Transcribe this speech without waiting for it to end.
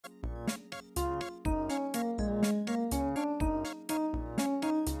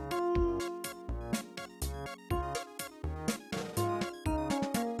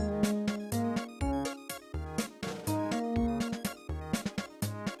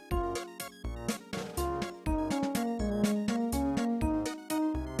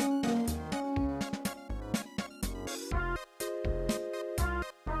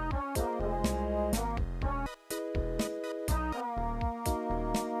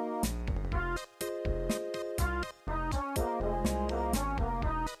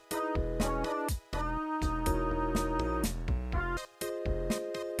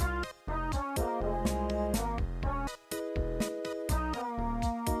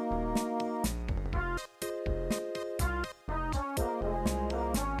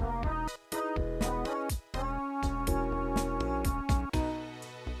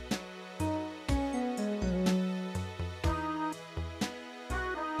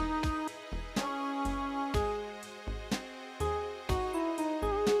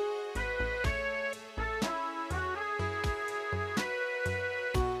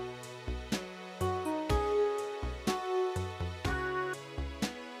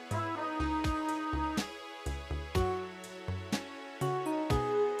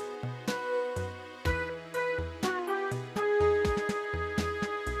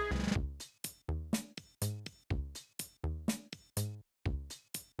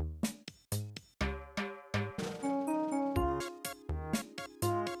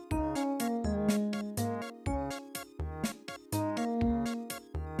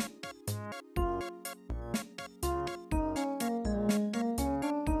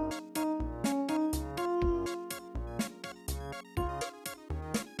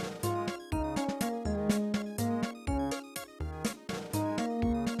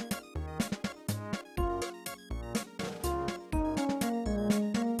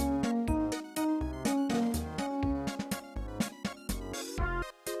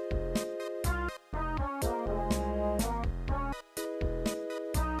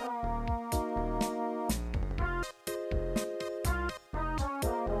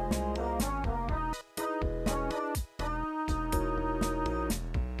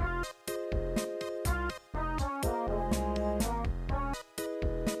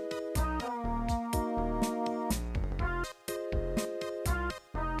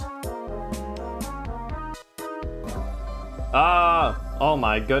Oh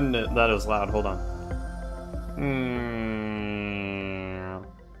my goodness, that is loud. Hold on.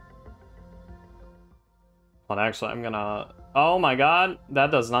 Well, actually, I'm gonna... Oh my god,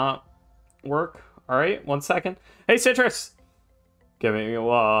 that does not work. Alright, 1 second. Hey, Citrus! Give me,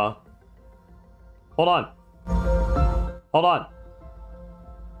 hold on. Hold on.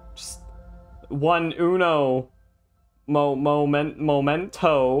 Just one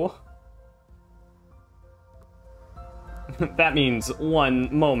momento. That means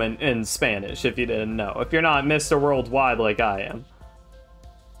one moment in Spanish, if you didn't know. If you're not Mr. Worldwide like I am.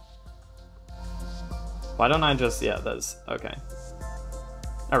 Why don't I just... Yeah, that's... Okay.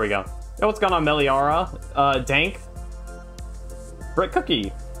 There we go. Yo, what's going on, Meliara? Dank? Brick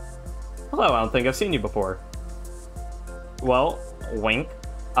Cookie. Hello, I don't think I've seen you before. Well, wink.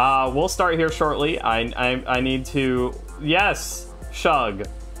 We'll start here shortly. I need to... Yes! Shug.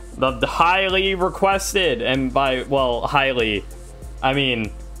 The highly requested, and by, well, highly, I mean,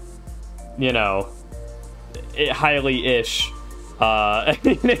 you know, highly-ish. I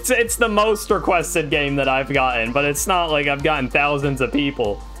mean, it's the most requested game that I've gotten, but it's not like I've gotten thousands of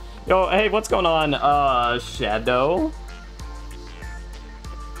people. Yo, hey, what's going on, Shadow?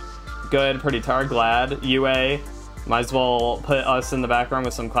 Good, pretty tired, glad. UA, might as well put us in the background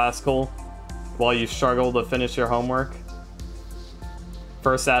with some classical while you struggle to finish your homework.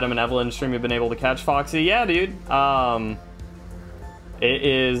 First Adam and Evelyn stream you've been able to catch, Foxy. Yeah, dude. It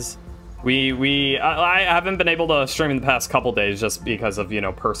is... I haven't been able to stream in the past couple days just because of, you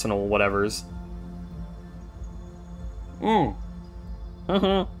know, personal whatevers.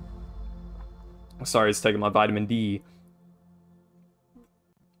 Sorry, it's taking my vitamin D.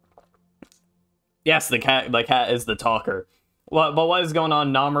 Yes, the cat is the talker. But what is going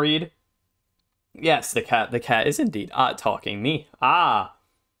on, Namreed? Yes, the cat is indeed talking me.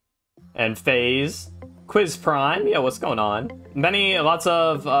 And FaZe, Quiz Prime, yeah, what's going on? Lots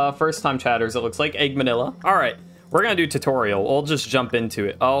of first-time chatters, it looks like. Egg Manila. Alright, we're gonna do tutorial. We'll just jump into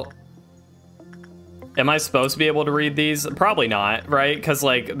it. Oh. Am I supposed to be able to read these? Probably not, right? Because,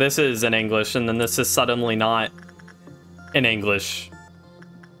 like, this is in English, and then this is suddenly not in English.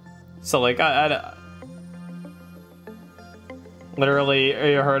 So, like,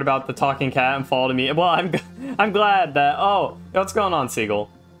 literally, you heard about the talking cat and followed me. Well, I'm glad that... Oh, what's going on, Seagull?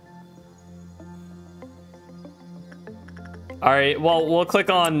 Alright, well, we'll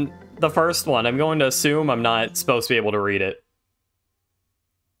click on the first one. I'm going to assume I'm not supposed to be able to read it.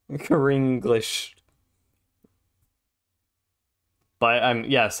 English. But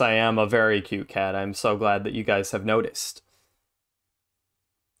yes, I am a very cute cat. I'm so glad that you guys have noticed.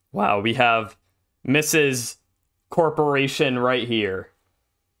 Wow, we have Mrs. Corporation right here.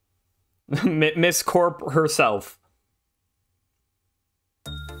 Miss Corp herself.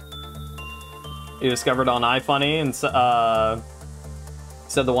 You discovered on iFunny and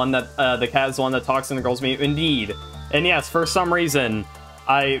said the one that the cat is the one that talks in the girls' meet. Indeed, and yes, for some reason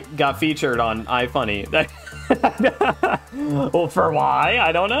I got featured on iFunny. Well, for why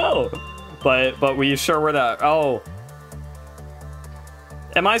I don't know, but we sure were that. Oh,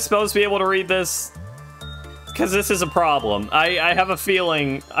 am I supposed to be able to read this? Because this is a problem. I have a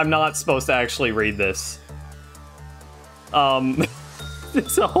feeling I'm not supposed to actually read this.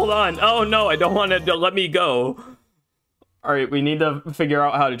 So hold on. Oh no, I don't want it to let me go. Alright, we need to figure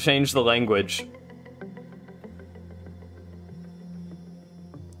out how to change the language.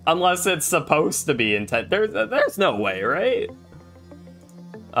 Unless it's supposed to be intent. There's no way, right?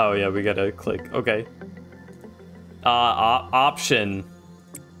 Oh yeah, we gotta click. Okay. Option.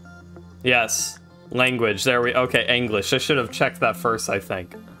 Yes. Language. There we... Okay, English. I should have checked that first, I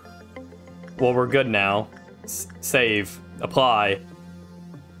think. Well, we're good now. Save. Apply.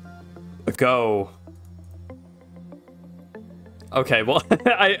 Go. Okay, well,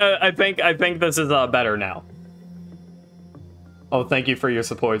 I think this is better now. Oh, thank you for your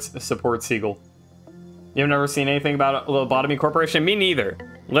support, Seagull. You've never seen anything about Lobotomy Corporation? Me neither.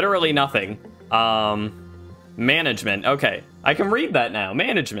 Literally nothing. Management. Okay, I can read that now.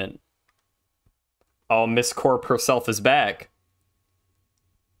 Management. Oh, Miss Corp herself is back.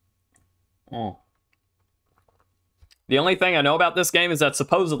 Oh. The only thing I know about this game is that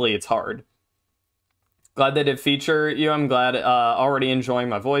supposedly it's hard. Glad they did feature you. I'm glad. Already enjoying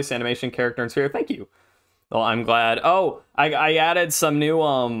my voice, animation, character, and sphere. Thank you. Well, I'm glad. Oh, I added some new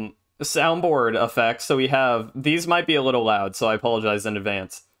soundboard effects. So we have... These might be a little loud, so I apologize in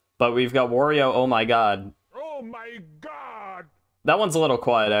advance. But we've got Wario, oh my god. Oh my god! That one's a little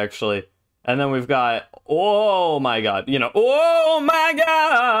quiet, actually. And then we've got, oh my god. You know, oh my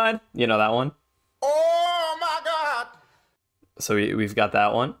god! You know that one? Oh my god! So we've got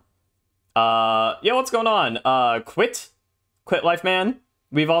that one. Yeah, what's going on? Quit? Quit Life Man.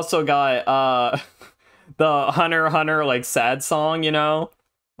 We've also got the Hunter x Hunter like sad song, you know?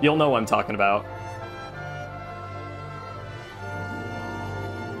 You'll know what I'm talking about.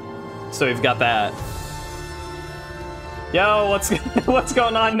 So we've got that. Yo, what's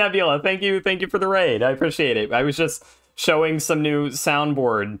going on, Nebula? Thank you for the raid. I appreciate it. I was just showing some new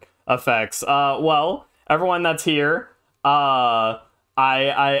soundboard effects. Well, everyone that's here, I'm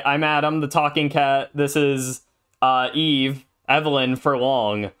Adam, the talking cat. This is Eve, Evelyn for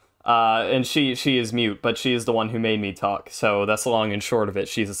long. And she is mute, but she is the one who made me talk. So that's the long and short of it.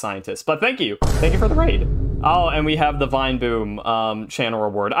 She's a scientist. But thank you for the raid. Oh, and we have the Vine Boom channel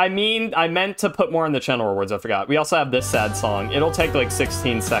reward. I meant to put more in the channel rewards. I forgot. We also have this sad song. It'll take like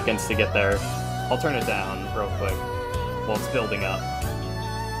 16 seconds to get there. I'll turn it down real quick while it's building up.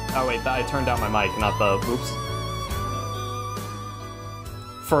 Oh wait, I turned down my mic, not the oops.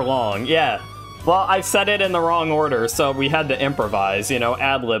 For long, yeah. Well, I said it in the wrong order, so we had to improvise, you know,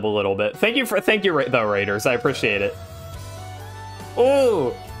 ad-lib a little bit. Thank you though, Raiders. I appreciate it.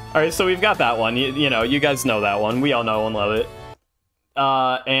 Ooh! Alright, so we've got that one. You know, you guys know that one. We all know and love it.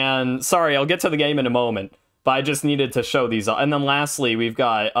 And sorry, I'll get to the game in a moment, but I just needed to show these. And then lastly, we've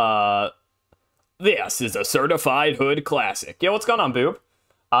got, this is a certified hood classic. Yo, what's going on, Boop?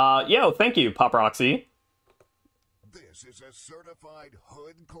 Yo, thank you, Pop Roxy. This is a certified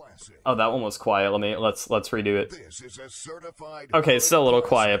hood classic. Oh, that one was quiet. Let's redo it. This is a certified Okay, it's still a little classic.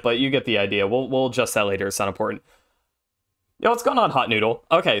 quiet, but you get the idea. We'll adjust that later. It's not important. Yo, what's going on, Hot Noodle?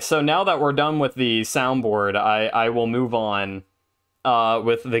 Okay, so now that we're done with the soundboard, I will move on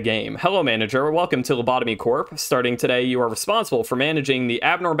with the game. Hello, manager. Welcome to Lobotomy Corp. Starting today, you are responsible for managing the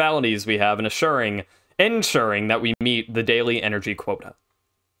abnormalities we have and ensuring that we meet the daily energy quota.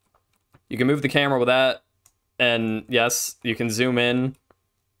 You can move the camera with that, and yes, you can zoom in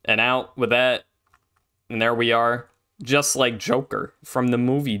and out with that, and there we are. Just like Joker from the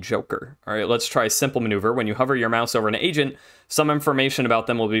movie Joker. All right, let's try simple maneuver. When you hover your mouse over an agent, some information about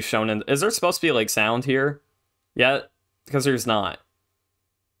them will be shown in... Is there supposed to be, like, sound here yet? Because there's not.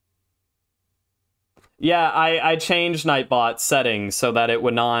 Yeah, I changed Nightbot settings so that it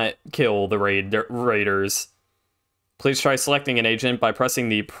would not kill the raiders. Please try selecting an agent by pressing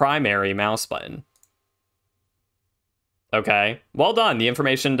the primary mouse button. Okay, well done. The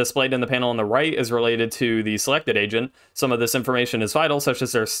information displayed in the panel on the right is related to the selected agent. Some of this information is vital, such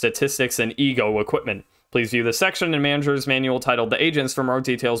as their statistics and ego equipment. Please view the section in Manager's Manual titled The Agents for more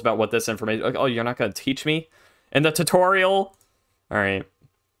details about what this information... Oh, you're not going to teach me? In the tutorial? All right.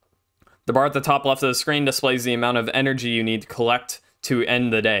 The bar at the top left of the screen displays the amount of energy you need to collect to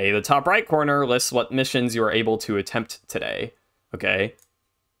end the day. The top right corner lists what missions you are able to attempt today. Okay.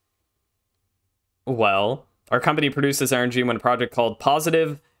 Well... Our company produces energy when a project called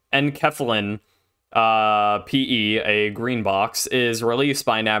Positive Enkephalin PE, a green box, is released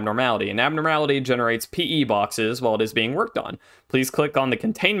by an abnormality. An abnormality generates PE boxes while it is being worked on. Please click on the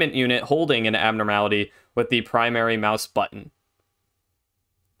containment unit holding an abnormality with the primary mouse button.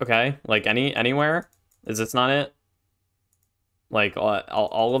 Okay, like anywhere? Is this not it? Like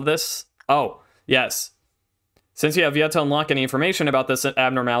all of this? Oh, yes. Since you have yet to unlock any information about this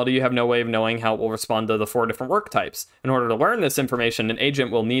abnormality, you have no way of knowing how it will respond to the 4 different work types. In order to learn this information, an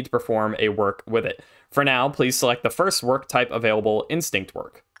agent will need to perform a work with it. For now, please select the first work type available, Instinct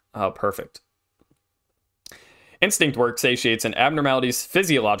Work. Oh, perfect. Instinct Work satiates an abnormality's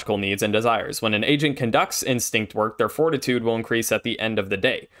physiological needs and desires. When an agent conducts Instinct Work, their fortitude will increase at the end of the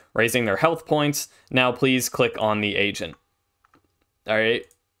day, raising their health points. Now please click on the agent. All right.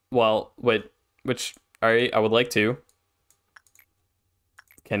 Well, which... Alright, I would like to.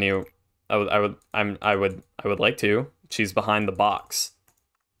 Can you... I would like to. She's behind the box.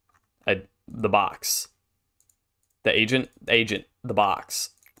 The box. The agent, the box.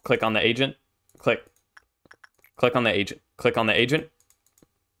 Click on the agent. Click on the agent. Click on the agent.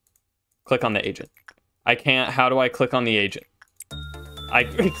 Click on the agent. I can't... How do I click on the agent?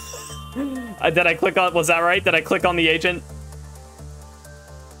 Did I click on... Was that right? Did I click on the agent?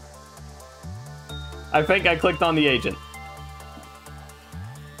 I think I clicked on the agent.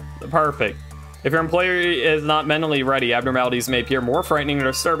 Perfect. If your employer is not mentally ready, abnormalities may appear more frightening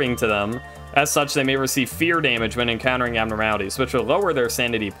or disturbing to them. As such, they may receive fear damage when encountering abnormalities, which will lower their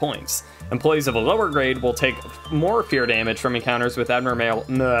sanity points. Employees of a lower grade will take more fear damage from encounters with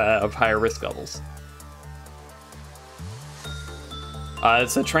of higher risk levels.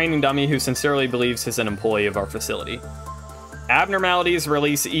 It's a training dummy who sincerely believes he's an employee of our facility. Abnormalities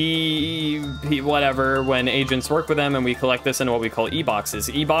release whatever when agents work with them, and we collect this in what we call E-boxes.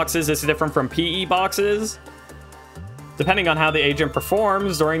 E-boxes is different from PE boxes. Depending on how the agent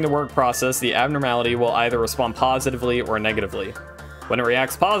performs during the work process, the abnormality will either respond positively or negatively. When it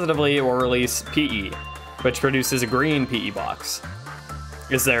reacts positively, it will release PE, which produces a green PE box.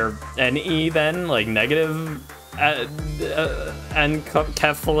 Is there an E then, like negative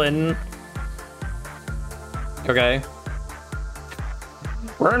enkephalin? Okay.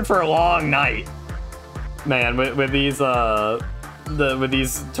 We're in for a long night, man. With these with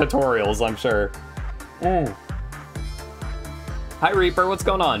these tutorials, I'm sure. Hi Reaper, what's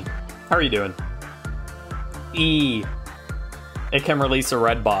going on? How are you doing? E. It can release a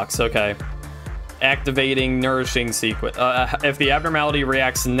red box. Okay. Activating nourishing sequence. If the abnormality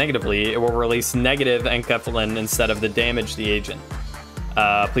reacts negatively, it will release negative enkephalin instead of the damage the agent.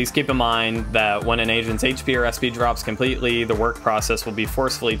 Please keep in mind that when an agent's HP or SP drops completely, the work process will be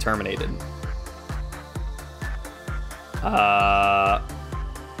forcefully terminated.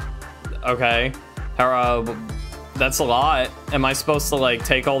 Okay. That's a lot. Am I supposed to, like,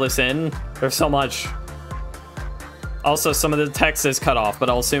 take all this in? There's so much. Also, some of the text is cut off, but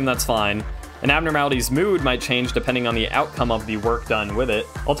I'll assume that's fine. An abnormality's mood might change depending on the outcome of the work done with it.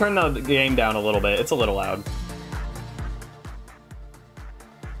 I'll turn the game down a little bit. It's a little loud.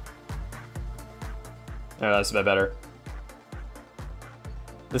 Oh, that's a bit better.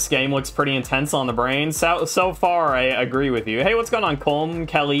 This game looks pretty intense on the brain. So far, I agree with you. Hey, what's going on, Colm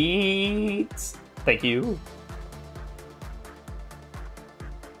Kelly? Thank you.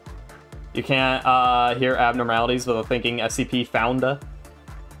 You can't hear abnormalities without thinking SCP Founda.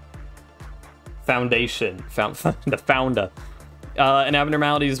 Foundation. The Founda. An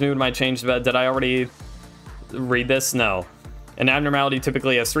abnormality's mood might change, but did I already read this? No. An abnormality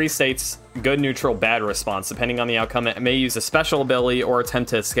typically has 3 states: good, neutral, bad response. Depending on the outcome, it may use a special ability or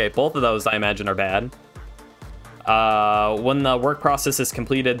attempt to escape. Both of those, I imagine, are bad. When the work process is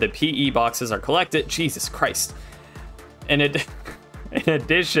completed, the PE boxes are collected. Jesus Christ. In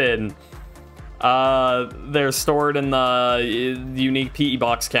addition, they're stored in the unique PE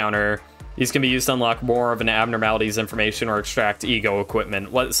box counter. These can be used to unlock more of an abnormality's information or extract ego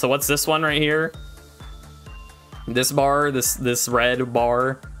equipment. So what's this one right here? This bar, this red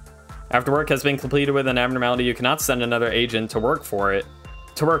bar. After work has been completed with an abnormality, you cannot send another agent to work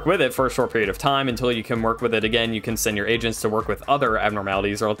with it for a short period of time. Until you can work with it again, you can send your agents to work with other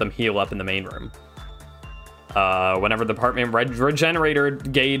abnormalities or let them heal up in the main room. Whenever the department regenerator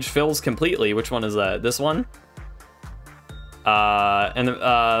gauge fills completely, which one is that? This one?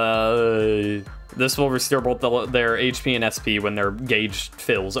 This will restore both their HP and SP when their gauge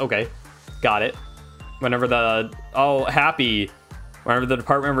fills. Okay, got it. Whenever the... Oh, happy. Whenever the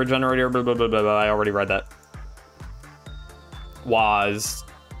department regenerator... Blah, blah, blah, blah, blah. I already read that. Was.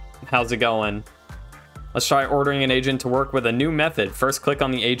 How's it going? Let's try ordering an agent to work with a new method. First, click on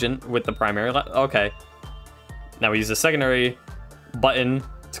the agent with the primary... Okay. Now we use the secondary button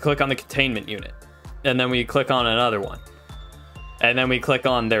to click on the containment unit. And then we click on another one. And then we click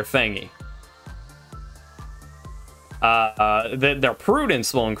on their thingy. Their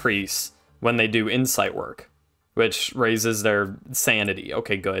prudence will increase when they do insight work, which raises their sanity.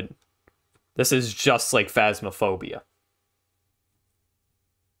 Okay, good. This is just like Phasmophobia.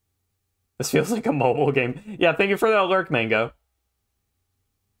 This feels like a mobile game. Yeah, thank you for that alert, Mango.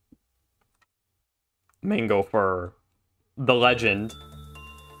 Mango for the legend.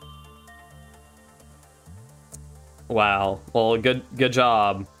 Wow. Well, good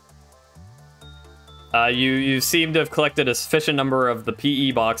job. You seem to have collected a sufficient number of the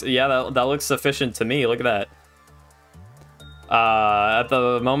PE box. Yeah, that looks sufficient to me. Look at that. At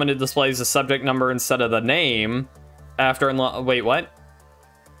the moment, it displays the subject number instead of the name. After wait, what?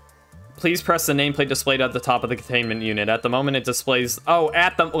 Please press the nameplate displayed at the top of the containment unit. At the moment, it displays... Oh,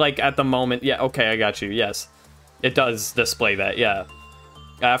 at the moment. Yeah, okay, I got you. Yes. It does display that, yeah.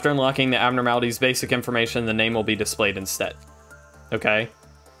 After unlocking the abnormality's basic information, the name will be displayed instead. Okay.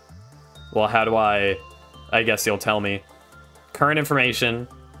 Well, how do I guess you'll tell me. Current information.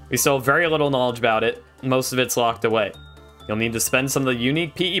 We still have very little knowledge about it. Most of it's locked away. You'll need to spend some of the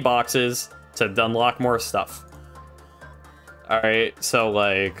unique PE boxes to unlock more stuff. Alright, so,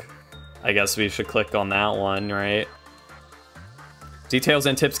 like... I guess we should click on that one, right? Details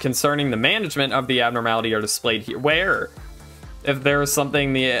and tips concerning the management of the abnormality are displayed here. Where? If there is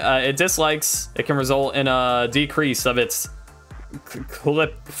something it dislikes, it can result in a decrease of its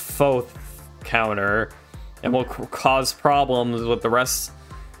clipfoth counter and will cause problems with the rest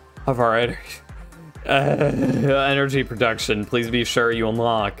of our energy production. Please be sure you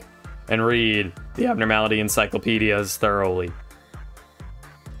unlock and read the abnormality encyclopedias thoroughly.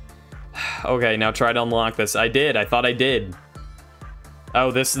 Okay, now try to unlock this. I did. I thought I did.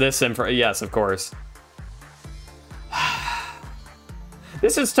 Oh, this info. Yes, of course.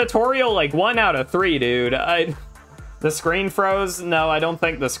 This is tutorial like 1 out of 3, dude. The screen froze? No, I don't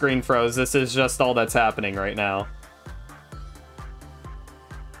think the screen froze. This is just all that's happening right now.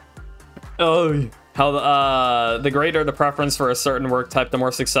 Oh, how the greater the preference for a certain work type, the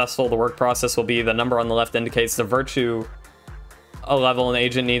more successful the work process will be. The number on the left indicates the virtue a level an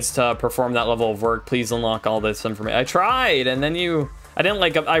agent needs to perform that level of work. Please unlock all this information. I tried, and then I didn't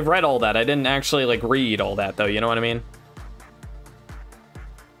like, I read all that. I didn't actually like read all that though, you know what I mean?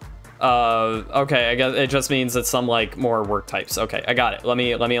 Okay, I guess it just means it's some like more work types. Okay, I got it. Let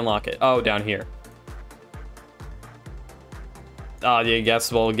me unlock it. Oh, down here. Yeah, I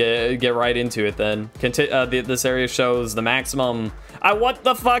guess we'll get right into it then. This area shows the maximum. What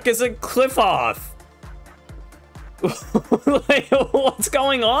the fuck is a cliff off? Like, what's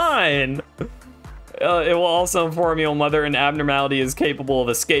going on? It will also inform you whether an abnormality is capable of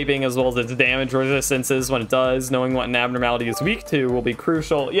escaping, as well as its damage resistances when it does. Knowing what an abnormality is weak to will be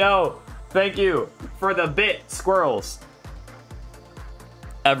crucial. Yo, thank you for the bit, squirrels.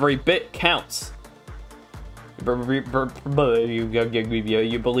 Every bit counts. You believe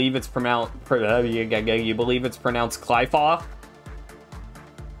it's pronounced Clifoff?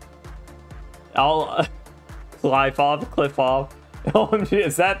 Clifoff. OMG,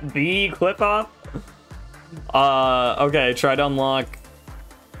 is that the Clifoff? Okay, try to unlock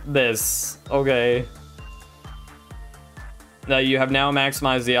this. Okay. Now you have now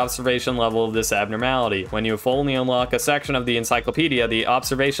maximized the observation level of this abnormality. When you fully unlock a section of the encyclopedia, the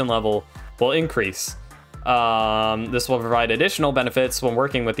observation level will increase. This will provide additional benefits when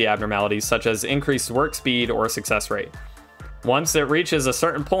working with the abnormalities, such as increased work speed or success rate. Once it reaches a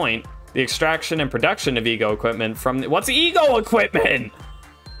certain point, the extraction and production of ego equipment from what's ego equipment?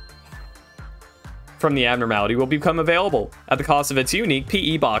 From the abnormality will become available. At the cost of its unique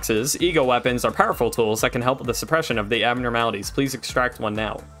PE boxes, ego weapons are powerful tools that can help with the suppression of the abnormalities. Please extract one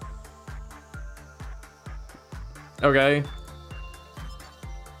now. Okay.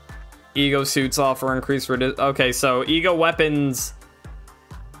 Ego suits offer increased okay, so ego weapons.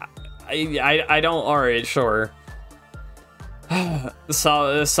 I don't. Alright, sure.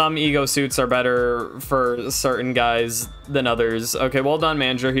 So, some ego suits are better for certain guys than others. Okay, well done,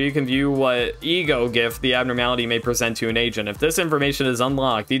 manager. Here you can view what ego gift the abnormality may present to an agent. If this information is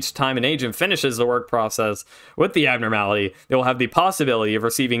unlocked, each time an agent finishes the work process with the abnormality, they will have the possibility of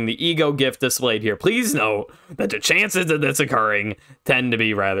receiving the ego gift displayed here. Please note that the chances of this occurring tend to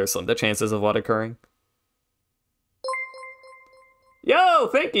be rather slim. The chances of what occurring? Yo,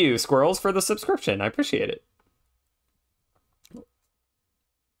 thank you, squirrels, for the subscription. I appreciate it.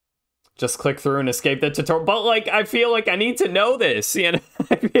 Just click through and escape the tutorial. But, like, I feel like I need to know this, you know?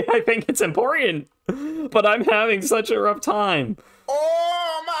 I think it's important. But I'm having such a rough time.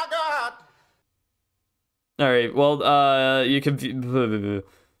 Oh, my God! Alright, well, you can...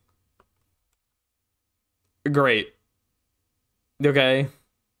 Great. Okay.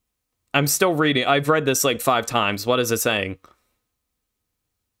 I'm still reading. I've read this, like, 5 times. What is it saying?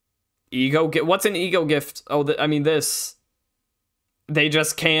 Ego gift? What's an ego gift? Oh, I mean, this... They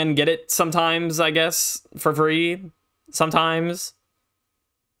just can get it sometimes, I guess, for free. Sometimes.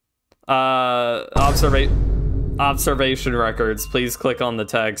 Observation records. Please click on the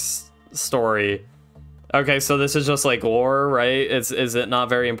text story. Okay, so this is just like lore, right? Is it not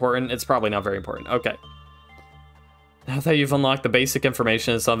very important? It's probably not very important. Okay. Now that you've unlocked the basic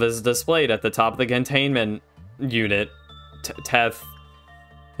information, some is displayed at the top of the containment unit. Teth.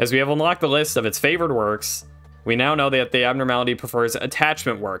 As we have unlocked the list of its favored works, we now know that the abnormality prefers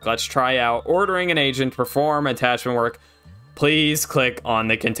attachment work. Let's try out ordering an agent to perform attachment work. Please click on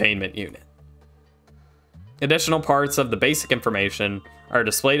the containment unit. Additional parts of the basic information are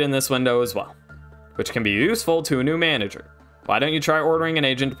displayed in this window as well, which can be useful to a new manager. Why don't you try ordering an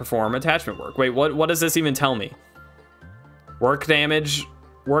agent to perform attachment work? Wait, what does this even tell me? Work damage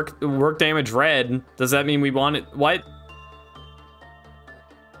red. Does that mean we want it? What?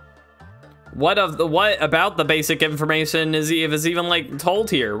 What about the basic information is even like told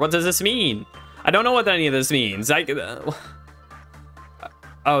here? What does this mean? I don't know what any of this means.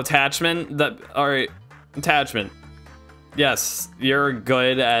 Oh, attachment. All right, attachment. Yes, you're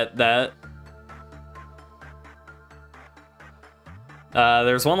good at that.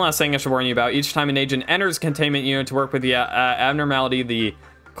 There's one last thing I should warn you about. Each time an agent enters containment unit to work with the abnormality, the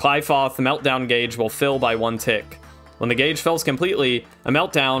Clifoth meltdown gauge will fill by 1 tick. When the gauge fills completely, a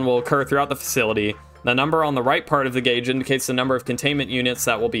meltdown will occur throughout the facility. The number on the right part of the gauge indicates the number of containment units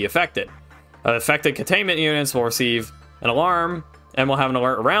that will be affected. Affected containment units will receive an alarm and we'll have an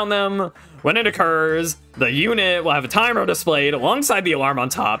alert around them. When it occurs, the unit will have a timer displayed alongside the alarm on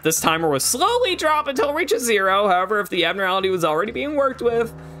top. This timer will slowly drop until it reaches 0. However, if the abnormality was already being worked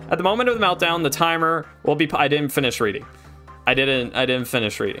with, at the moment of the meltdown, the timer will be... I didn't finish reading. I didn't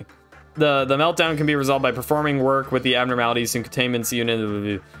finish reading. The meltdown can be resolved by performing work with the abnormalities and containments unit.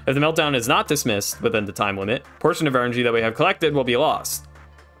 If the meltdown is not dismissed within the time limit, portion of energy that we have collected will be lost,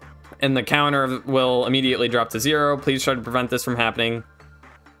 and the counter will immediately drop to 0. Please try to prevent this from happening.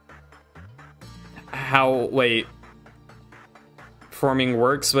 How? Wait. Performing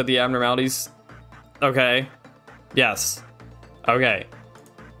works with the abnormalities? Okay. Yes. Okay.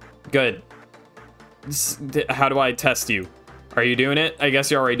 Good. How do I test you? Are you doing it? I guess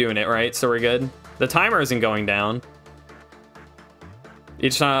you're already doing it, right? So we're good. The timer isn't going down.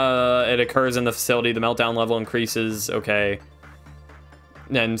 Each time it occurs in the facility, the meltdown level increases. Okay.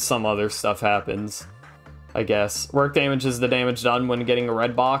 And some other stuff happens, I guess. Work damage is the damage done when getting a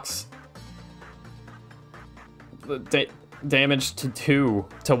red box. Damage to 2.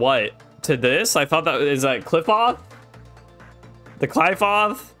 To what? To this? I thought that... Is that Clifoth? The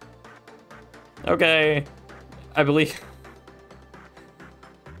Clifoth? Okay. I believe...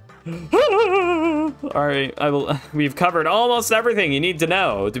 Alright, we've covered almost everything you need to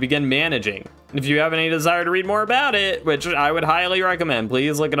know to begin managing. If you have any desire to read more about it, which I would highly recommend,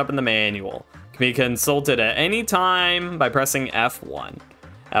 please look it up in the manual. It can be consulted at any time by pressing F1.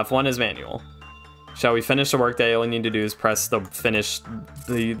 F1 is manual. Shall we finish the workday? All you need to do is press the finish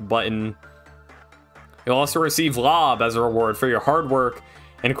the button. You'll also receive Lob as a reward for your hard work.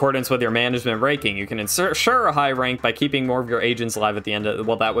 In accordance with your management ranking, you can ensure a high rank by keeping more of your agents alive at the end of...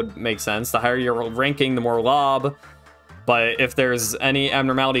 Well, that would make sense. The higher your ranking, the more lob. But if there's any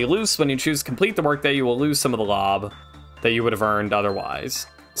abnormality loose when you choose to complete the workday, you will lose some of the lob that you would have earned otherwise.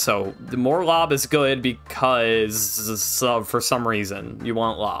 So the more lob is good because for some reason you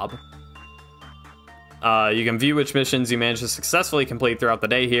want lob. You can view which missions you manage to successfully complete throughout the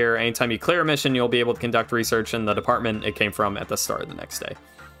day here. Anytime you clear a mission, you'll be able to conduct research in the department it came from at the start of the next day.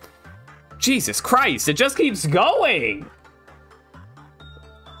 Jesus Christ, it just keeps going!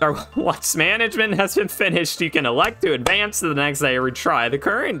 Once management has been finished, you can elect to advance to the next day or retry the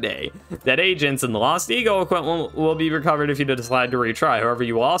current day. Dead agents and the lost ego equipment will be recovered if you decide to retry. However,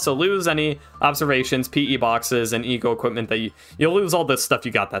 you will also lose any observations, PE boxes, and ego equipment that you'll lose all this stuff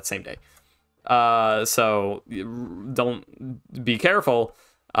you got that same day. So don't be careful.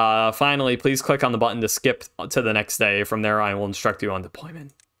 Finally, please click on the button to skip to the next day. From there, I will instruct you on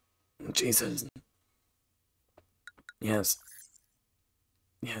deployment. Jesus. Yes.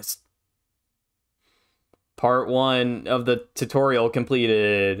 Yes. Part 1 of the tutorial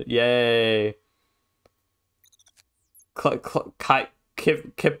completed. Yay.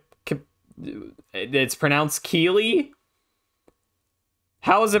 It's pronounced Keely?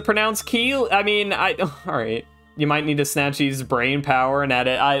 How is it pronounced Keel? I mean, alright. You might need to snatch Eve's brain power and add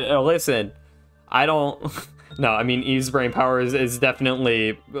it. Listen, I don't... No, I mean, Eve's brain power is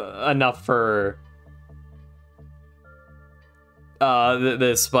definitely enough for...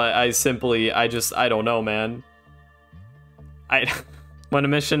 this, but I don't know, man. When a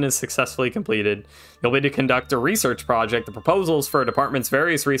mission is successfully completed, you'll be to conduct a research project. The proposals for a department's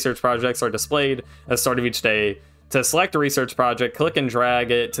various research projects are displayed at the start of each day. To select a research project, click and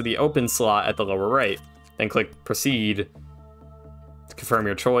drag it to the open slot at the lower right. Then click Proceed to confirm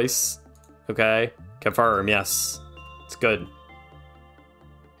your choice. Okay, confirm, yes. It's good.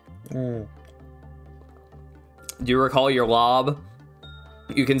 Do you recall your lob?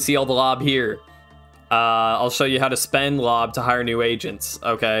 You can see all the lob here. I'll show you how to spend lob to hire new agents,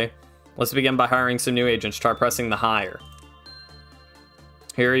 okay? Let's begin by hiring some new agents. Try pressing the hire.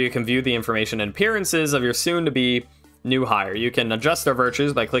 Here you can view the information and appearances of your soon-to-be new hire. You can adjust their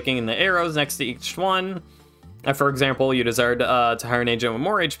virtues by clicking in the arrows next to each one. If, for example, you desire to hire an agent with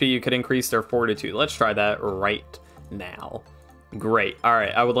more HP, you could increase their fortitude. Let's try that right now. Great. All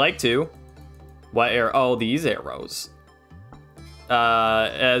right, I would like to... What arrow? Oh, these arrows.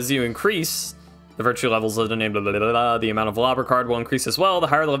 As you increase the virtue levels of the name, the amount of lob card will increase as well. The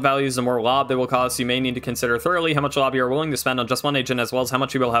higher the values, the more lob they will cost. You may need to consider thoroughly how much lob you are willing to spend on just one agent, as well as how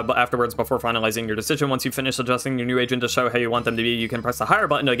much you will have afterwards before finalizing your decision. Once you finish adjusting your new agent to show how you want them to be, you can press the hire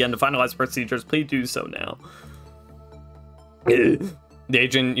button again to finalize procedures. Please do so now. The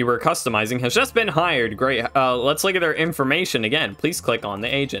agent you were customizing has just been hired. Great. Let's look at their information again. Please click on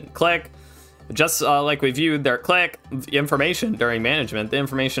the agent. Click. Just like we viewed their click information during management, the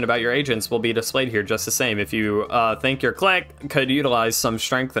information about your agents will be displayed here just the same. If you think your click could utilize some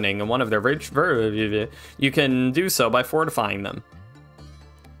strengthening in one of their virtues, you can do so by fortifying them.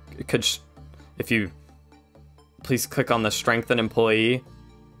 If you Please click on the strengthen employee.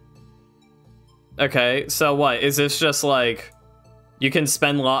 Okay, so what? Is this just like you can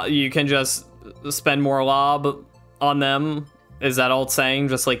just spend more lob on them? Is that all it's saying?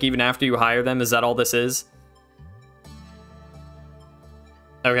 Just like even after you hire them, is that all this is?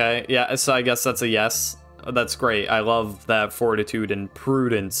 Okay, yeah, so I guess that's a yes. That's great. I love that fortitude and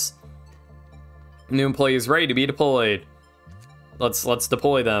prudence. New employee is ready to be deployed. Let's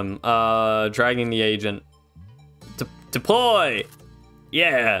deploy them. Dragging the agent. Deploy!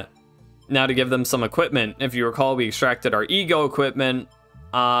 Yeah! Now to give them some equipment. If you recall, we extracted our ego equipment.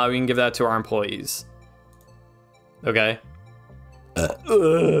 We can give that to our employees. Okay.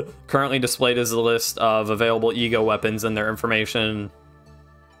 Currently displayed is a list of available ego weapons and their information.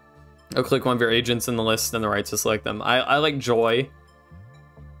 Oh, click one of your agents in the list and the right to select them. I like Joy.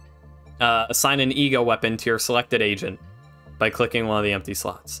 Assign an ego weapon to your selected agent by clicking one of the empty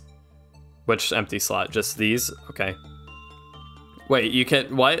slots. Which empty slot? Just these? Okay. Wait, you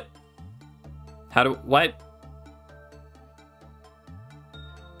can... What? What?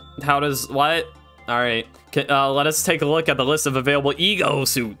 How does... What? Alright. Let us take a look at the list of available ego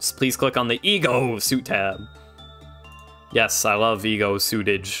suits. Please click on the ego suit tab. Yes, I love ego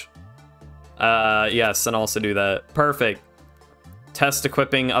suitage. Yes, and also do that. Perfect. Test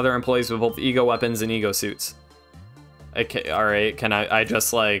equipping other employees with both ego weapons and ego suits. Okay, alright. Can I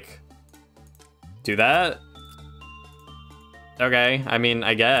just, like... do that? Okay, I mean,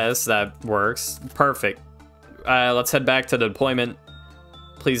 I guess that works. Perfect. Let's head back to the deployment.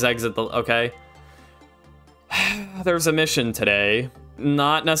 Please exit the... Okay. There's a mission today.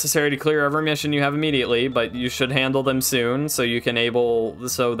 Not necessary to clear every mission you have immediately, but you should handle them soon so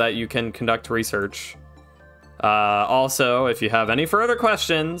that you can conduct research. Also, if you have any further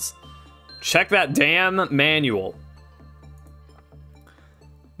questions, check that damn manual.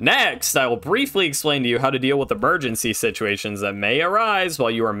 Next, I will briefly explain to you how to deal with emergency situations that may arise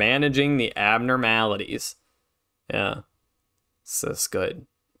while you are managing the abnormalities. Yeah. This is good.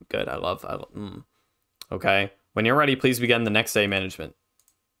 Good, I love Okay. When you're ready, please begin the next day management.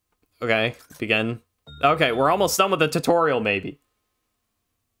 Okay, begin. Okay, we're almost done with the tutorial, maybe.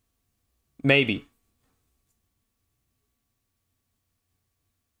 Maybe.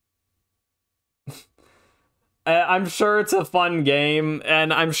 I'm sure it's a fun game,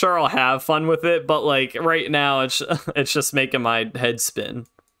 and I'm sure I'll have fun with it, but, like, right now, it's just making my head spin.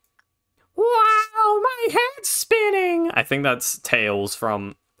 Wow, my head's spinning! I think that's Tails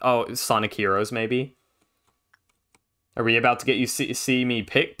from, Sonic Heroes, maybe? Are we about to get you see me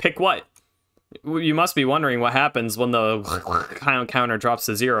pick what? You must be wondering what happens when the counter drops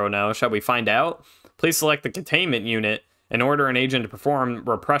to 0 now. Shall we find out? Please select the containment unit and order an agent to perform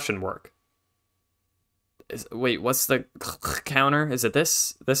repression work. Wait, what's the counter? Is it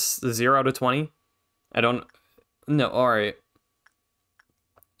this? This 0 to 20? I don't... No, alright.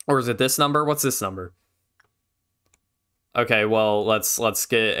 Or is it this number? What's this number? Okay, well, let's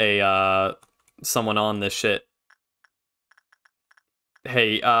get a, someone on this shit.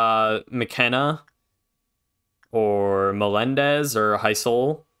 Hey, McKenna? Or Melendez or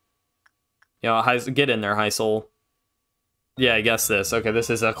Heisel? You know, get in there, Heisel. Yeah, I guess this. Okay, this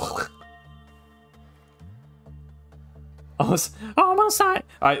is a... Almost not.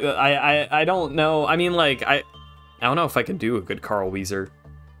 I don't know. I mean, like, I don't know if I can do a good Carl Weezer.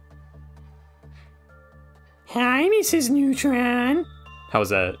 Hi, Mrs. Neutron. How was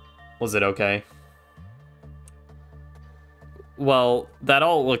that? Was it okay? Well, that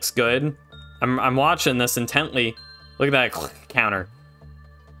all looks good. I'm watching this intently. Look at that counter.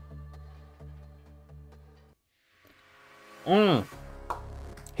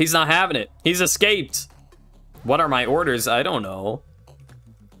 He's not having it. He's escaped. What are my orders? I don't know.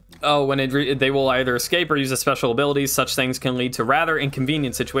 Oh, when they will either escape or use a special ability. Such things can lead to rather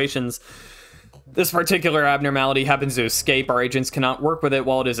inconvenient situations. This particular abnormality happens to escape. Our agents cannot work with it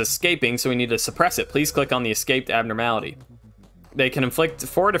while it is escaping, so we need to suppress it. Please click on the escaped abnormality. They can inflict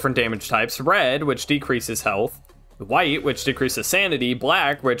 4 different damage types. Red, which decreases health. White, which decreases sanity.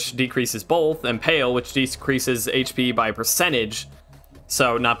 Black, which decreases both. And pale, which decreases HP by percentage.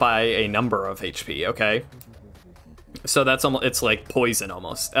 So, not by a number of HP, okay? So that's almost, it's like poison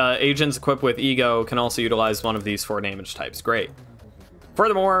almost. Agents equipped with ego can also utilize one of these 4 damage types. Great.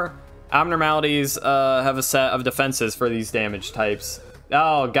 Furthermore, abnormalities have a set of defenses for these damage types.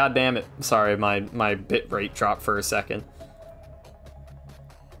 Oh, god damn it. Sorry, my bit rate dropped for a second.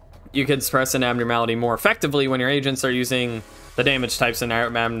 You can suppress an abnormality more effectively when your agents are using the damage types an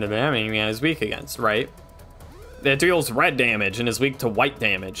abnormality is weak against, right? It deals red damage and is weak to white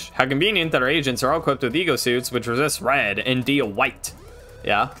damage. How convenient that our agents are all equipped with ego suits which resist red and deal white.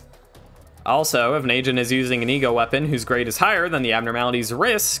 Yeah. Also, if an agent is using an ego weapon whose grade is higher than the abnormality's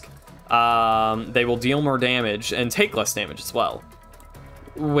risk, they will deal more damage and take less damage as well.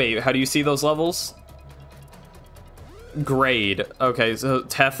 Wait, how do you see those levels? Grade. Okay, so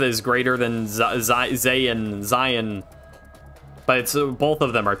Teth is greater than Zion, but it's both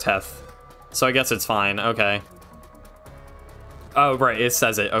of them are Teth, so I guess it's fine. Okay. Oh right, it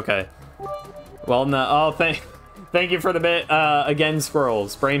says it. Okay. Well, no. Oh, thank you for the bit. Again,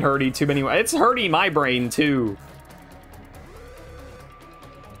 squirrels. Brain hurty. Too many. It's hurty my brain too.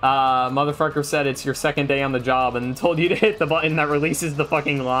 Motherfucker said it's your second day on the job and told you to hit the button that releases the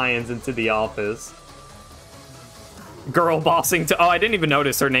fucking lions into the office. Girl bossing to... Oh, I didn't even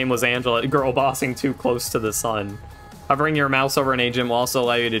notice her name was Angela. Girl bossing too close to the sun. Hovering your mouse over an agent will also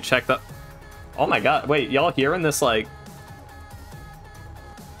allow you to check the... Oh my god. Wait, y'all hearing this, like...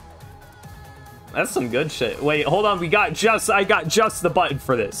 That's some good shit. Wait, hold on. I got just the button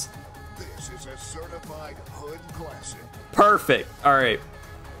for this. This is a certified hood classic. Perfect. All right.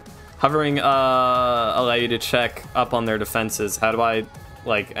 Hovering allow you to check up on their defenses. How do I,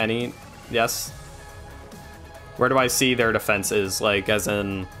 like, any... Yes? Where do I see their defenses? Like, as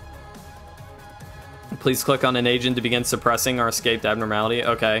in... Please click on an agent to begin suppressing or escaped abnormality.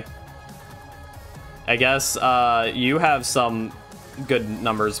 Okay. I guess you have some good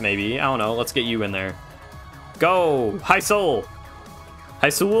numbers, maybe. I don't know. Let's get you in there. Go! Hi, Soul! Hi,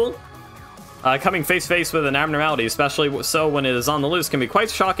 Soul! Coming face-to-face with an abnormality, especially so when it is on the loose, can be quite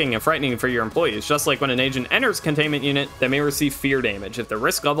shocking and frightening for your employees. Just like when an agent enters containment unit, they may receive fear damage. If the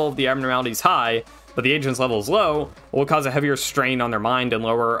risk level of the abnormality is high, but the agent's level is low, it will cause a heavier strain on their mind and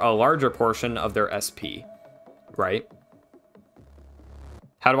lower a larger portion of their SP. Right?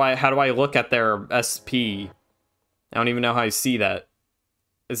 How do I look at their SP? I don't even know how I see that.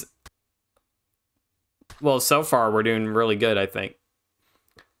 Well, so far we're doing really good, I think.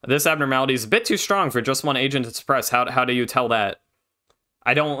 This abnormality is a bit too strong for just one agent to suppress. How do you tell that?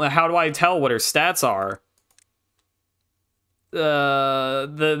 How do I tell what her stats are?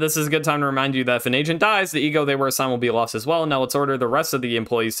 This is a good time to remind you that if an agent dies, the ego they were assigned will be lost as well. Now let's order the rest of the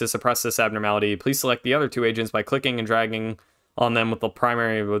employees to suppress this abnormality. Please select the other two agents by clicking and dragging on them with the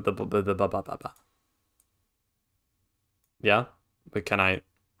primary... Yeah? But can I...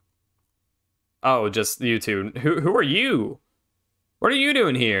 Oh, just you two. Who are you? What are you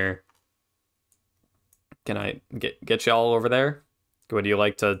doing here? Can I get y'all over there? Would you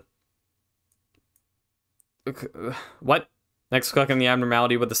like to... What? Next, click on the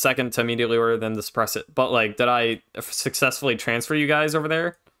abnormality with the second to immediately order them to suppress it. But, like, did I successfully transfer you guys over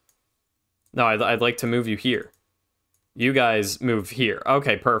there? No, I'd like to move you here. You guys move here.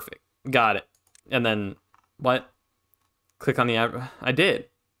 Okay, perfect. Got it. And then, what? Click on the... I did.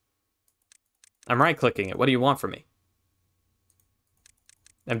 I'm right-clicking it. What do you want from me?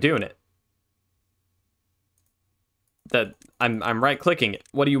 I'm doing it. I'm right-clicking it.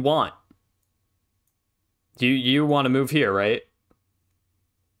 What do you want? You want to move here, right?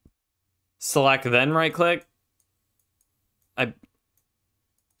 Select, then right-click?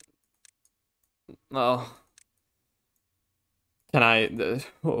 Oh. Can I...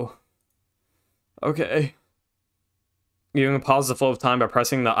 Oh. Okay. You can pause the flow of time by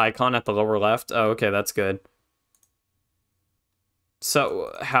pressing the icon at the lower left. Oh, okay, that's good.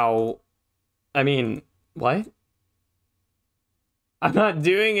 So, how... I mean, what? I'm not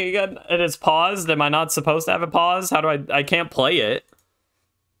doing it again, and it's paused? Am I not supposed to have it paused? How do I can't play it.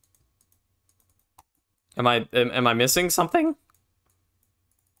 Am I missing something?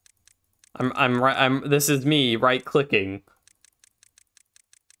 This is me right-clicking.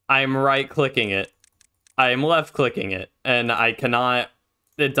 I'm right-clicking it. I am left-clicking it, and I cannot...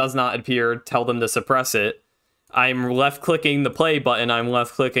 It does not appear tell them to suppress it. I'm left-clicking the play button, I'm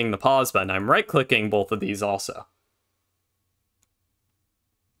left-clicking the pause button. I'm right-clicking both of these also.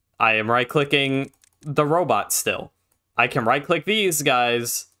 I am right-clicking the robot still. I can right-click these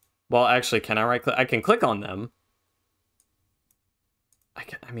guys. Well, actually, can I right-click? I can click on them.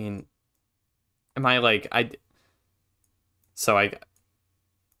 I mean... Am I, like... So I...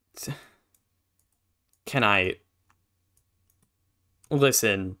 Can I...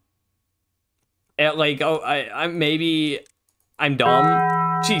 Listen... Like, oh, I'm maybe I'm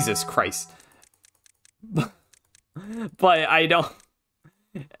dumb. Jesus Christ. But I don't...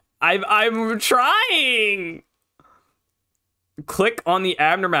 I'm trying! Click on the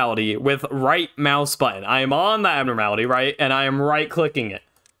abnormality with right mouse button. I am on the abnormality, right? And I am right-clicking it.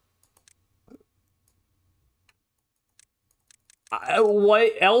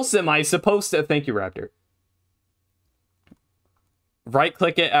 What else am I supposed to... Thank you, Raptor.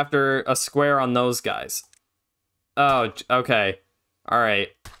 Right-click it after a square on those guys. Oh, okay. All right.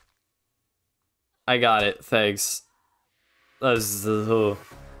 I got it. Thanks.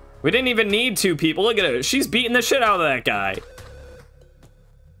 We didn't even need 2 people. Look at it. She's beating the shit out of that guy.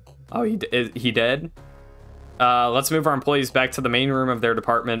 Oh, he dead? Let's move our employees back to the main room of their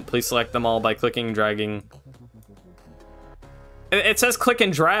department. Please select them all by clicking and dragging. It says click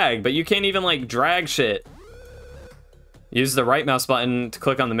and drag, but you can't even, like, drag shit. Use the right mouse button to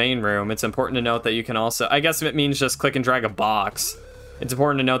click on the main room. It's important to note that you can also... I guess it means just click and drag a box. It's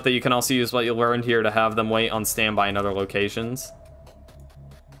important to note that you can also use what you learned here to have them wait on standby in other locations.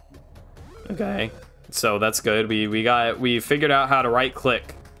 Okay, so that's good. We figured out how to right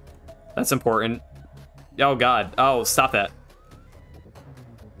click. That's important. Oh god. Oh, stop that.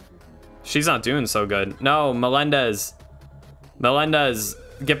 She's not doing so good. No, Melendez. Melendez,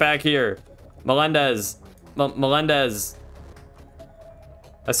 get back here. Melendez. Melendez.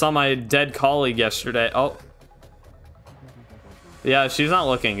 I saw my dead colleague yesterday. Oh. Yeah, she's not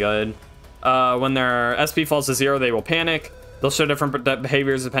looking good. When their SP falls to 0, they will panic. They'll show different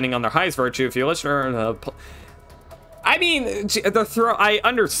behaviors depending on their highest virtue. If you listen, I mean, I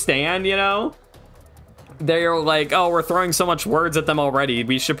understand, you know. They're like, oh, we're throwing so much words at them already.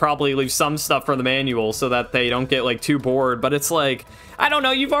 We should probably leave some stuff for the manual so that they don't get, like, too bored. But it's like, I don't know.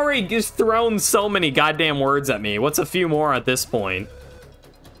 You've already just thrown so many goddamn words at me. What's a few more at this point?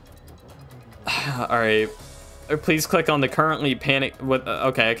 All right. Please click on the currently panic with.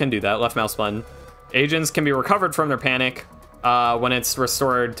 Okay, I can do that. Left mouse button. Agents can be recovered from their panic when it's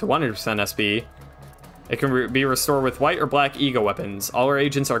restored to 100% SP. It can be restored with white or black ego weapons. All our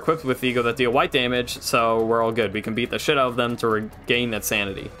agents are equipped with ego that deal white damage, so we're all good. We can beat the shit out of them to regain that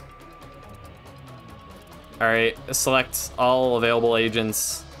sanity. Alright, select all available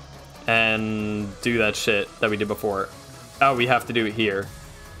agents and do that shit that we did before. Oh, we have to do it here.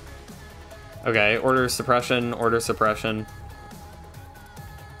 Okay, order suppression, order suppression.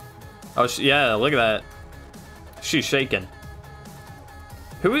 Oh, yeah, look at that. She's shaking.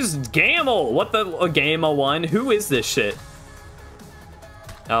 Who is Gamel? What the Gamma one? Who is this shit?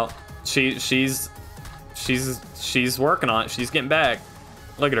 Oh, she's working on it. She's getting back.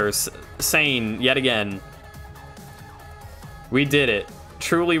 Look at her, sane yet again. We did it.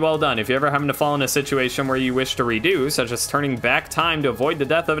 Truly well done. If you ever happen to fall in a situation where you wish to redo, such as turning back time to avoid the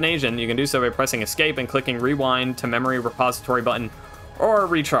death of an agent, you can do so by pressing escape and clicking rewind to memory repository button or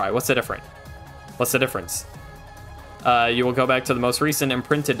retry. What's the difference? What's the difference? You will go back to the most recent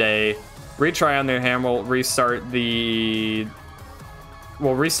imprinted day. Retry, on the other hand, will restart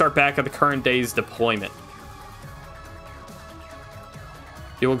back at the current day's deployment.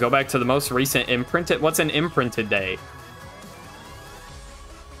 You will go back to the most recent imprinted. What's an imprinted day?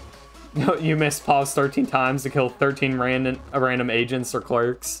 You missed pause 13 times to kill 13 random agents or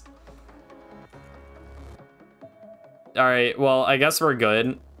clerks. All right, well, I guess we're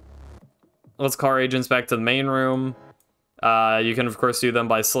good. Let's call our agents back to the main room. You can, of course, do them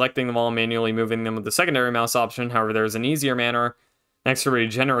by selecting them all and manually moving them with the secondary mouse option. However, there's an easier manner. Next to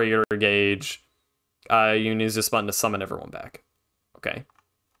regenerator gauge, you can use this button to summon everyone back. Okay.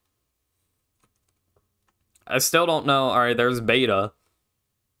 I still don't know. All right, there's beta.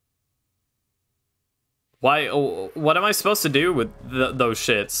 Why? What am I supposed to do with those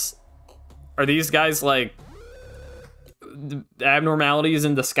shits? Are these guys, like, abnormalities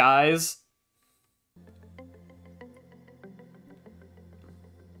in disguise?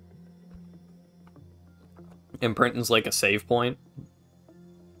 Imprinting's like a save point.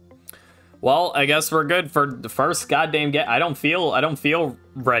 Well, I guess we're good for the first goddamn get. I don't feel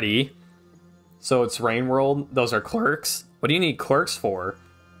ready. So it's Rain World. Those are clerks. What do you need clerks for?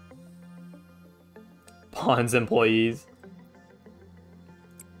 Pawns employees.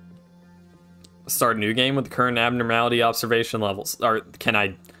 Start a new game with the current abnormality observation levels. Or can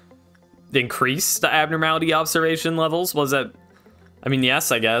I increase the abnormality observation levels? Was that? I mean,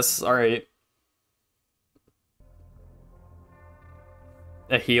 yes, I guess. All right.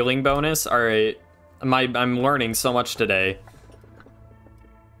 A healing bonus? Alright. I'm learning so much today.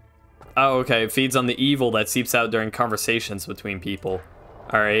 Oh, okay. It feeds on the evil that seeps out during conversations between people.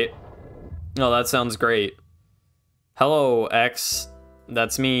 Alright. Oh, that sounds great. Hello, X.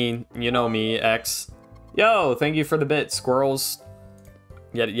 That's me. You know me, X. Yo, thank you for the bit, squirrels.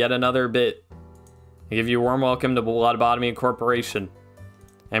 Yet another bit. I give you a warm welcome to Lobotomy Corporation.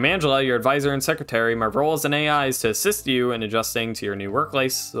 I'm Angela, your advisor and secretary. My role as an AI is to assist you in adjusting to your new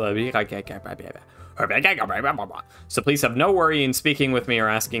workplace. So please have no worry in speaking with me or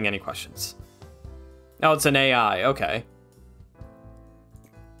asking any questions. Oh, it's an AI. Okay.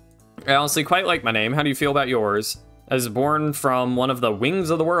 I honestly quite like my name. How do you feel about yours? As born from one of the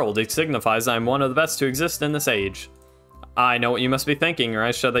wings of the world, it signifies I'm one of the best to exist in this age. I know what you must be thinking, or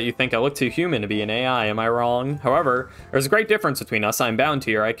I show that you think I look too human to be an AI. Am I wrong? However, there's a great difference between us. I'm bound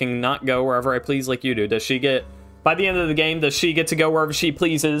here. I cannot go wherever I please like you do. Does she get... By the end of the game, does she get to go wherever she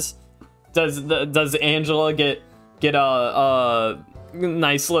pleases? Does Angela get a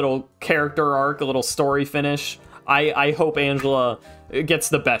nice little character arc, a little story finish? I hope Angela gets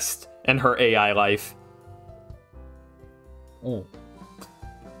the best in her AI life.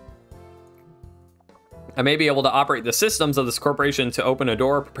 I may be able to operate the systems of this corporation to open a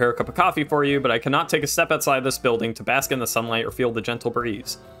door, prepare a cup of coffee for you, but I cannot take a step outside this building to bask in the sunlight or feel the gentle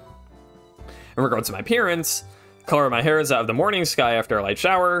breeze. In regards to my appearance, color of my hair is out of the morning sky after a light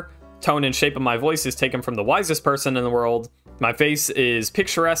shower. Tone and shape of my voice is taken from the wisest person in the world. My face is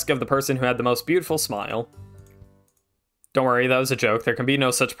picturesque of the person who had the most beautiful smile. Don't worry, that was a joke. There can be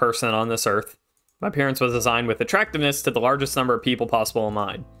no such person on this earth. My appearance was designed with attractiveness to the largest number of people possible in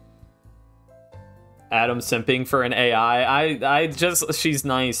mind. Adam simping for an AI. She's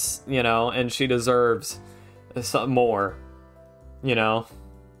nice, you know, and she deserves some more, you know.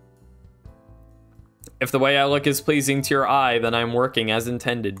 If the way I look is pleasing to your eye, then I'm working as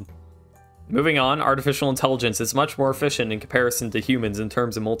intended. Moving on, artificial intelligence is much more efficient in comparison to humans in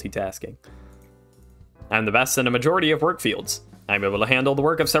terms of multitasking. I'm the best in a majority of work fields. I'm able to handle the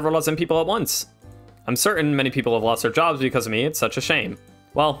work of several dozen people at once. I'm certain many people have lost their jobs because of me. It's such a shame.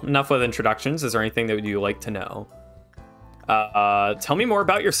 Well, enough with introductions. Is there anything that you'd like to know? Tell me more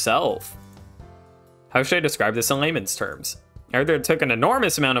about yourself. How should I describe this in layman's terms? It took an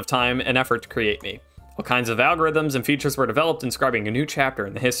enormous amount of time and effort to create me. All kinds of algorithms and features were developed, inscribing a new chapter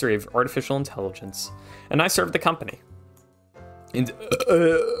in the history of artificial intelligence. And I served the company. And,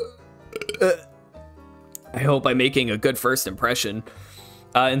 I hope I'm making a good first impression.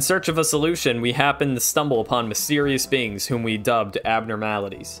 In search of a solution, we happened to stumble upon mysterious beings whom we dubbed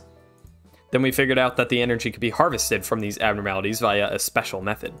abnormalities. Then we figured out that the energy could be harvested from these abnormalities via a special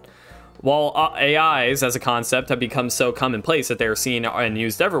method. While AIs as a concept have become so commonplace that they are seen and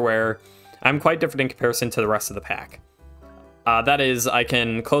used everywhere, I'm quite different in comparison to the rest of the pack. That is, I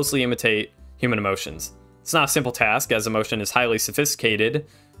can closely imitate human emotions. It's not a simple task, as emotion is highly sophisticated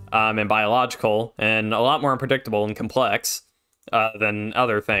and biological, and a lot more unpredictable and complex than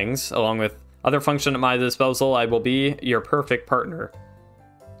other things. Along with other functions at my disposal, I will be your perfect partner.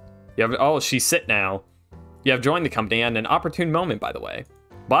 Oh, she's sit now. You have joined the company at an opportune moment, by the way.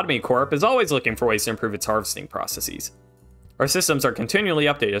 Lobotomy Corp is always looking for ways to improve its harvesting processes. Our systems are continually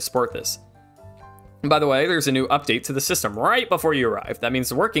updated to support this. And by the way, there's a new update to the system right before you arrive. That means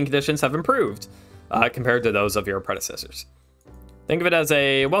the working conditions have improved compared to those of your predecessors. Think of it as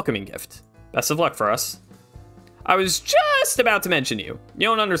a welcoming gift. Best of luck for us. I was just about to mention you. You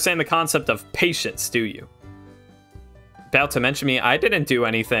don't understand the concept of patience, do you? About to mention me, I didn't do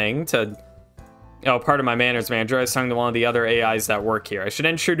anything to... Oh, part of my manners, manager. I was talking to one of the other AIs that work here. I should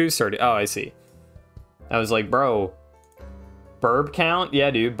introduce her to... Oh, I see. I was like, bro. Burp count?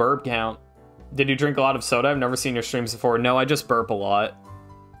 Yeah, dude, burp count. Did you drink a lot of soda? I've never seen your streams before. No, I just burp a lot.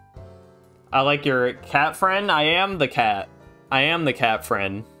 I like your cat friend. I am the cat. I am the cat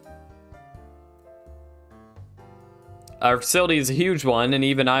friend. Our facility is a huge one, and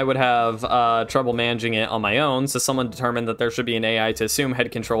even I would have trouble managing it on my own, so someone determined that there should be an AI to assume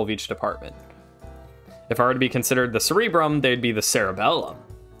head control of each department. If I were to be considered the cerebrum, they'd be the cerebellum.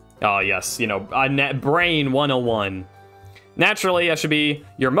 Oh, yes, you know, brain 101. Naturally, I should be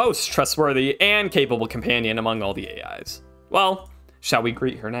your most trustworthy and capable companion among all the AIs. Well, shall we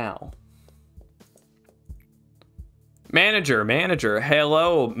greet her now? Manager,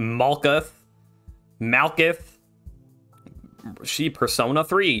 hello, Malkuth. She Persona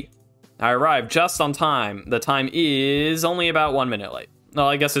 3. I arrived just on time. The time is only about 1 minute late. Well,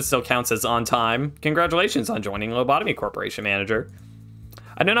 I guess it still counts as on time. Congratulations on joining Lobotomy Corporation, manager.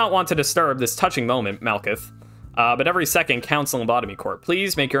 I do not want to disturb this touching moment, Malkuth, but every second counts in Lobotomy Corp.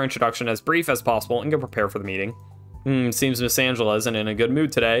 Please make your introduction as brief as possible and get prepared for the meeting. Seems Miss Angela isn't in a good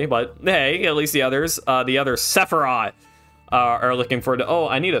mood today, but hey, at least the other Sephiroth, are looking forward to... Oh,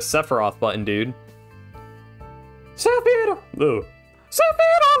 I need a Sephiroth button, dude. Sephiroth! Ooh.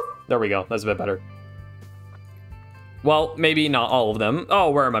 Sephiroth! There we go, that's a bit better. Well, maybe not all of them. Oh,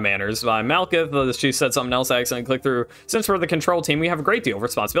 where are my manners? Malkuth, she said something else, I accidentally clicked through. Since we're the control team, we have a great deal of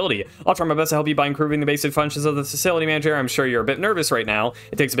responsibility. I'll try my best to help you by improving the basic functions of the facility, manager. I'm sure you're a bit nervous right now.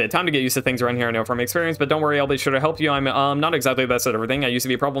 It takes a bit of time to get used to things around here, I know from experience, but don't worry, I'll be sure to help you. I'm not exactly the best at everything. I used to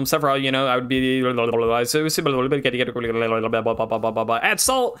be a problem several, you know, I would be... Add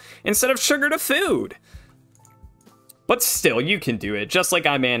salt instead of sugar to food. But still, you can do it. Just like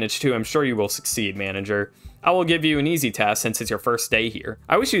I managed to, I'm sure you will succeed, manager. I will give you an easy task since it's your first day here.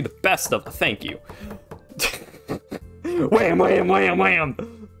 I wish you the best of... Thank you. Wham, wham, wham,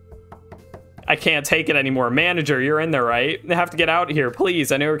 wham. I can't take it anymore. Manager, you're in there, right? You have to get out here,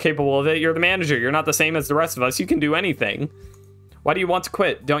 please. I know you're capable of it. You're the manager. You're not the same as the rest of us. You can do anything. Why do you want to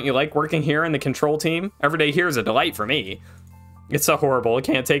quit? Don't you like working here in the control team? Every day here is a delight for me. It's so horrible. I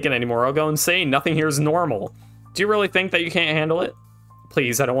can't take it anymore. I'll go insane. Nothing here is normal. Do you really think that you can't handle it?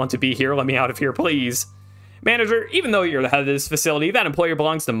 Please, I don't want to be here. Let me out of here, please. Manager, even though you're the head of this facility, that employer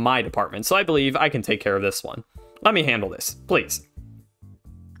belongs to my department, so I believe I can take care of this one. Let me handle this, please.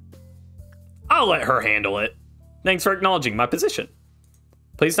 I'll let her handle it. Thanks for acknowledging my position.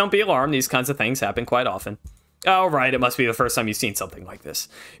 Please don't be alarmed. These kinds of things happen quite often. Oh, right. It must be the first time you've seen something like this.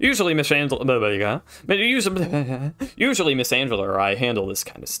 Usually, Miss Angela... Usually, Miss Angela or I handle this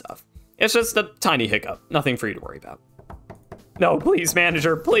kind of stuff. It's just a tiny hiccup. Nothing for you to worry about. No, please,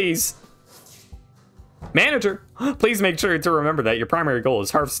 manager, please. Manager, please make sure to remember that your primary goal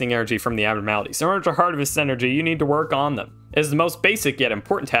is harvesting energy from the abnormalities. In order to harvest energy, you need to work on them. It is the most basic yet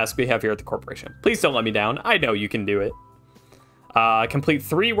important task we have here at the corporation. Please don't let me down. I know you can do it. Complete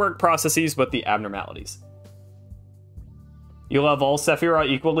 3 work processes with the abnormalities. You love all Sephiroth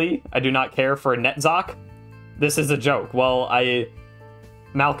equally. I do not care for Netzok. This is a joke. Well,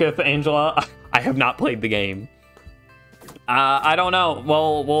 Malkuth, Angela, I have not played the game. I don't know.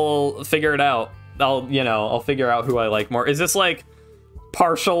 Well, we'll figure it out. I'll figure out who I like more. Is this like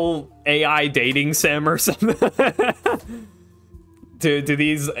partial AI dating sim or something? do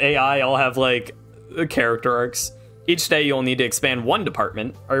these AI all have like character arcs? Each day you'll need to expand one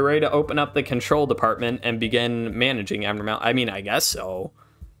department. Are you ready to open up the control department and begin managing abnormal? I mean, I guess so.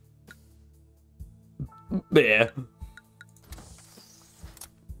 Yeah.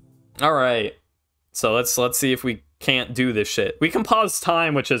 All right. So let's see if we can't do this shit. We can pause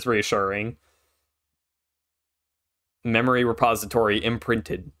time, which is reassuring. Memory repository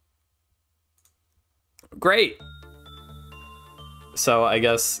imprinted. Great. So I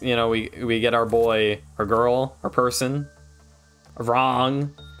guess, you know, we get our boy, our girl, our person,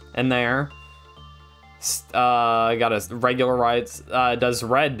 wrong in there. Got a regular rights, does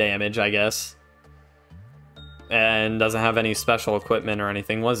red damage, I guess. And doesn't have any special equipment or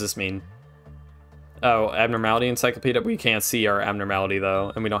anything. What does this mean? Oh, abnormality encyclopedia. We can't see our abnormality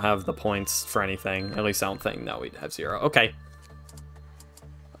though, and we don't have the points for anything. At least I don't think. No, we have 0. Okay.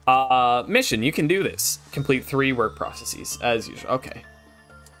 Mission. You can do this. Complete 3 work processes as usual. Okay.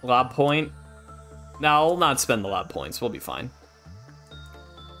 Lab point. No, I'll not spend the lab points. We'll be fine.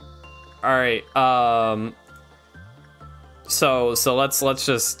 All right. So let's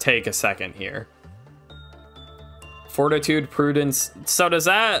just take a second here. Fortitude, prudence. So does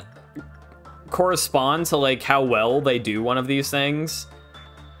that correspond to like how well they do one of these things?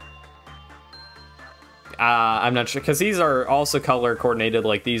 I'm not sure, because these are also color coordinated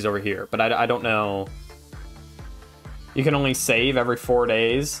like these over here, but I don't know. You can only save every 4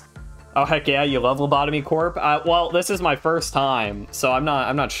 days. Oh heck yeah, you love Lobotomy Corp? Well, this is my first time, so I'm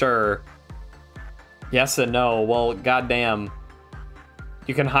not sure. Yes and no. Well, goddamn.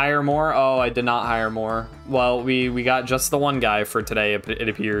 You can hire more? Oh, I did not hire more. Well, we got just the one guy for today, it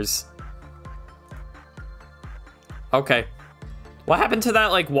appears. Okay. What happened to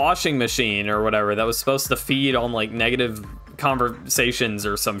that, like, washing machine or whatever that was supposed to feed on, like, negative conversations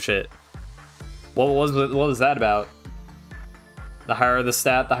or some shit? What was that about? The higher the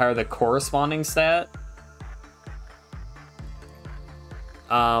stat, the higher the corresponding stat?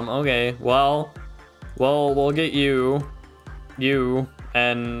 Okay. Well, we'll get you,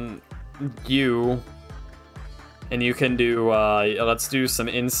 and you, and you can do, let's do some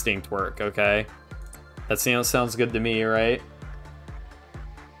instinct work, okay? That sounds good to me, right?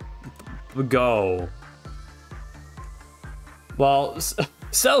 Go. Well,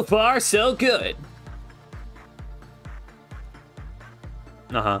 so far, so good.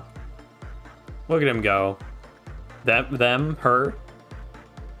 Uh-huh. Look at him go. Them, her.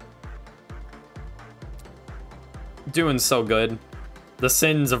 Doing so good. The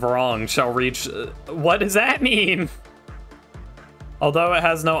sins of wrong shall reach... what does that mean? Although it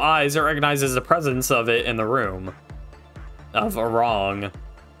has no eyes, it recognizes the presence of it in the room. Of a wrong.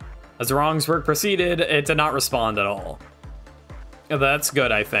 As the wrong's work proceeded, it did not respond at all. That's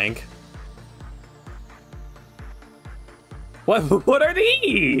good, I think. What are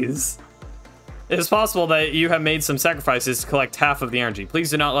these? It is possible that you have made some sacrifices to collect half of the energy.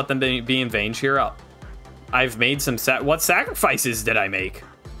 Please do not let them be in vain. Cheer up. I've made some what sacrifices did I make?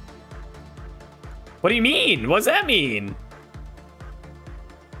 What do you mean? What does that mean?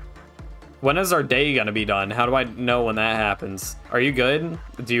 When is our day gonna be done? How do I know when that happens? Are you good?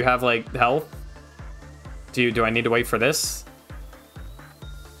 Do you have, like, health? Do I need to wait for this?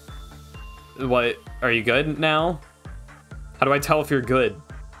 What? Are you good now? How do I tell if you're good?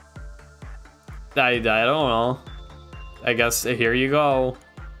 I don't know. I guess here you go.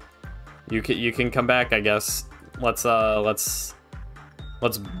 You can come back, I guess. Let's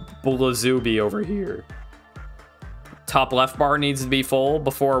Bulazubi over here. Top left bar needs to be full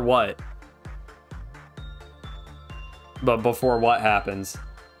before what? But before what happens?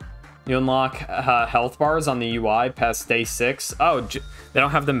 You unlock health bars on the UI past day 6. Oh, they don't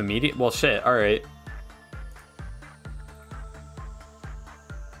have them immediate. Well, shit. All right.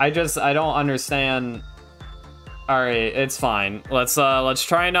 I don't understand. All right, it's fine. Let's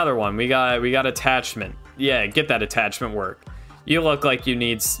try another one. We got attachment. Yeah, get that attachment work. You look like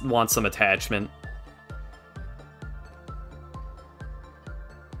you want some attachment.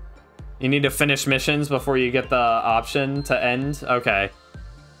 You need to finish missions before you get the option to end. Okay.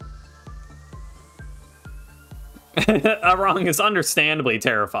 Arang is understandably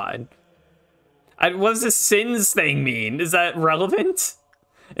terrified. What does this sins thing mean? Is that relevant?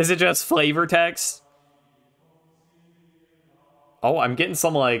 Is it just flavor text? Oh, I'm getting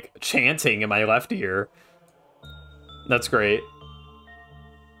some, like, chanting in my left ear. That's great.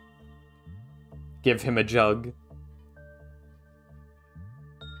 Give him a jug.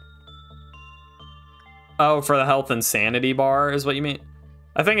 Oh, for the health and sanity bar is what you mean?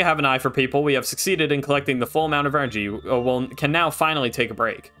 I think I have an eye for people. We have succeeded in collecting the full amount of energy. Well, can now finally take a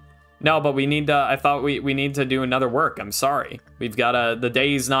break. No, but we need to, I thought we need to do another work. I'm sorry. We've got the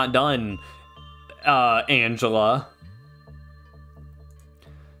day's not done, Angela.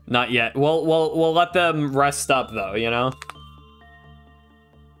 Not yet. We'll let them rest up though, you know?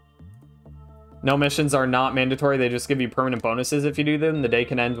 No missions are not mandatory. They just give you permanent bonuses if you do them. The day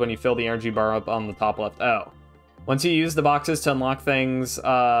can end when you fill the energy bar up on the top left. Oh. Once you use the boxes to unlock things,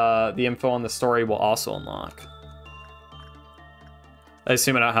 the info on the story will also unlock. I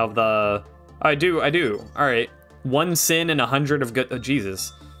assume I don't have the... I do. All right. 1 sin and 100 of good... Oh,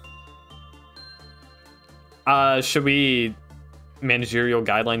 Jesus. Should we... Managerial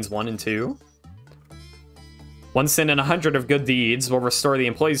Guidelines 1 and 2? 1 sin and 100 of good deeds will restore the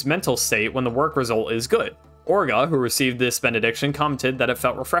employee's mental state when the work result is good. Orga, who received this benediction, commented that it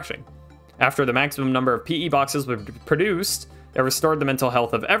felt refreshing. After the maximum number of PE boxes were produced, it restored the mental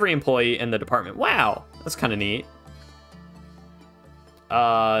health of every employee in the department. Wow, that's kind of neat.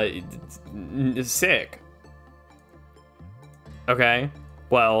 Sick. Okay,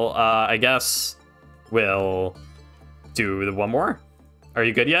 well, I guess we'll do the one more. Are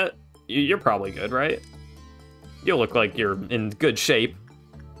you good yet? You're probably good, right? You look like you're in good shape.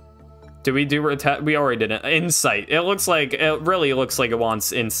 Did we do we already did it. Insight. It really looks like it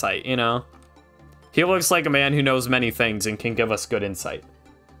wants insight, you know? He looks like a man who knows many things and can give us good insight.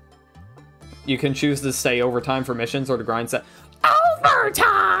 You can choose to stay overtime for missions or to grind set.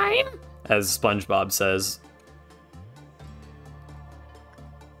 Overtime! As SpongeBob says.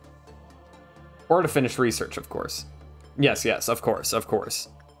 Or to finish research, of course. Yes, of course.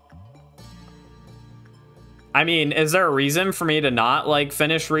 I mean, is there a reason for me to not, like,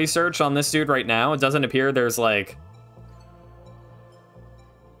 finish research on this dude right now? It doesn't appear there's, like...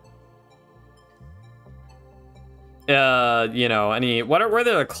 you know, any... What are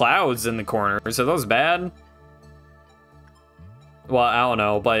the clouds in the corners? Are those bad? Well, I don't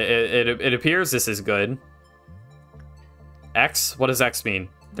know, but it appears this is good. X? What does X mean?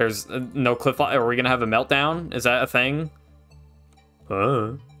 There's no cliff... Are we gonna have a meltdown? Is that a thing?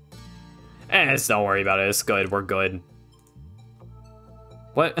 Don't worry about it. It's good. We're good.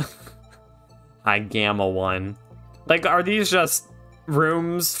 What? High Gamma 1. Like, are these just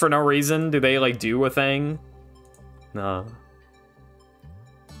rooms for no reason? Do they, like, do a thing? No.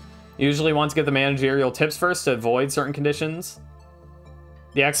 Usually want to get the managerial tips first to avoid certain conditions.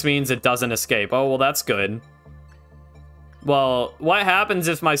 The X means it doesn't escape. Oh, well, that's good. Well, what happens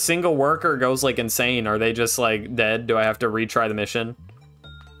if my single worker goes, like, insane? Are they just, like, dead? Do I have to retry the mission?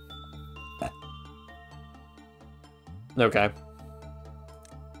 Okay.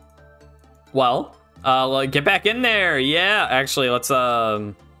 Well, get back in there. Yeah, actually, let's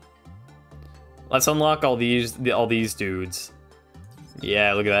unlock all these dudes.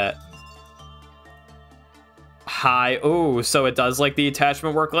 Yeah, look at that. Hi. Oh, so it does like the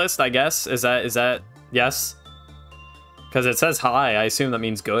attachment work list, I guess. Is that yes? Because it says hi. I assume that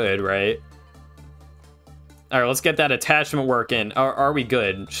means good, right? All right, let's get that attachment work in. Are we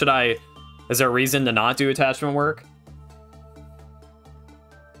good? Is there a reason to not do attachment work?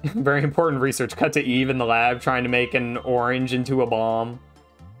 Very important research. Cut to Eve in the lab trying to make an orange into a bomb.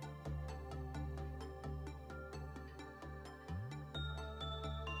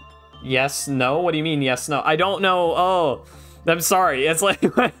 Yes, no? What do you mean, yes, no? I don't know. Oh, I'm sorry. It's like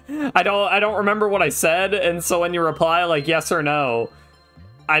I don't remember what I said, and so when you reply like yes or no,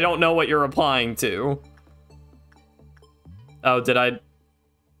 I don't know what you're replying to. Oh, did I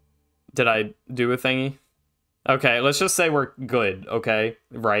do a thingy? Okay, let's just say we're good, okay?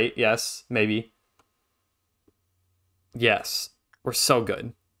 Right? Yes, maybe. Yes. We're so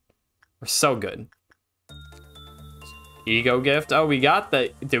good. We're so good. Ego gift? Oh, we got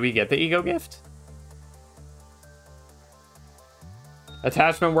the... Did we get the ego gift?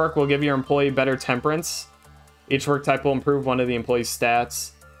 Attachment work will give your employee better temperance. Each work type will improve one of the employee's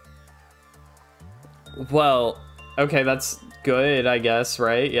stats. Well, okay, that's good, I guess,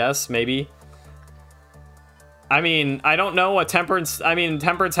 right? Yes, maybe. I mean, I don't know what temperance... I mean,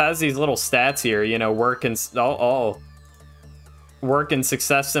 temperance has these little stats here, you know, work and... Work and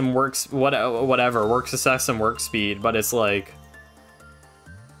success and works... Whatever, work success and work speed, but it's like...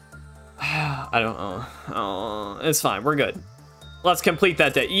 I don't know. Oh, it's fine, we're good. Let's complete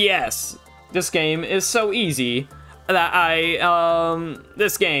that day. Yes! This game is so easy that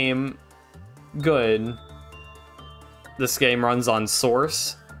this game... Good. This game runs on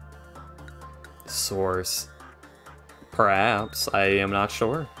Source. Source. Perhaps. I am not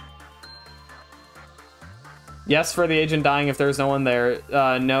sure. Yes for the agent dying if there's no one there.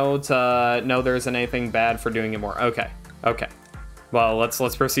 No to no there isn't anything bad for doing it more. Okay. Okay. Well, let's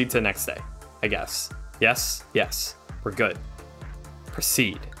proceed to the next day, I guess. Yes? Yes. We're good.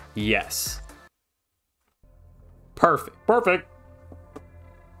 Proceed. Yes. Perfect. Perfect.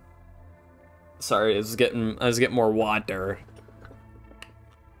 Sorry, I was getting more water.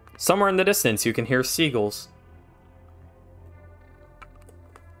 Somewhere in the distance, you can hear seagulls.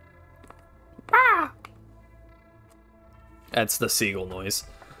 Ah! That's the seagull noise.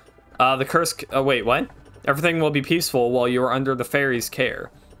 The curse... wait, what? Everything will be peaceful while you are under the fairy's care.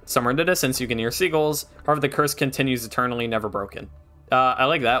 Somewhere in the distance, you can hear seagulls. However, the curse continues eternally, never broken. I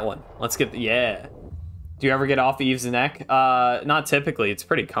like that one. Let's get... Yeah. Do you ever get off Eve's neck? Not typically. It's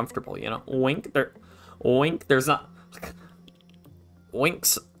pretty comfortable, you know? Wink. Wink. There's not...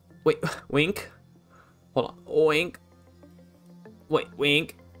 Winks. Wait. Wink. Hold on. Wink. Wait.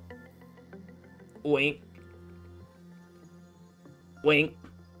 Wink. Wink. Wink.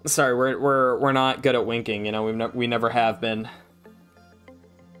 Sorry, we're not good at winking, you know? We never have been.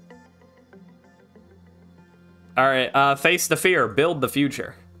 All right. Face the fear. Build the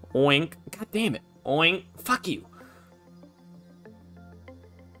future. Wink. God damn it. Oink. Fuck you.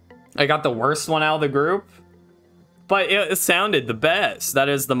 I got the worst one out of the group, but it sounded the best. That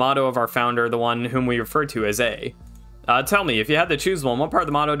is the motto of our founder, the one whom we refer to as A. Tell me, if you had to choose one, what part of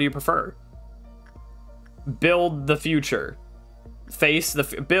the motto do you prefer? Build the future.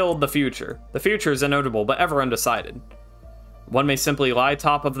 Build the future. The future is inevitable, but ever undecided. One may simply lie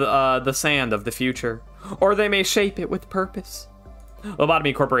atop of the sand of the future, or they may shape it with purpose.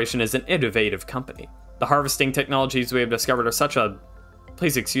 Lobotomy Corporation is an innovative company. The harvesting technologies we have discovered are such a...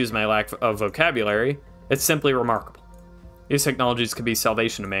 Please excuse my lack of vocabulary. It's simply remarkable. These technologies could be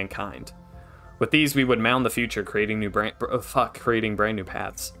salvation to mankind. With these, we would mound the future, creating creating brand new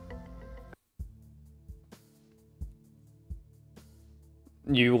paths.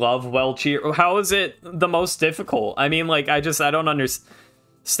 You love well cheer. How is it the most difficult? I mean, like, I don't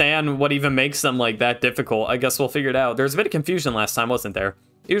understand what even makes them like that difficult. I guess we'll figure it out. There's a bit of confusion last time, wasn't there?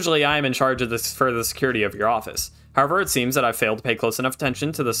 Usually I am in charge of this for the security of your office. However, it seems that I failed to pay close enough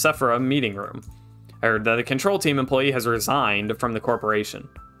attention to the Sephira meeting room. I heard that a control team employee has resigned from the corporation.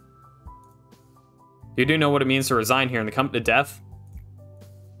 You do know what it means to resign here and to come to death?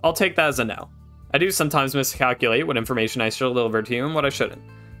 I'll take that as a no. I do sometimes miscalculate what information I should deliver to you and what I shouldn't.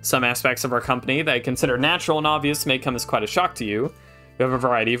 Some aspects of our company that I consider natural and obvious may come as quite a shock to you. We have a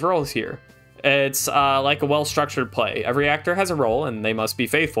variety of roles here. It's like a well-structured play. Every actor has a role, and they must be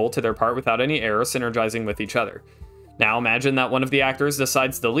faithful to their part without any error synergizing with each other. Now imagine that one of the actors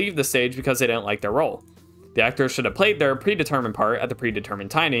decides to leave the stage because they didn't like their role. The actor should have played their predetermined part at the predetermined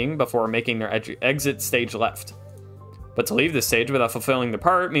timing before making their exit stage left. But to leave the stage without fulfilling the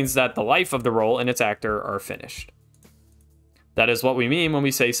part means that the life of the role and its actor are finished. That is what we mean when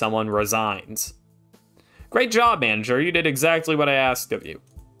we say someone resigns. Great job, manager. You did exactly what I asked of you.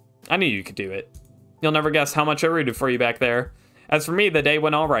 I knew you could do it. You'll never guess how much I rooted for you back there. As for me, the day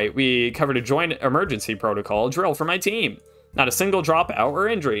went all right. We covered a joint emergency protocol drill for my team. Not a single dropout or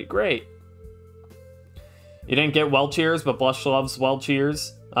injury. Great. You didn't get well cheers, but Blush loves well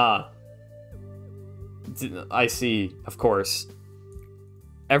cheers. I see, of course.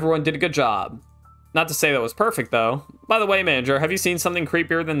 Everyone did a good job. Not to say that was perfect, though. By the way, manager, have you seen something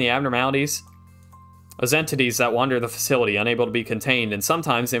creepier than the abnormalities? Those entities that wander the facility, unable to be contained, and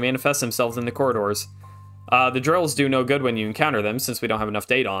sometimes they manifest themselves in the corridors. The drills do no good when you encounter them, since we don't have enough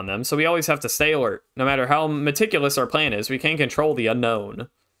data on them, so we always have to stay alert. No matter how meticulous our plan is, we can't control the unknown.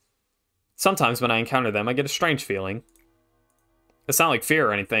 Sometimes when I encounter them, I get a strange feeling. It's not like fear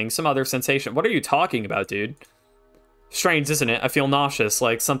or anything, some other sensation. What are you talking about, dude? Strange, isn't it? I feel nauseous,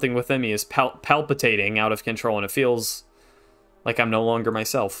 like something within me is palpitating out of control, and it feels like I'm no longer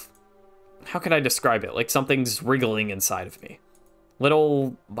myself. How can I describe it? Like something's wriggling inside of me.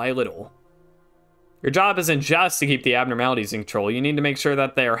 Little by little. Your job isn't just to keep the abnormalities in control. You need to make sure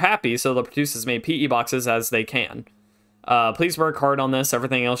that they are happy, so they'll produce as many PE boxes as they can. Please work hard on this.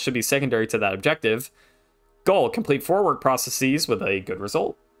 Everything else should be secondary to that objective. Goal, complete 4 work processes with a good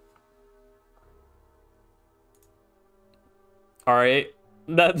result. Alright.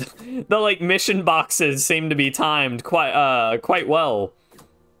 The like mission boxes seem to be timed quite well.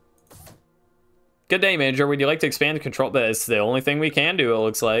 Good day, Manager. Would you like to expand the control? But it's the only thing we can do, it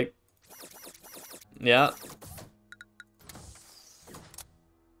looks like. Yeah.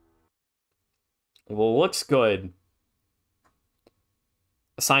 Well, looks good.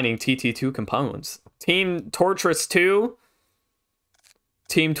 Assigning TT2 components. Team Torturous 2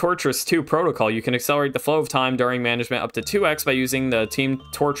 protocol. You can accelerate the flow of time during management up to 2x by using the Team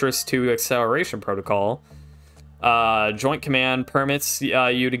Torturous 2 acceleration protocol. Joint command permits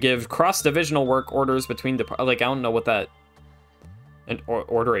you to give cross-divisional work orders between like, I don't know what that... And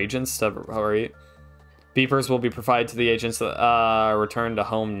order agents to... Alright. Beepers will be provided to the agents that return to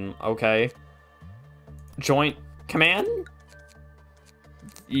home. Okay. Joint command?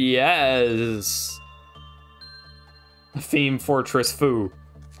 Yes. Theme Fortress Fu.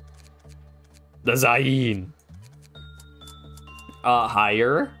 The Zayin.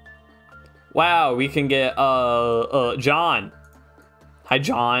 Higher. Wow, we can get John. Hi,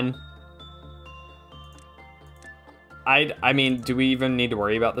 John. I mean, do we even need to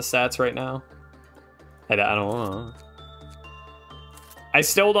worry about the stats right now? I don't know. I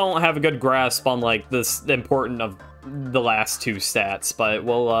still don't have a good grasp on like this important of the last 2 stats, but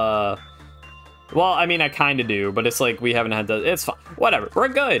we'll well, I mean, I kind of do, but it's like we haven't had the. It's fine. Whatever. We're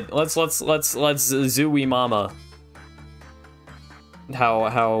good. Let's Zooey Mama.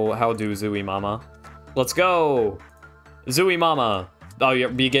 How do Zooey Mama? Let's go, Zooey Mama. Oh, yeah,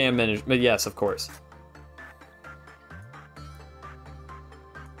 begin minute. Yes, of course.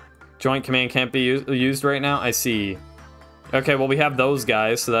 Joint command can't be used right now. I see. Okay, well we have those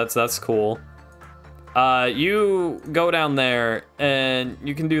guys, so that's cool. You go down there and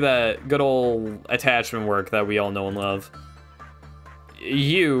you can do that good old attachment work that we all know and love.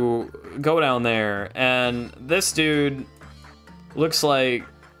 You go down there and this dude looks like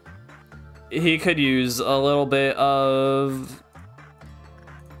he could use a little bit of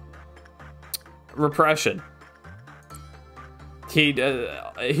repression.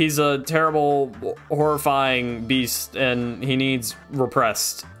 He's a terrible, horrifying beast, and he needs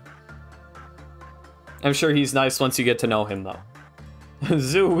repressed. I'm sure he's nice once you get to know him, though.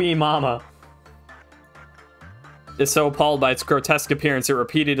 Zooey Mama is so appalled by its grotesque appearance, it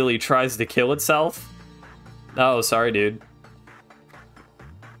repeatedly tries to kill itself. Oh, sorry, dude.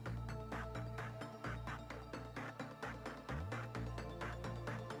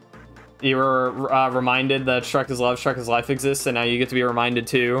 You were reminded that Shrek is Love, Shrek is Life exists, and now you get to be reminded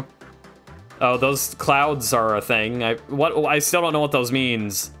too. Oh, those clouds are a thing. I still don't know what those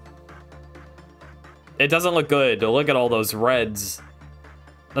means. It doesn't look good. Look at all those reds.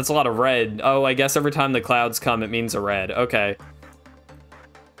 That's a lot of red. Oh, I guess every time the clouds come, it means a red. Okay.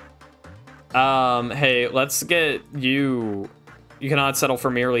 Hey, let's get you. You cannot settle for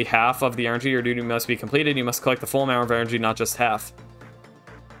merely half of the energy. Your duty must be completed. You must collect the full amount of energy, not just half.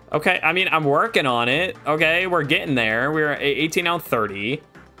 Okay, I mean, I'm working on it. Okay, we're getting there. We're 18 out of 30.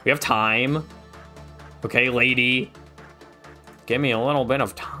 We have time. Okay, lady. Give me a little bit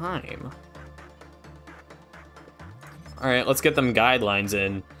of time. All right, let's get them guidelines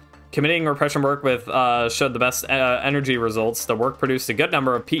in. Committing repression work with showed the best energy results. The work produced a good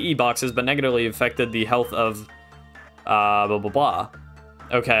number of PE boxes, but negatively affected the health of blah, blah, blah.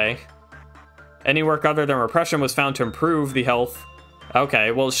 Okay. Any work other than repression was found to improve the health.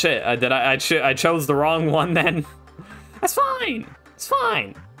 Okay, well, shit. I chose the wrong one then. That's fine. It's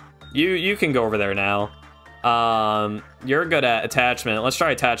fine. You can go over there now. You're good at attachment. Let's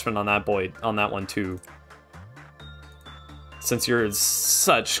try attachment on that boy, on that one too. Since you're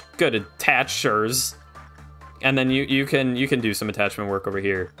such good attachers. And then you can do some attachment work over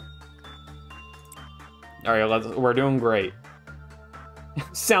here. All right, we're doing great.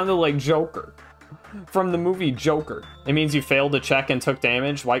 Sounded like Joker. From the movie Joker. It means you failed to check and took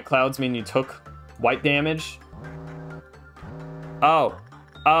damage. White clouds mean you took white damage. Oh.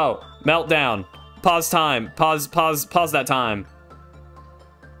 Oh. Meltdown. Pause time. Pause that time.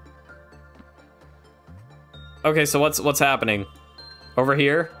 Okay, so what's happening? Over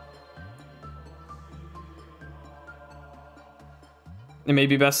here? It may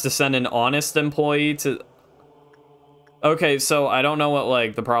be best to send an honest employee to... Okay, so I don't know what,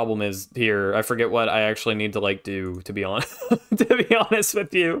 like, the problem is here. I forget what I actually need to, like, do, to be honest. To be honest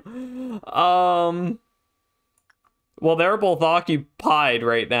with you. Well, they're both occupied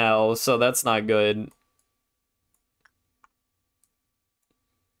right now, so that's not good.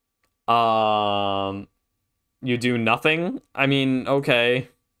 You do nothing? I mean, okay.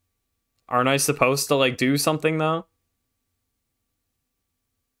 Aren't I supposed to, like, do something, though?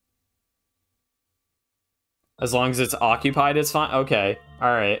 As long as it's occupied, it's fine? Okay.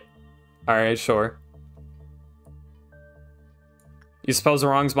 Alright. Alright, sure. You suppose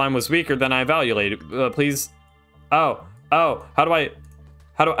Wrong's mind was weaker than I evaluated. Please... Oh. Oh. How do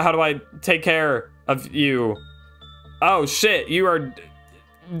I take care of you? Oh, shit. You are...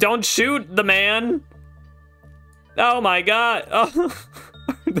 Don't shoot the man! Oh my god! Oh.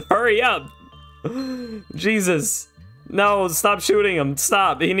 Hurry up! Jesus. No, stop shooting him.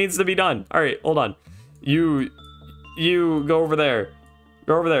 Stop. He needs to be done. Alright, hold on. You go over there.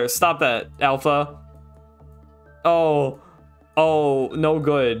 Go over there. Stop that, Alpha. Oh, no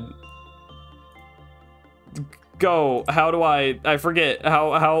good. Go. How do I forget.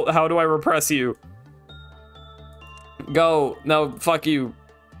 How do I repress you? Go. No, fuck you.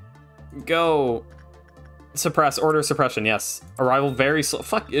 Go. Suppress. Order suppression, yes. Arrival very slow.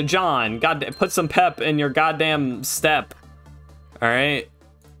 Fuck, John. God, put some pep in your goddamn step. Alright.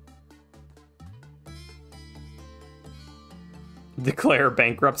 Declare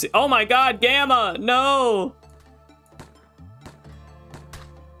bankruptcy. Oh my god, Gamma! No!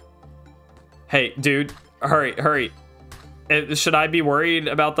 Hey, dude. Hurry, hurry. Should I be worried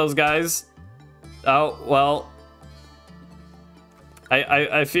about those guys? Oh, well.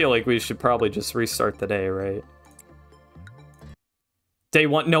 I feel like we should probably just restart the day, right? Day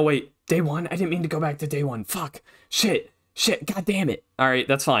one. No, wait. Day one? I didn't mean to go back to day one. Fuck. Shit. Shit. God damn it. Alright,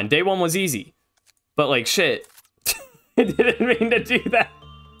 that's fine. Day one was easy. But, like, shit. I didn't mean to do that.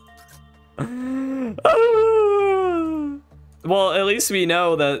 Well, at least we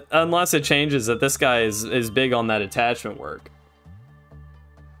know that, unless it changes, that this guy is big on that attachment work.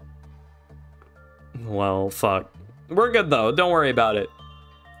 Well, fuck. We're good, though. Don't worry about it.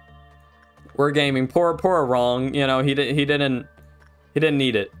 We're gaming. Poor Wrong. You know, he didn't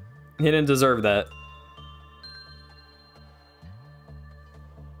need it. He didn't deserve that.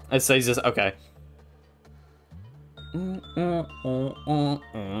 It says just... Okay.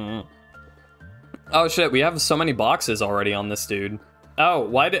 Oh shit, we have so many boxes already on this dude. Oh,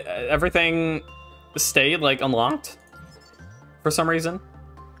 why did everything stay like unlocked for some reason?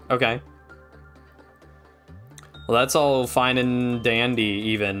 Okay. Well, that's all fine and dandy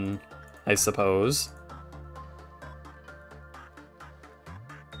even, I suppose.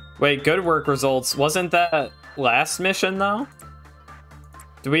 Wait, good work results. Wasn't that last mission though?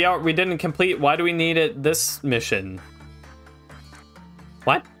 We didn't complete. Why do we need it this mission?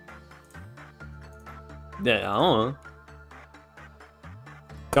 What? Yeah, I don't know.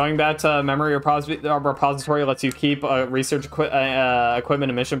 Going back to memory repository lets you keep research equipment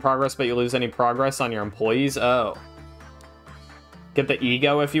and mission progress, but you lose any progress on your employees. Oh. Get the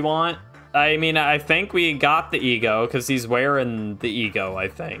ego if you want. I mean, I think we got the ego because he's wearing the ego, I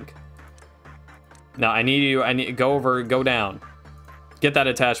think. No, I need go down. Get that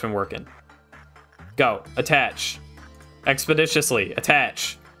attachment working. Go. Attach. Expeditiously.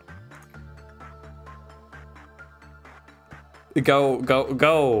 Attach.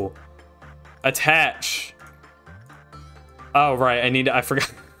 Go. Attach. Oh, right. I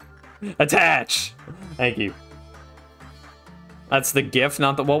forgot. Attach. Thank you. That's the gift,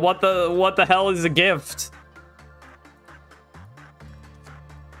 not the... Well, what the hell is a gift?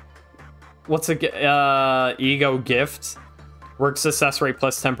 What's a ego gift? Work success rate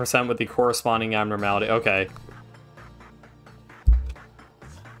plus 10% with the corresponding abnormality. Okay.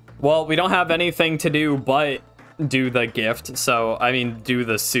 Well, we don't have anything to do but do the gift. So, I mean, do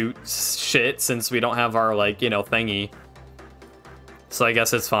the suit shit since we don't have our, like, you know, thingy. So I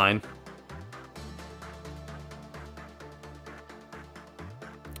guess it's fine.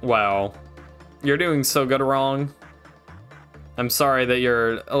 Wow. You're doing so good, Wrong. I'm sorry that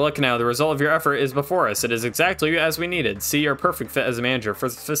you're... Look now, the result of your effort is before us. It is exactly as we needed. See, you're a perfect fit as a manager for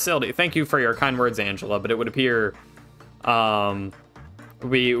the facility. Thank you for your kind words, Angela, but it would appear...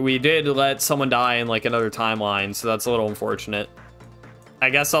 We did let someone die in, like, another timeline, so that's a little unfortunate. I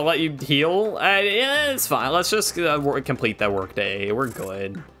guess I'll let you heal? Yeah, it's fine. Let's just complete that work day. We're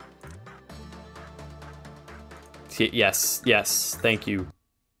good. Yes, yes, thank you.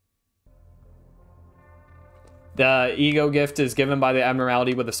 The ego gift is given by the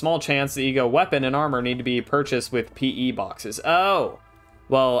abnormality with a small chance. The ego weapon and armor need to be purchased with PE boxes. Oh,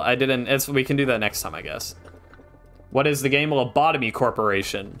 well, I didn't. We can do that next time, I guess. What is the game? Lobotomy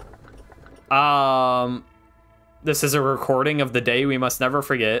Corporation. This is a recording of the day we must never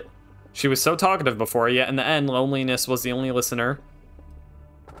forget. She was so talkative before, yet in the end, loneliness was the only listener.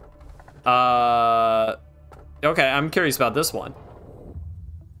 Okay, I'm curious about this one.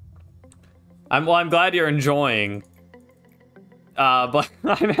 I'm glad you're enjoying. But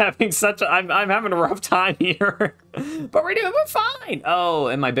I'm having I'm having a rough time here. But we're fine. Oh,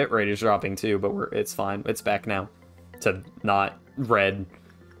 and my bitrate is dropping too, but it's fine. It's back now to not red.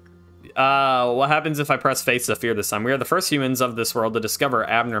 What happens if I press face to fear this time? We are the first humans of this world to discover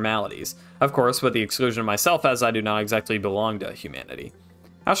abnormalities. Of course, with the exclusion of myself, as I do not exactly belong to humanity.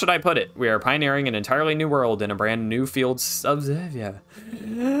 How should I put it? We are pioneering an entirely new world in a brand new field of... Yeah.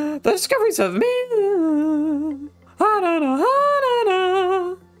 The discoveries of me...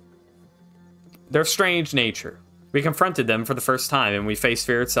 Their strange nature. We confronted them for the first time, and we faced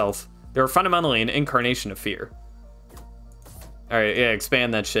fear itself. They were fundamentally an incarnation of fear. Alright, yeah,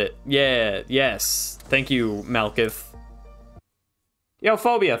 expand that shit. Yeah, yes. Thank you, Malkith. Yo,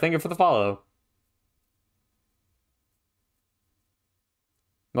 Phobia, thank you for the follow.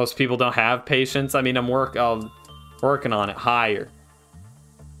 Most people don't have patience. I mean, I'm working on it. Higher.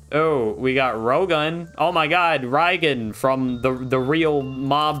 Oh, we got Rogun. Oh my god, Reigen from the real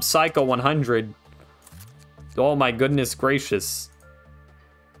Mob Psycho 100. Oh my goodness gracious.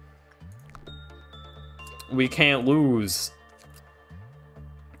 We can't lose.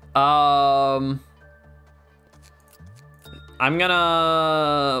 I'm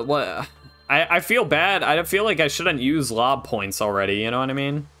gonna... What... I feel bad. I feel like I shouldn't use lob points already, you know what I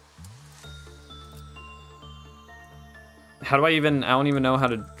mean? How do I even... I don't even know how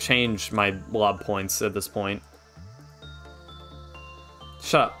to change my lob points at this point.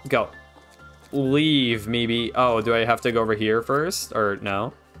 Shut up. Go. Leave me be... Oh, do I have to go over here first? Or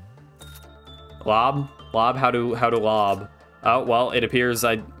no? Lob? Lob? How to lob? Oh, well, it appears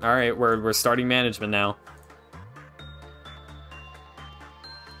I... Alright, we're starting management now.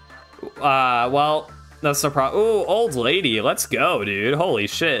 Well, that's no problem. Ooh, old lady, let's go, dude. Holy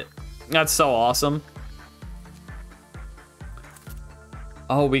shit. That's so awesome.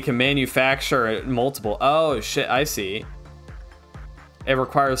 Oh, we can manufacture multiple. Oh, shit, I see. It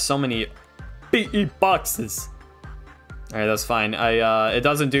requires so many PE boxes. Alright, that's fine. It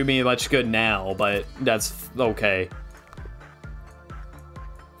doesn't do me much good now, but that's okay.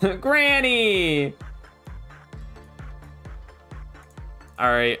 Granny!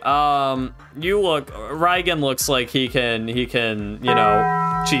 Alright, Reigen looks like he can, you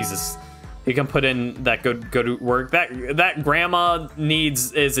know, Jesus. He can put in that good work. That grandma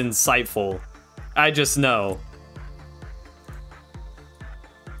needs is insightful. I just know.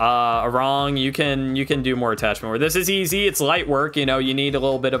 Wrong, you can do more attachment work. This is easy, it's light work, you know, you need a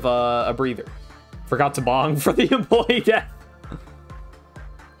little bit of a breather. Forgot to bong for the employee death.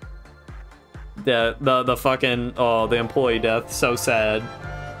 The fucking, oh, the employee death, so sad.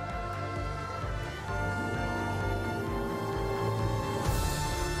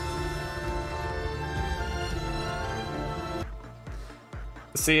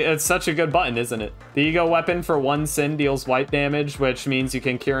 See, it's such a good button, isn't it? The ego weapon for 1 sin deals wipe damage, which means you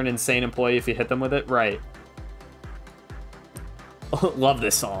can cure an insane employee if you hit them with it. Right. Love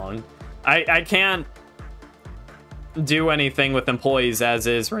this song. I can't do anything with employees as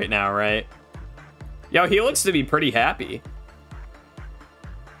is right now, right? Yo, he looks to be pretty happy.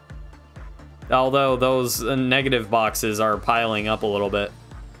 Although those negative boxes are piling up a little bit.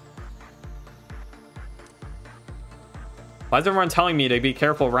 Why is everyone telling me to be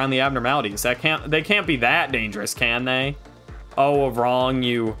careful around the abnormalities? They can't be that dangerous, can they? Oh, wrong,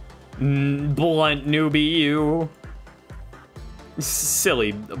 you blunt newbie, you.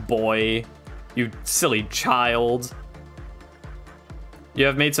 Silly boy. You silly child. You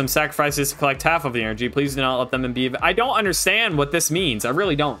have made some sacrifices to collect half of the energy. Please do not let them be... I don't understand what this means. I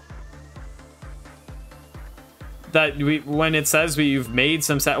really don't. When it says you've made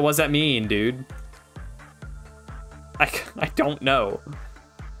some... What does that mean, dude? I don't know.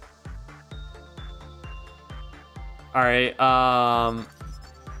 Alright,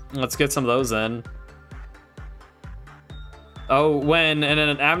 let's get some of those in. Oh, when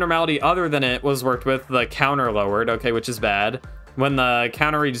an abnormality other than it was worked with, the counter lowered. Okay, which is bad. When the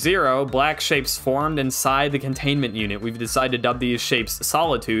counter reached 0, black shapes formed inside the containment unit. We've decided to dub these shapes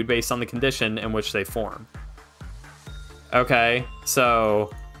Solitude based on the condition in which they form. Okay,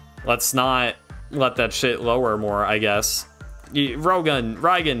 so let's not let that shit lower more, I guess.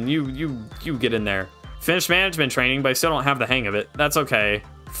 Rygan, you get in there. Finish management training, but I still don't have the hang of it. That's okay.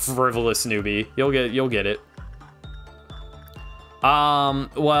 Frivolous newbie. You'll get it.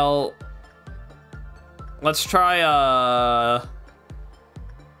 Well, let's try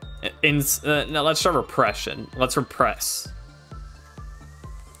no, let's try repression. Let's repress.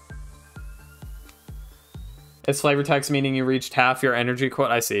 It's flavor text, meaning you reached half your energy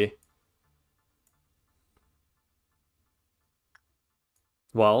quote. I see.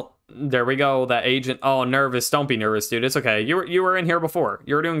 Well, there we go. That agent. Oh, nervous. Don't be nervous, dude. It's okay. You were in here before.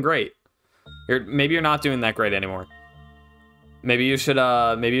 You were doing great. Maybe you're not doing that great anymore. Maybe you should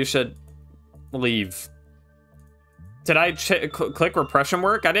leave. Did I click repression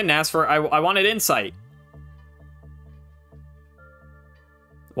work? I didn't ask for. I wanted insight.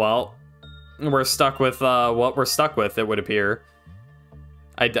 Well, we're stuck with what we're stuck with. It would appear.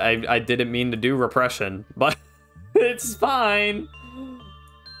 I didn't mean to do repression, but it's fine.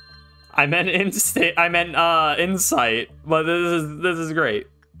 I meant insight, but this is great.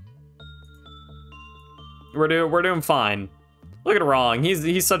 We're doing fine. Look at Wrong.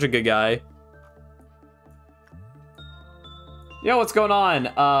 He's such a good guy. Yo, what's going on?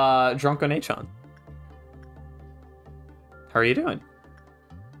 Drunk on Achon. How are you doing?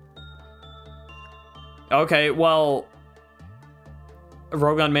 Okay, well,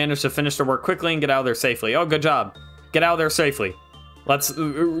 Rogan managed to finish the work quickly and get out of there safely. Oh, good job. Get out of there safely. Let's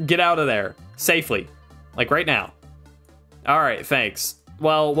get out of there safely, like right now. All right, thanks.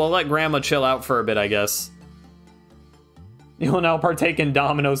 Well, we'll let Grandma chill out for a bit, I guess. You'll now partake in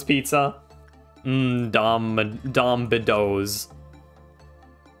Domino's pizza. Dom Bidos.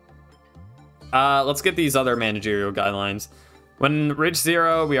 Let's get these other managerial guidelines. When Ridge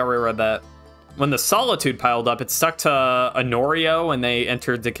Zero, we already read that. When the Solitude piled up, it stuck to Honorio and they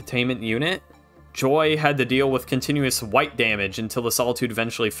entered the containment unit. Joy had to deal with continuous white damage until the Solitude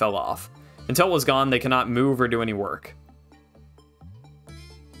eventually fell off. Until it was gone, they cannot move or do any work.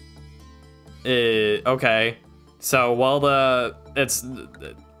 Okay. So, well, it's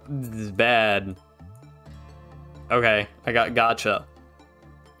bad. Okay, gotcha.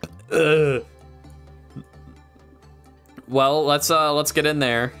 Well, let's get in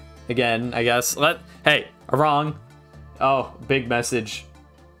there again, I guess. Hey, wrong. Oh, big message.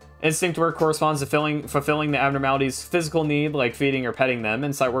 Instinct work corresponds to fulfilling the abnormality's physical need, like feeding or petting them.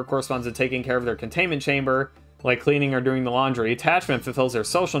 Insight work corresponds to taking care of their containment chamber, like cleaning or doing the laundry. Attachment fulfills their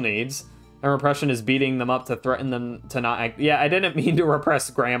social needs. And repression is beating them up to threaten them to not act. Yeah, I didn't mean to repress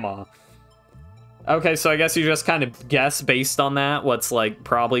Grandma. Okay, so I guess you just kind of guess based on that what's, like,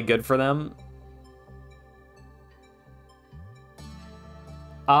 probably good for them.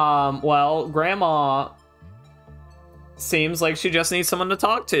 Well, Grandma seems like she just needs someone to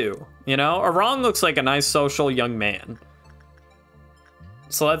talk to, you know? Arang looks like a nice social young man.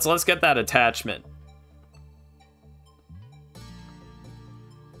 So let's get that attachment.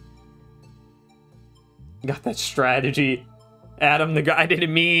 Got that strategy. Adam the guy, I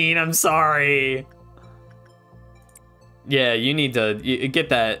didn't mean, I'm sorry. Yeah, you need to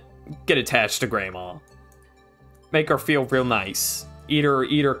get attached to Grandma. Make her feel real nice. Eat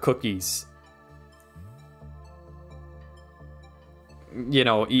her cookies. You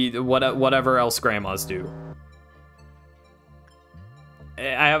know, eat whatever else grandmas do.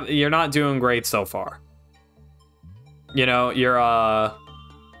 You're not doing great so far. You know, you're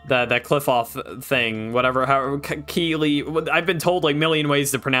that cliff off thing, whatever, how Keely. I've been told like a million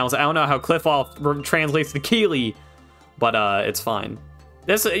ways to pronounce it. I don't know how cliff off translates to Keely, but it's fine.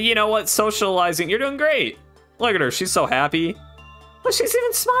 This, you know what, socializing. You're doing great. Look at her, she's so happy. Look, she's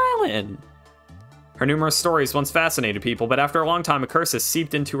even smiling. Her numerous stories once fascinated people, but after a long time, a curse has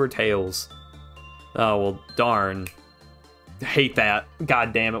seeped into her tales. Oh, well, darn. I hate that.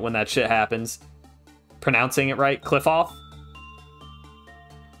 God damn it when that shit happens. Pronouncing it right? Cliff off?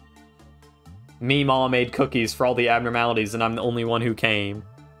 Me, Mama made cookies for all the abnormalities, and I'm the only one who came.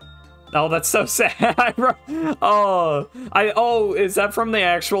 Oh, that's so sad. Oh, is that from the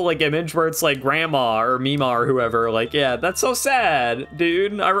actual, like, image where it's, like, Grandma or Mima or whoever? Like, yeah, that's so sad,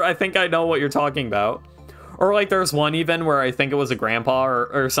 dude. I think I know what you're talking about. Or, like, there's one even where I think it was a grandpa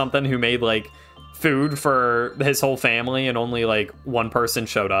or something who made, like, food for his whole family and only, like, one person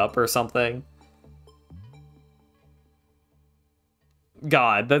showed up or something.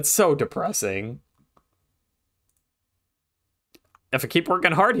 God, that's so depressing. If I keep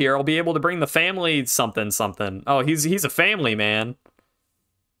working hard here, I'll be able to bring the family something. Oh, he's a family man.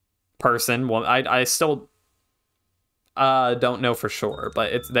 Person. Well, I still don't know for sure,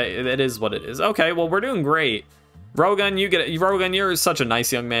 but it is what it is. Okay, well, we're doing great. Rogan, Rogan, you're such a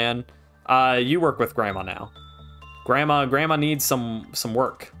nice young man. You work with Grandma now. Grandma needs some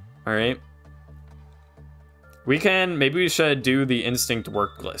work. All right. Maybe we should do the instinct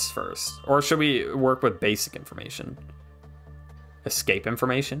work list first. Or should we work with basic information? Escape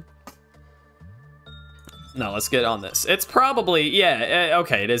information? No, let's get on this. It's probably, yeah,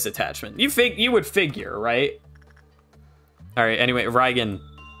 okay, it is attachment. You would figure, right? All right, anyway, Reigen.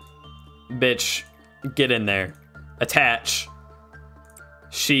 Bitch, get in there. Attach.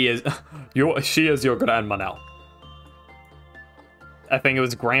 She is your grandma now. I think it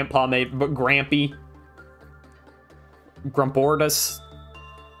was Grandpa made, but Grampy. Grumpordus.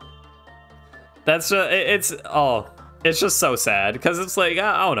 That's it's just so sad because it's like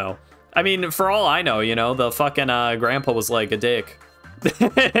I don't know. I mean, for all I know, you know, the fucking grandpa was like a dick.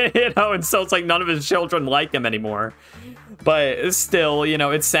 You know, and so it's like none of his children like him anymore. But still, you know,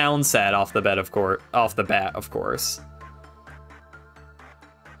 it sounds sad off the bat, of course.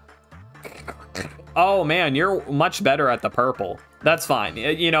 Oh man, you're much better at the purple. That's fine.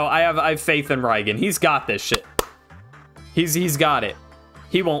 You know, I have faith in Reigen. He's got this shit. He's got it.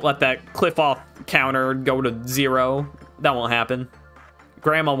 He won't let that cliff off counter go to 0. That won't happen.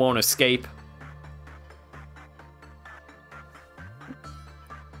 Grandma won't escape.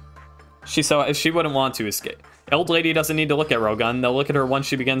 She wouldn't want to escape. Old lady doesn't need to look at Rogun. They'll look at her once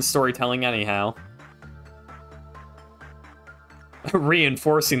she begins storytelling anyhow.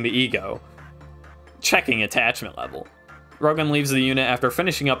 Reinforcing the ego. Checking attachment level. Rogun leaves the unit after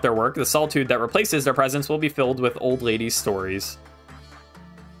finishing up their work. The solitude that replaces their presence will be filled with old lady's stories.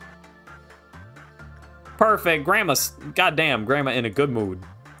 Perfect. Goddamn, Grandma in a good mood.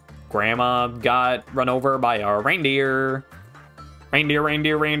 Grandma got run over by a reindeer.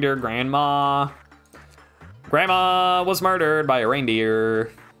 Reindeer, Grandma. Grandma was murdered by a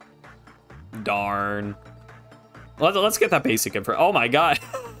reindeer. Darn. Let's get that basic info. Oh my god.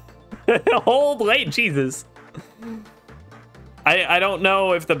 Old lady, Jesus. I don't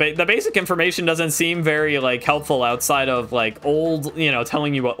know if the basic information doesn't seem very like helpful outside of like old, you know,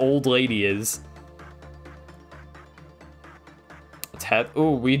 telling you what old lady is.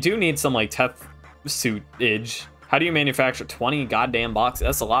 Ooh, we do need some like Teth suitage. How do you manufacture 20 goddamn boxes?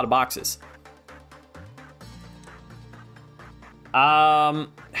 That's a lot of boxes.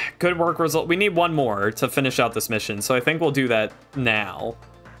 Good work result. We need one more to finish out this mission, so I think we'll do that now.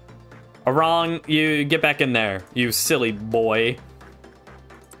 Arang, you get back in there, you silly boy.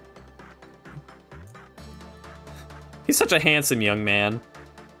 He's such a handsome young man.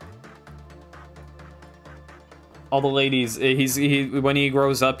 All the ladies, when he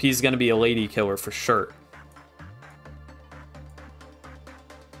grows up, he's gonna be a lady killer for sure.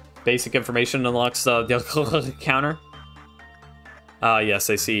 Basic information unlocks the counter. Yes,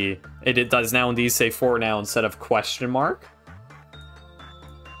 I see. It does now indeed say 4 now instead of question mark.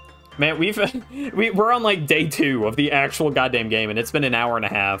 Man, we're on like day 2 of the actual goddamn game, and it's been an hour and a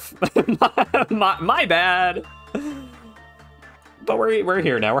half. my bad. But we're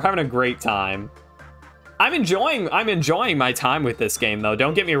here now. We're having a great time. I'm enjoying my time with this game, though.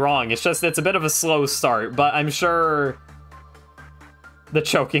 Don't get me wrong. It's just it's a bit of a slow start, but I'm sure the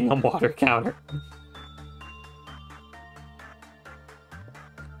choking on water counter.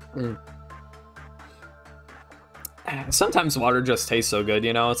 Sometimes water just tastes so good,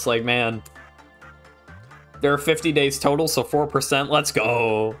 you know? It's like, man, there are 50 days total, so 4%. Let's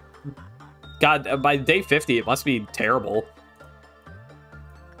go. God, by day 50, it must be terrible.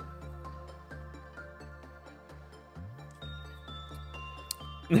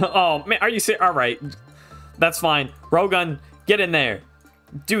 Oh, man, are you serious? All right. That's fine. Rogun, get in there.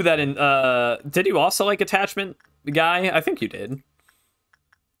 Do that in, did you also like attachment guy? I think you did.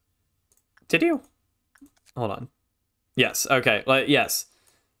 Did you? Hold on. Yes, okay, yes.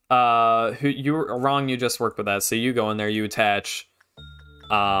 You were wrong, you just worked with that, so you go in there, you attach,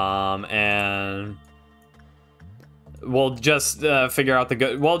 and we'll just figure out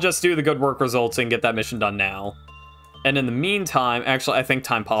we'll just do the good work results and get that mission done now. And in the meantime, actually, I think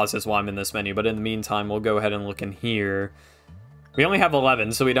time pauses while I'm in this menu, but in the meantime, we'll go ahead and look in here. We only have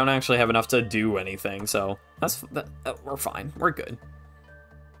 11, so we don't actually have enough to do anything, so we're fine, we're good.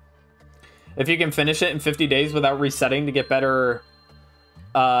 If you can finish it in 50 days without resetting to get better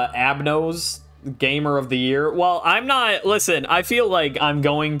Abno's Gamer of the Year. Well, I'm not... Listen, I feel like I'm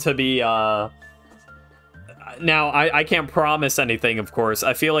going to be... Now, I can't promise anything, of course.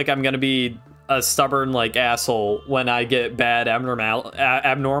 I feel like I'm going to be a stubborn, like, asshole when I get bad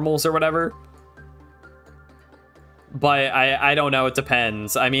abnormals or whatever. But I don't know. It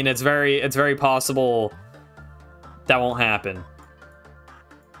depends. I mean, it's very possible that won't happen.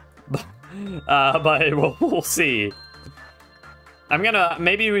 But we'll see.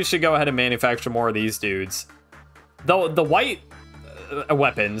 maybe we should go ahead and manufacture more of these dudes. Though the white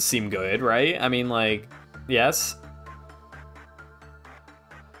weapons seem good, right? I mean, like, yes.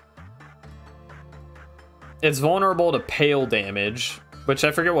 It's vulnerable to pale damage, which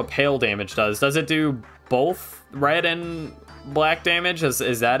I forget what pale damage does. Does it do both red and black damage? Is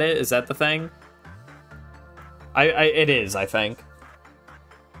that it? Is that the thing? It is, I think.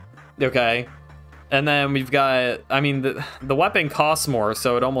 Okay. And then we've got, I mean, the weapon costs more,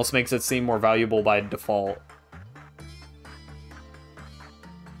 so it almost makes it seem more valuable by default.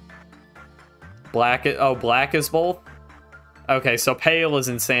 Black is both? Okay, so pale is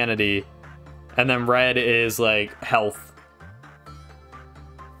insanity, and then red is, like, health.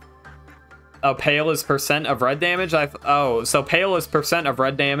 Oh, pale is percent of red damage? So pale is percent of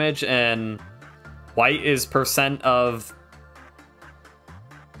red damage, and white is percent of...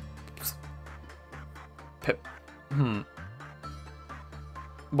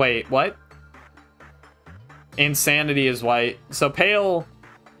 Wait, what? Insanity is white. So pale...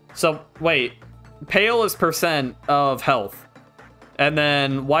 So, wait. Pale is percent of health. And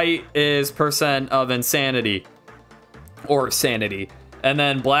then white is percent of insanity. Or sanity. And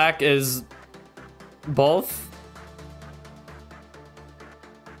then black is both.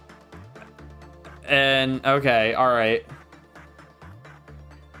 And, okay, alright.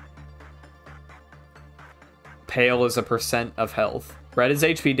 Pale is a percent of health. Red is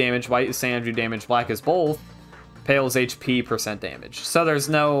HP damage, white is sanity damage, black is both. Pale is HP percent damage. So there's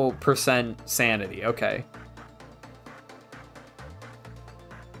no percent sanity, okay.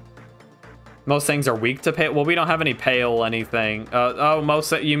 Most things are weak to pale. Well, we don't have any pale anything.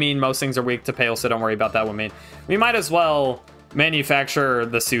 You mean most things are weak to pale, so don't worry about that one, man. We might as well manufacture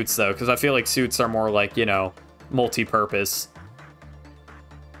the suits, though, because I feel like suits are more like, you know, multi-purpose.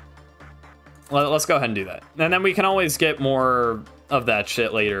 Let's go ahead and do that. And then we can always get more of that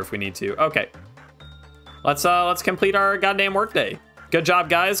shit later if we need to. Okay. Let's complete our goddamn workday. Good job,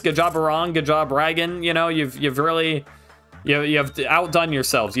 guys. Good job, Arang. Good job, Ragan. You know, you've really... You've outdone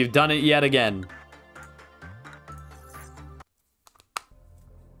yourselves. You've done it yet again.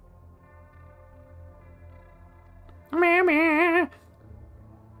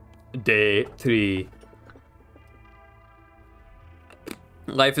 Day 3.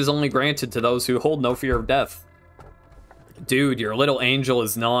 Life is only granted to those who hold no fear of death. Dude, your little angel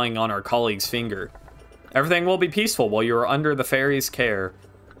is gnawing on our colleague's finger. Everything will be peaceful while you are under the fairy's care.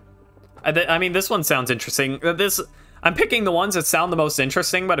 I mean, this one sounds interesting. I'm picking the ones that sound the most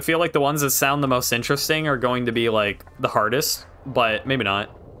interesting, but I feel like the ones that sound the most interesting are going to be, like, the hardest, but maybe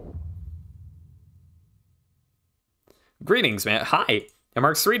not. Greetings, man. Hi. It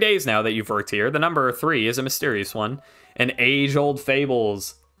marks 3 days now that you've worked here. The number 3 is a mysterious one. An age-old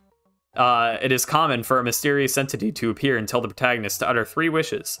fables. It is common for a mysterious entity to appear and tell the protagonist to utter 3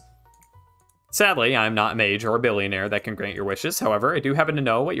 wishes. Sadly, I'm not a mage or a billionaire that can grant your wishes. However, I do happen to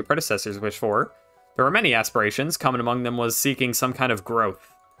know what your predecessors wished for. There were many aspirations. Common among them was seeking some kind of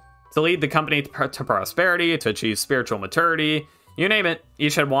growth. To lead the company to prosperity, to achieve spiritual maturity, you name it.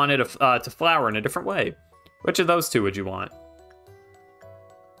 Each had wanted to flower in a different way. Which of those 2 would you want?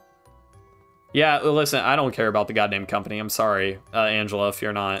 Yeah, listen, I don't care about the goddamn company. I'm sorry, Angela, if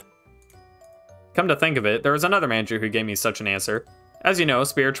you're not. Come to think of it, there was another manager who gave me such an answer. As you know,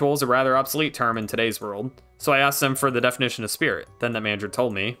 spiritual is a rather obsolete term in today's world, so I asked them for the definition of spirit. Then the manager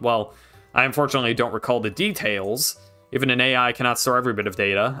told me, well, I unfortunately don't recall the details. Even an AI cannot store every bit of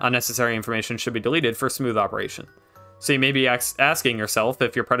data. Unnecessary information should be deleted for smooth operation. So you may be asking yourself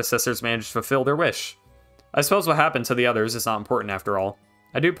if your predecessors managed to fulfill their wish. I suppose what happened to the others is not important after all.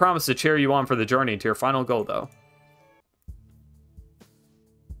 I do promise to cheer you on for the journey to your final goal, though.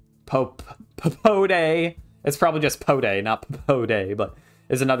 Popode. It's probably just Pode, not Popode, but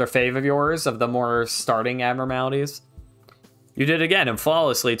is another fave of yours of the more starting abnormalities. You did it again, and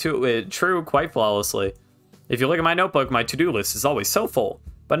flawlessly, too. True, quite flawlessly. If you look at my notebook, my to-do list is always so full.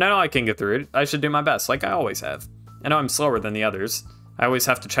 But I know I can get through it. I should do my best, like I always have. I know I'm slower than the others. I always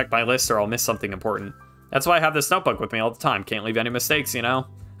have to check my list or I'll miss something important. That's why I have this notebook with me all the time. Can't leave any mistakes, you know?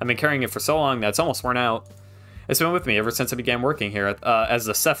 I've been carrying it for so long that it's almost worn out. It's been with me ever since I began working here as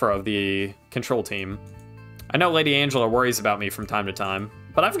the Sephira of the control team. I know Lady Angela worries about me from time to time,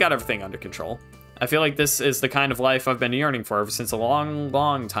 but I've got everything under control. I feel like this is the kind of life I've been yearning for ever since a long,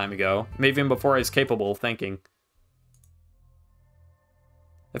 long time ago, maybe even before I was capable of thinking.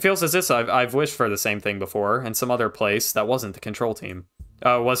 It feels as if I've wished for the same thing before, in some other place that wasn't the control team.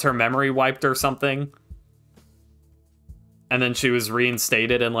 Was her memory wiped or something? And then she was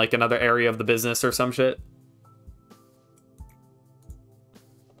reinstated in, like, another area of the business or some shit?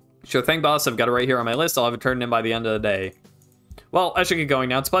 Sure thing, boss. I've got it right here on my list. I'll have it turned in by the end of the day. Well, I should get going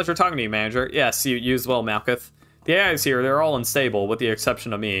now. It's a pleasure talking to you, manager. Yes, you as well, Malkuth. The AIs here, they're all unstable, with the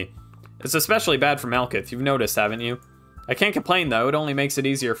exception of me. It's especially bad for Malkuth. You've noticed, haven't you? I can't complain, though. It only makes it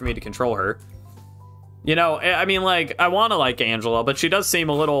easier for me to control her. You know, I mean, like, I want to like Angela, but she does seem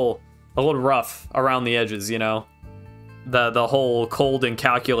a little rough around the edges, you know? The whole cold and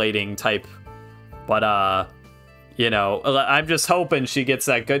calculating type. But, you know, I'm just hoping she gets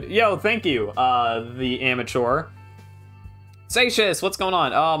that good... Yo, thank you, the amateur. Satius, what's going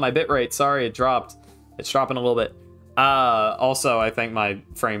on? Oh, my bitrate, sorry, it dropped. It's dropping a little bit. Also, I think my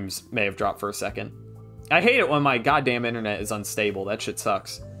frames may have dropped for a second. I hate it when my goddamn internet is unstable. That shit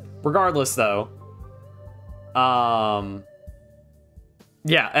sucks. Regardless, though.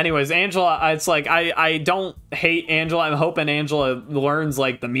 Yeah, anyways, Angela, it's like, I don't hate Angela. I'm hoping Angela learns,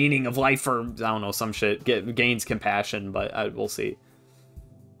 like, the meaning of life, or, I don't know, some shit. Gains compassion, but we'll see.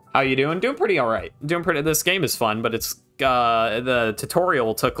 How you doing? Doing pretty alright. Doing pretty... This game is fun, but it's, the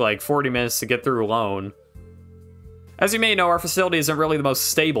tutorial took, like, 40 minutes to get through alone. As you may know, our facility isn't really the most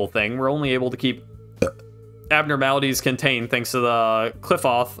stable thing. We're only able to keep abnormalities contained thanks to the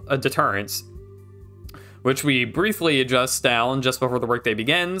cliff-off deterrence, which we briefly adjust down just before the workday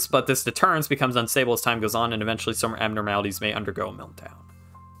begins, but this deterrence becomes unstable as time goes on, and eventually some abnormalities may undergo a meltdown.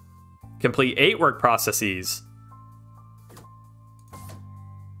 Complete 8 work processes.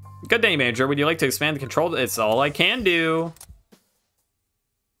 Good day, Major. Would you like to expand the control? It's all I can do.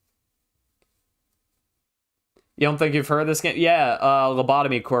 You don't think you've heard of this game? Yeah,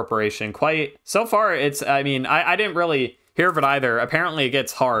 Lobotomy Corporation. Quite... So far, it's... I mean, I didn't really hear of it either. Apparently, it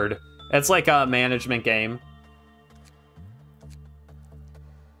gets hard. It's like a management game.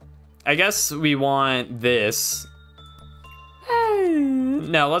 I guess we want this.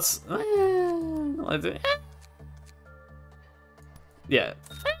 No, let's... Yeah.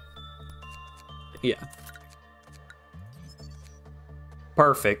 Yeah.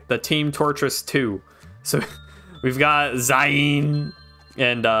 Perfect. The Team Torturous 2. So... We've got Zayn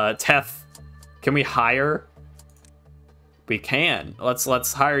and Teth. Can we hire? We can.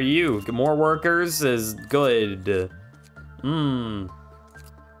 Let's hire you. More workers is good.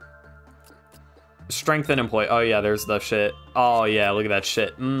 Strengthen employee. Oh yeah, there's the shit. Oh yeah, look at that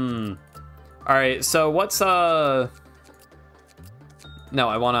shit. All right, so what's No,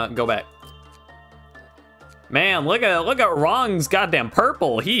 I wanna go back. Man, look at Rong's goddamn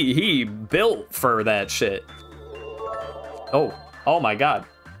purple. He built for that shit. Oh my god.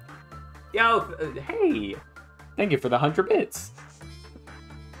 Yo, hey. Thank you for the 100 bits.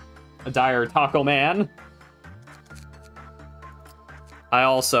 A dire taco man. I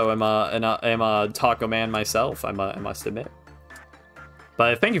also am a taco man myself, I must admit.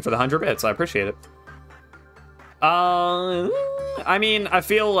 But thank you for the 100 bits, I appreciate it. I mean, I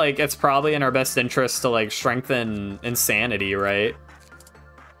feel like it's probably in our best interest to, like, strengthen insanity, right?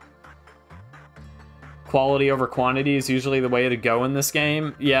 Quality over quantity is usually the way to go in this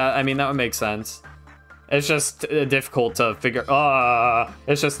game. Yeah, I mean, that would make sense. It's just difficult to figure...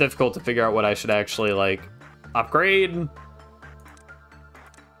 it's just difficult to figure out what I should actually, like, upgrade.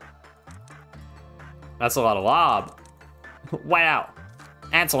 That's a lot of lob. Wow.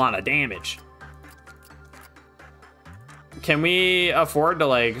 That's a lot of damage. Can we afford to,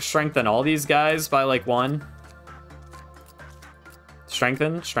 like, strengthen all these guys by, like, 1?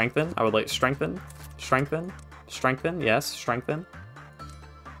 Strengthen? I would like strengthen. Yes, strengthen.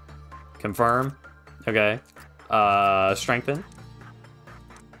 Confirm. Okay. Strengthen.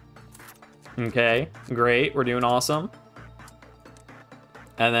 Okay, great. We're doing awesome.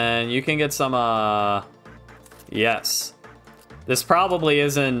 And then you can get some, yes. This probably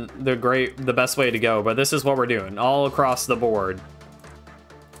isn't the best way to go, but this is what we're doing all across the board.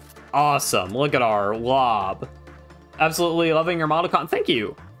 Awesome. Look at our lob. Absolutely loving your model con. Thank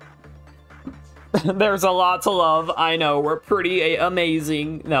you. There's a lot to love. I know, we're pretty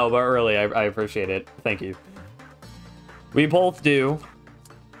amazing. No, but really, I appreciate it. Thank you. We both do.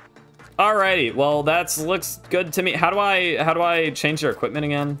 Alrighty, well, looks good to me. How do I change their equipment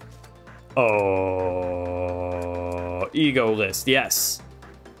again? Oh, ego list, yes.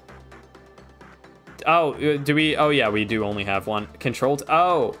 Oh, do we? Oh yeah, we do only have one. Controlled.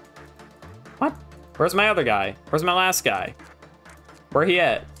 Oh, what? Where's my other guy? Where's my last guy? Where he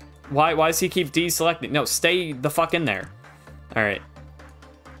at? Why does he keep deselecting? No, stay the fuck in there. All right.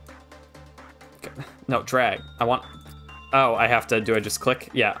 No, drag. I want... Oh, I have to... Do I just click?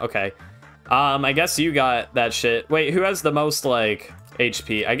 Yeah, okay. I guess you got that shit. Wait, who has the most, like,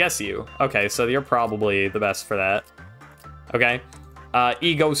 HP? I guess you. Okay, so you're probably the best for that. Okay.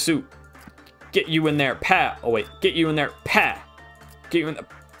 Ego suit. Get you in there, pat. Oh, wait. Get you in there, pat. Get you in there,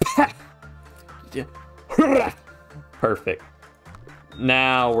 pat. Yeah. Perfect.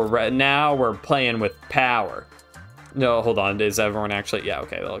 Now we're playing with power. No, hold on. Is everyone actually? Yeah,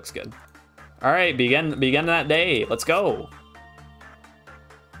 okay, that looks good. All right, begin that day. Let's go.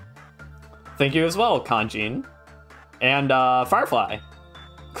 Thank you as well, Kanjin. And Firefly.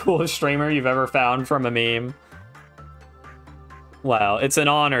 Coolest streamer you've ever found from a meme. Wow, it's an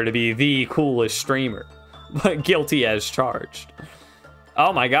honor to be the coolest streamer, but guilty as charged.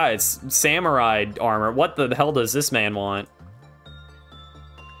 Oh my god, it's samurai armor. What the hell does this man want?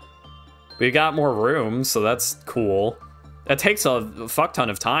 We got more room, so that's cool. That takes a fuck ton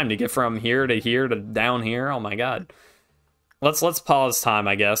of time to get from here to down here. Oh my god. Let's pause time,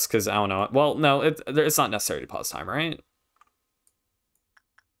 I guess, because I don't know. Well, no, it's not necessary to pause time, right?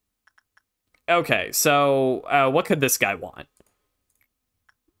 Okay, so what could this guy want?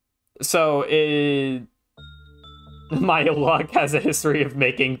 So my luck has a history of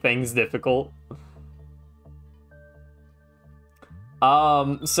making things difficult.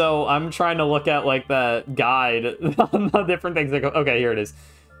 So I'm trying to look at like the guide on the different things that go. Okay, here it is.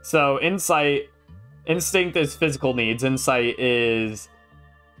 So instinct is physical needs. Insight is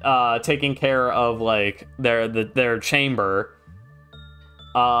taking care of like their chamber.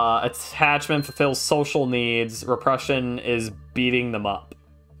 Attachment fulfills social needs. Repression is beating them up.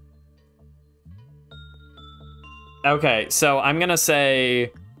 Okay, so I'm gonna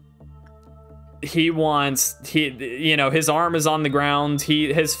say you know, his arm is on the ground.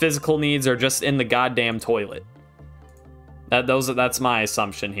 His physical needs are just in the goddamn toilet. That's my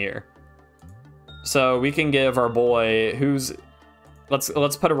assumption here. So we can give our boy let's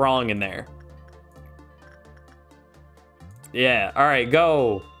put a wrong in there. Yeah, all right,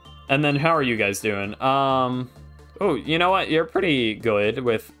 go. And then how are you guys doing? Oh, you know what? You're pretty good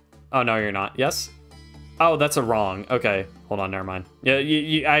with. Oh no, you're not. Yes. Oh, that's a wrong. Okay, hold on, never mind. Yeah,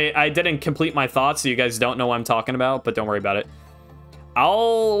 I didn't complete my thoughts, so you guys don't know what I'm talking about, but don't worry about it.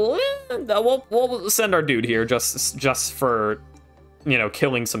 We'll send our dude here just for, you know,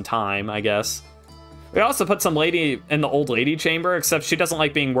 killing some time, I guess. We also put some lady in the old lady chamber, except she doesn't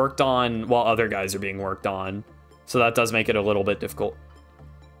like being worked on while other guys are being worked on, so that does make it a little bit difficult.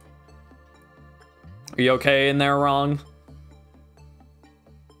 Are you okay in there, wrong?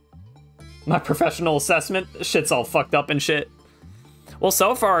 My professional assessment, shit's all fucked up and shit. Well,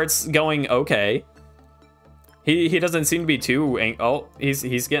 so far it's going okay. He doesn't seem to be too oh,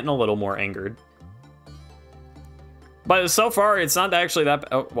 he's getting a little more angered. But so far it's not actually that.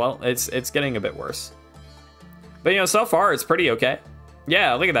 Oh, well, it's getting a bit worse. But you know, so far it's pretty okay.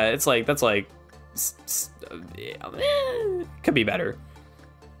 Yeah, look at that. It's like that's like could be better.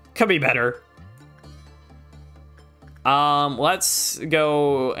 Could be better. Let's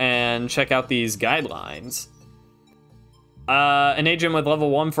go and check out these guidelines. An agent with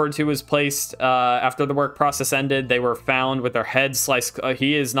level 142 was placed after the work process ended. They were found with their heads sliced.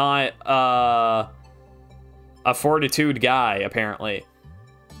 He is not a fortitude guy, apparently.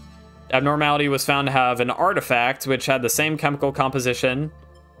 Abnormality was found to have an artifact which had the same chemical composition.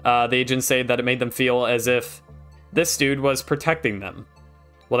 The agents say that it made them feel as if this dude was protecting them.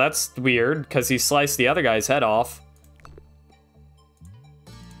 Well, that's weird, because he sliced the other guy's head off.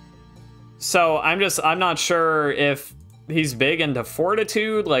 So I'm not sure if he's big into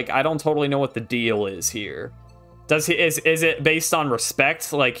fortitude. Like, I don't totally know what the deal is here. Is it based on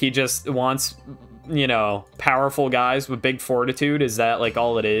respect? Like, he just wants, you know, powerful guys with big fortitude? Is that like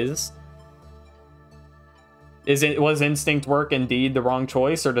all it is? Was instinct work indeed the wrong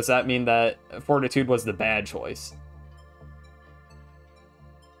choice, or does that mean that fortitude was the bad choice?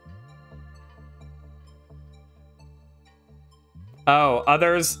 Oh,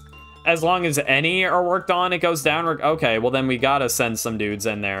 others. As long as any are worked on, it goes down. Okay, well then we gotta send some dudes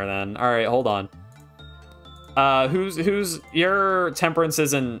in there then. All right, hold on. Your temperance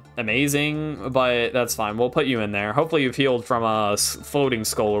isn't amazing, but that's fine. We'll put you in there. Hopefully you've healed from a floating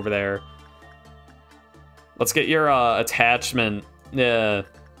skull over there. Let's get your attachment. Yeah.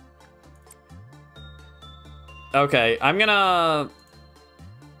 Okay, I'm gonna.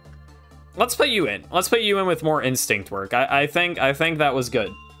 Let's put you in. Let's put you in with more instinct work. I think that was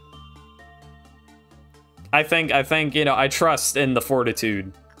good. I think, you know, I trust in the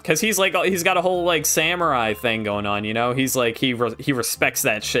fortitude. Because he's got a whole, like, samurai thing going on, you know? He's like, he respects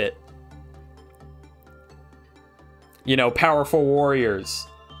that shit. You know, powerful warriors.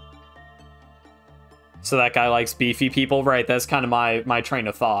 So that guy likes beefy people, right? That's kind of my train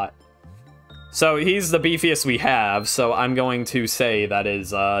of thought. So he's the beefiest we have, so I'm going to say that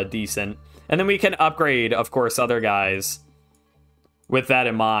is decent. And then we can upgrade, of course, other guys with that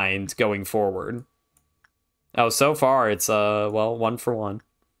in mind going forward. Oh, so far it's, well, 1 for 1.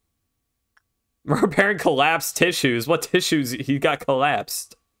 Repairing collapsed tissues. What tissues? He got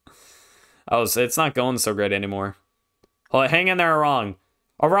collapsed. Oh, so it's not going so great anymore. Hold on, hang in there, Arang.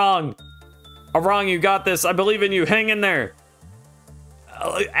 Arang! Arang, you got this. I believe in you. Hang in there.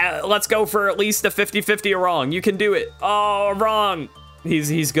 Let's go for at least a 50-50 Arang. You can do it. Oh, Arang!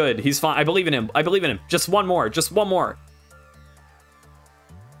 He's good. He's fine. I believe in him. I believe in him. Just one more. Just one more.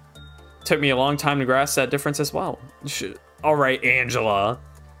 Took me a long time to grasp that difference as well. All right, Angela.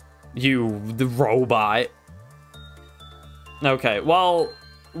 The robot. Okay, well,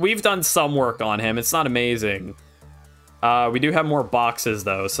 we've done some work on him. It's not amazing. We do have more boxes,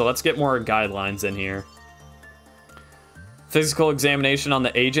 though, so let's get more guidelines in here. Physical examination on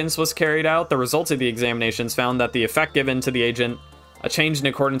the agents was carried out. The results of the examinations found that the effect given to the agent, a change in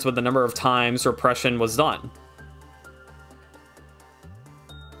accordance with the number of times repression was done.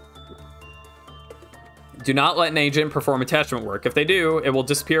 Do not let an agent perform attachment work. If they do, it will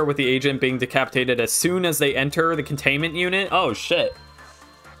disappear with the agent being decapitated as soon as they enter the containment unit. Oh, shit.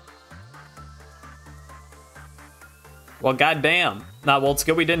 Well, goddamn. Nah, well, it's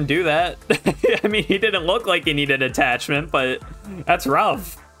good we didn't do that. I mean, he didn't look like he needed attachment, but that's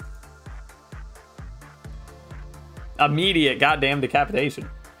rough. Immediate goddamn decapitation.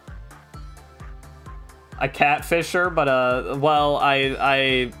 A catfisher, but well,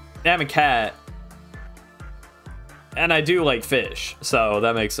 I am a cat. And I do like fish, so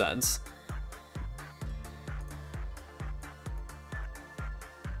that makes sense.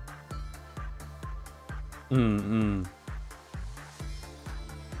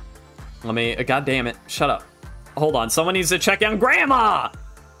 Let me, god damn it, shut up. Hold on, someone needs to check on Grandma!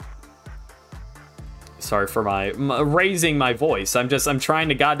 Sorry for my raising my voice. I'm trying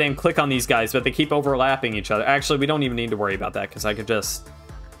to goddamn click on these guys, but they keep overlapping each other. Actually, we don't even need to worry about that, because I could just...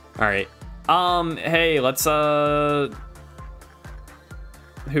 Alright. Hey, let's, someone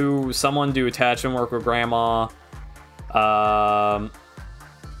do attachment work with Grandma.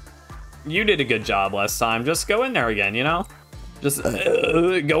 You did a good job last time. Just go in there again, you know? Just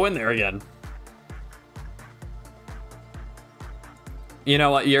go in there again. You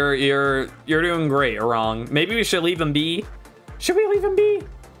know what? You're doing great, Arang. Maybe we should leave him be. Should we leave him be?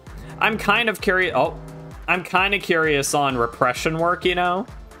 I'm kind of curious. Oh, I'm kind of curious on repression work, you know?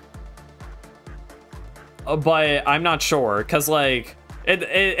 But I'm not sure, because like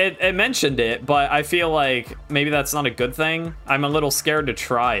it mentioned it, but I feel like maybe that's not a good thing. I'm a little scared to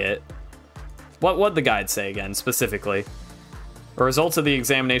try it. What'd the guide say again, specifically? The results of the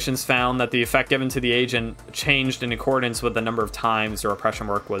examinations found that the effect given to the agent changed in accordance with the number of times the repression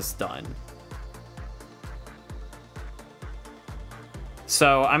work was done.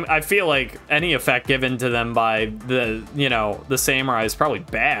 So I feel like any effect given to them by the, you know, the samurai is probably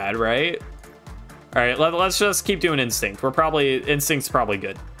bad, right? All right, let's just keep doing instinct. Instinct's probably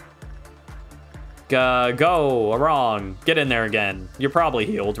good. Go, wrong. Get in there again. You're probably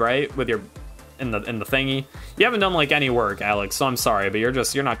healed, right? With your in the thingy. You haven't done like any work, Alex, so I'm sorry, but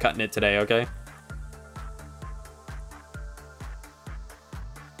you're not cutting it today, okay?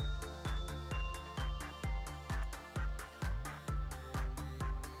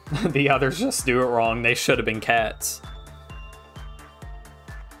 The others just do it wrong. They should have been cats.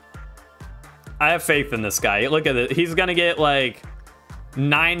 I have faith in this guy. Look at it. He's gonna get like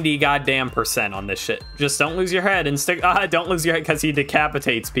 90 goddamn % on this shit. Just don't lose your head and stick. Don't lose your head because he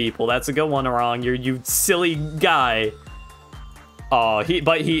decapitates people. That's a good one, Arang. You silly guy. Oh,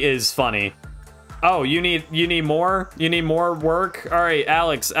 but he is funny. Oh, you need more? You need more work? All right,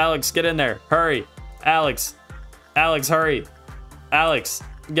 Alex, get in there. Hurry. Alex, hurry. Alex,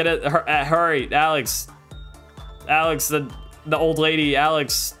 get it. Hurry, Alex, the old lady,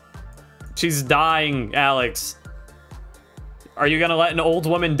 Alex. She's dying, Alex. Are you gonna let an old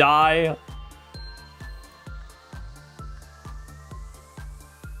woman die?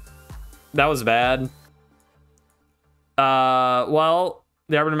 That was bad. Well,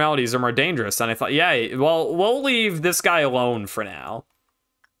 the abnormalities are more dangerous than I thought. Yeah, well, we'll leave this guy alone for now.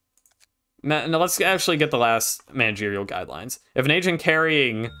 Now, let's actually get the last managerial guidelines. If an agent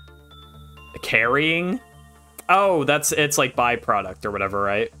carrying? Oh, it's like byproduct or whatever,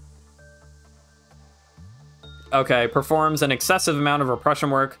 right? Okay, performs an excessive amount of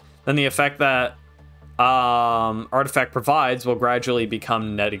repression work, then the effect that artifact provides will gradually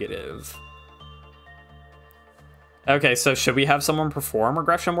become negative. Okay, so should we have someone perform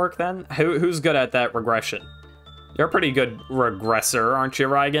regression work then? Who's good at that regression? You're a pretty good regressor, aren't you,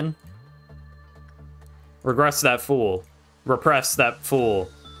 Reigen? Regress that fool. Repress that fool.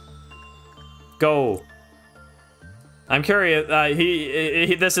 Go. I'm curious,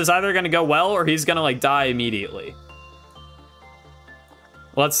 this is either gonna go well or he's gonna like die immediately.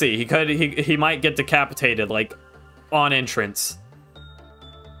 Let's see. He might get decapitated, like, on entrance.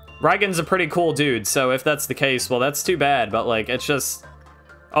 Reigen's a pretty cool dude, so if that's the case, well, that's too bad, but, like, it's just...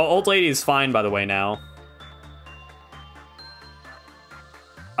 Oh, old lady is fine, by the way, now.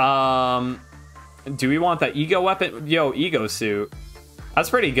 Do we want that ego weapon? Yo, ego suit. That's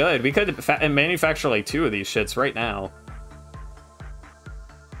pretty good. We could manufacture, like, 2 of these shits right now.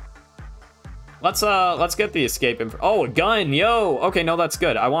 Let's get the escape oh, a gun, yo. Okay, no, that's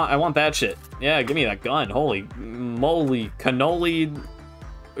good. I want that shit. Yeah, give me that gun. Holy moly, cannoli,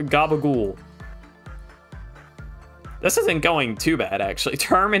 gabagool. This isn't going too bad, actually.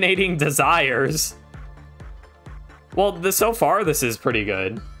 Terminating desires. Well, so far this is pretty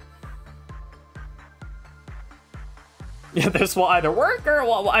good. Yeah, this will either work or,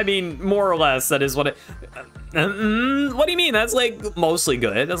 well, I mean, more or less, that is what it... what do you mean? That's, like, mostly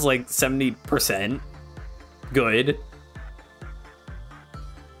good. That's, like, 70% good.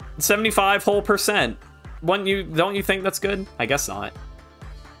 75 whole percent. Don't you think that's good? I guess not.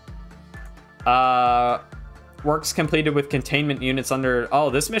 Works completed with containment units under... Oh,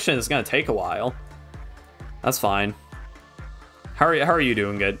 this mission is gonna take a while. That's fine. How are you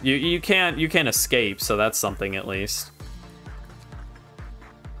doing? Good. You can't escape, so that's something at least.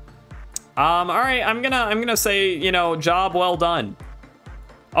 All right, I'm gonna say, you know, job well done.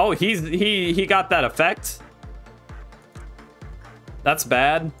 Oh, he got that effect. That's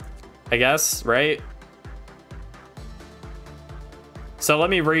bad, I guess, right? So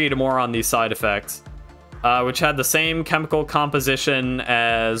let me read more on these side effects, which had the same chemical composition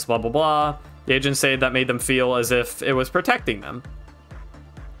as blah blah blah. The agent said that made them feel as if it was protecting them.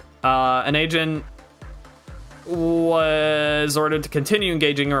 An agent was ordered to continue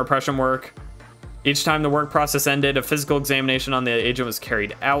engaging in repression work. Each time the work process ended, a physical examination on the agent was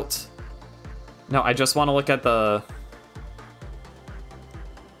carried out. No, I just want to look at the...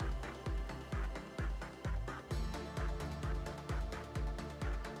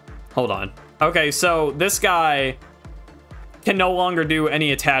 Hold on. Okay, so this guy can no longer do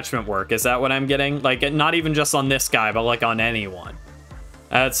any attachment work. Is that what I'm getting? Like, not even just on this guy, but like on anyone.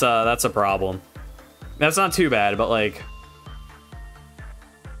 That's a problem. That's not too bad, but like...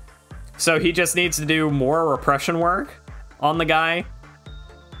 So he just needs to do more repression work on the guy.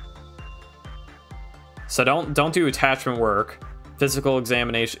 So don't do attachment work. Physical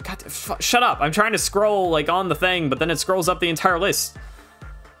examination. God, shut up. I'm trying to scroll like on the thing, but then it scrolls up the entire list.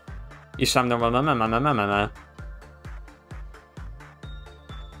 Each time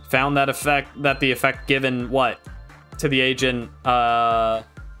found that the effect given what to the agent,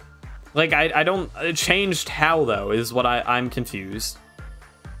 like I don't, it changed how though is what I'm confused.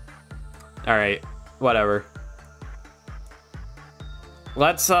 All right, whatever.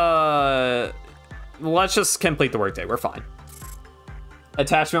 Let's just complete the workday. We're fine.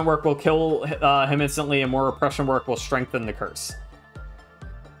 Attachment work will kill him instantly, and more repression work will strengthen the curse.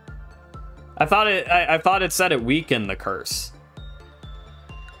 I thought it said it weakened the curse.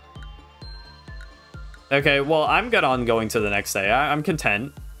 Okay, well, I'm good on going to the next day. I'm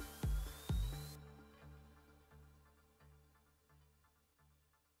content.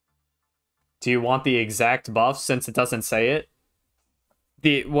 Do you want the exact buff since it doesn't say it?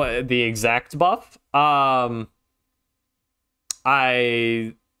 The exact buff? I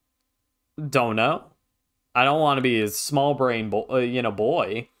don't know. I don't want to be a small brain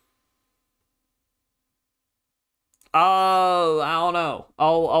boy. I don't know.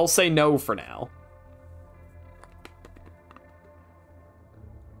 I'll say no for now.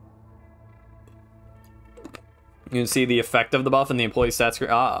 You can see the effect of the buff in the employee stats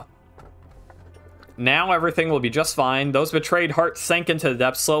screen. Now everything will be just fine. Those betrayed hearts sank into the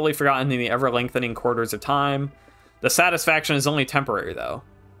depths, slowly forgotten in the ever-lengthening quarters of time. The satisfaction is only temporary, though.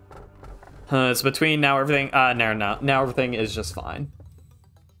 It's between now everything... No. Now everything is just fine.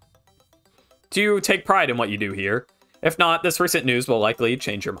 Do you take pride in what you do here? If not, this recent news will likely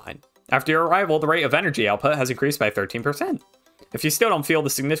change your mind. After your arrival, the rate of energy output has increased by 13%. If you still don't feel the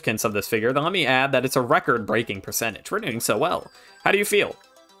significance of this figure, then let me add that it's a record-breaking percentage. We're doing so well. How do you feel?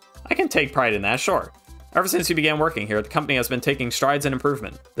 I can take pride in that, sure. Ever since you began working here, the company has been taking strides in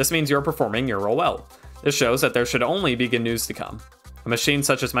improvement. This means you're performing your role well. This shows that there should only be good news to come. A machine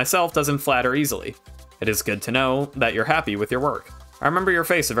such as myself doesn't flatter easily. It is good to know that you're happy with your work. I remember your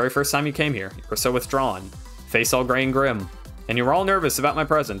face the very first time you came here. You were so withdrawn, face all gray and grim, and you were all nervous about my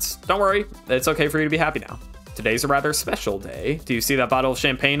presence. Don't worry, it's okay for you to be happy now. Today's a rather special day. Do you see that bottle of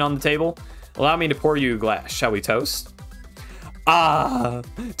champagne on the table? Allow me to pour you a glass. Shall we toast?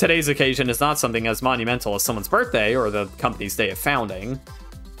 Today's occasion is not something as monumental as someone's birthday or the company's day of founding.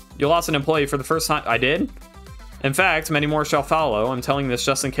 You lost an employee for the first time. I did? In fact, many more shall follow. I'm telling this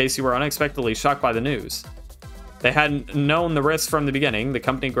just in case you were unexpectedly shocked by the news. They hadn't known the risks from the beginning. The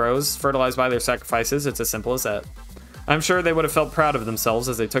company grows, fertilized by their sacrifices. It's as simple as that. I'm sure they would have felt proud of themselves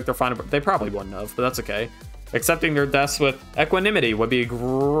as they took their final... They probably wouldn't have, but that's okay. Accepting their deaths with equanimity would be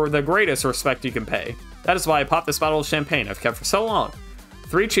the greatest respect you can pay. That is why I popped this bottle of champagne I've kept for so long.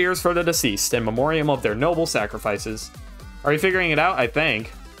 3 cheers for the deceased in memoriam of their noble sacrifices. Are you figuring it out? I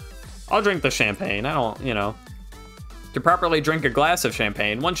think. I'll drink the champagne. I don't, you know. To properly drink a glass of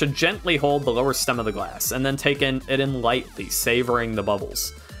champagne, one should gently hold the lower stem of the glass and then take it in lightly, savoring the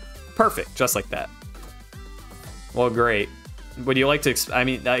bubbles. Perfect, just like that. Well, great. Would you like to... I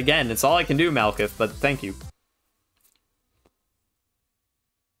mean, again, it's all I can do, Malkuth, but thank you.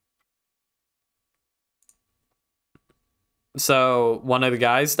 So, one of the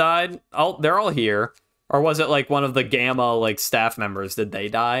guys died? Oh, they're all here. Or was it, like, one of the Gamma, like, staff members? Did they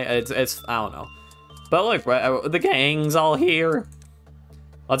die? It's I don't know. But look, the gang's all here.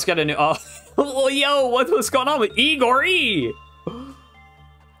 Let's get a new... Oh, yo, what's going on with Igor E?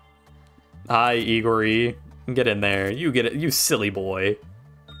 Hi, Igor E. Get in there. You get it, you silly boy.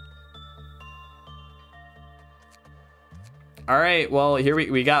 All right, well, here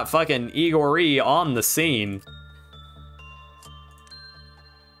we got fucking Igor E on the scene.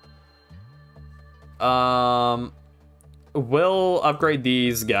 We'll upgrade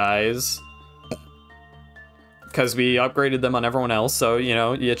these guys. Because we upgraded them on everyone else, so, you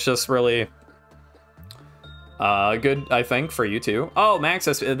know, it's just really good, I think, for you too. Oh, Max,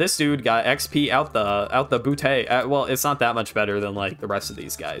 this dude got XP out the bootay. Well, it's not that much better than, like, the rest of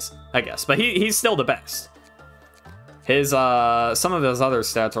these guys, I guess. But he's still the best. His, some of his other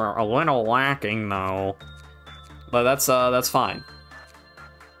stats are a little lacking, though. But that's fine.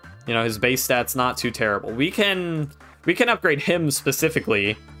 You know, his base stats not too terrible. We can upgrade him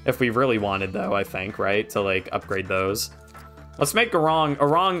specifically if we really wanted, though, I think, right? To, like, upgrade those. Let's make Arang.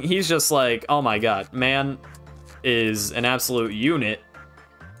 Arang, he's just like, oh my god, man is an absolute unit.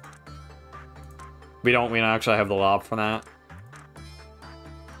 We don't actually have the lob for that.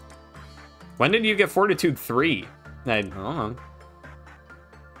 When did you get Fortitude 3? I don't know.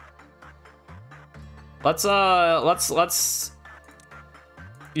 Let's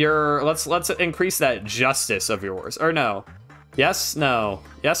increase that justice of yours. Or no. Yes? No.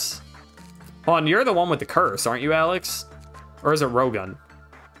 Yes? Hold on, you're the one with the curse, aren't you, Alex? Or is it Rogun?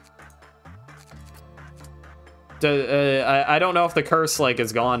 I don't know if the curse, like,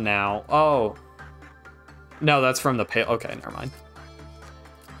 is gone now. Oh. No, that's from the pale. Okay, never mind.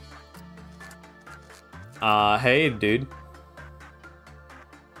 Hey, dude.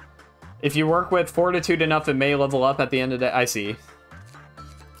 If you work with Fortitude enough, it may level up at the end of the... I see.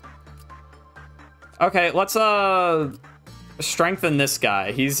 Okay, let's, strengthen this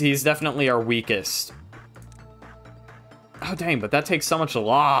guy. He's definitely our weakest. Oh, dang, but that takes so much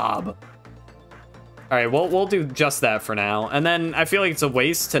lob. All right, we'll do just that for now. And then I feel like it's a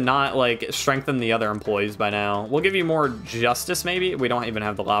waste to not, like, strengthen the other employees by now. We'll give you more justice, maybe? We don't even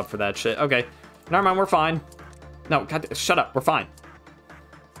have the lob for that shit. Okay, never mind, we're fine. No, God, shut up, we're fine.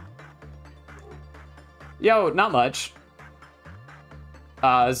 Yo, not much.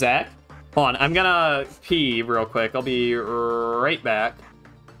 Zach? Hold on, I'm gonna pee real quick. I'll be right back.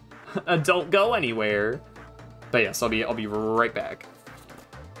 Don't go anywhere. But yes, I'll be right back.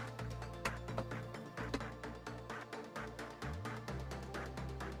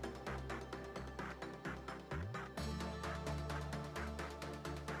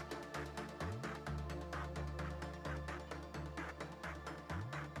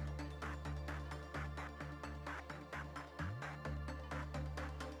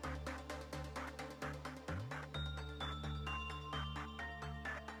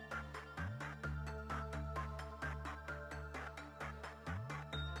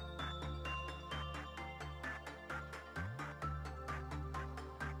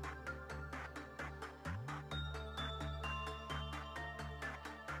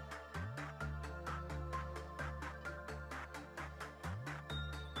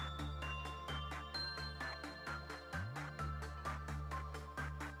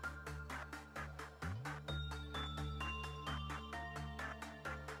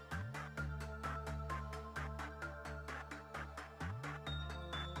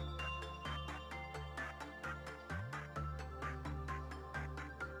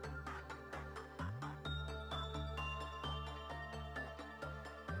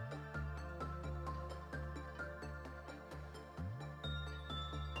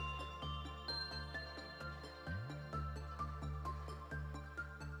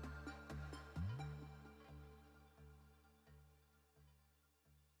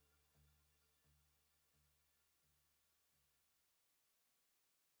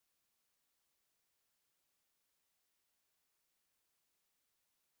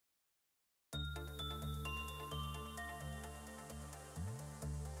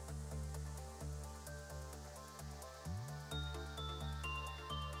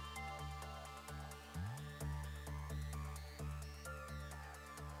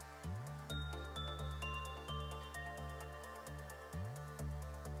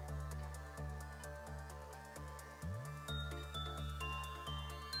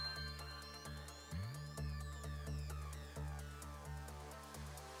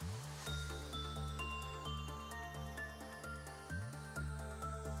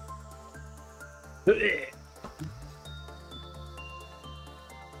 Okay,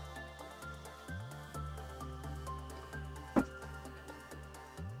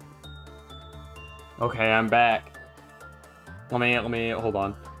 I'm back. Let me hold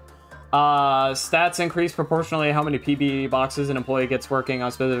on. Stats increase proportionally how many PB boxes an employee gets working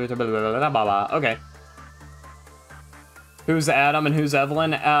on specific blah, blah, blah, blah, blah. Okay. Who's Adam and who's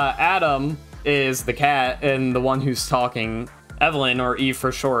Evelyn? Adam is the cat and the one who's talking. Evelyn, or Eve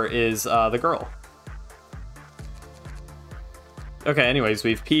for short, is the girl. Okay, anyways,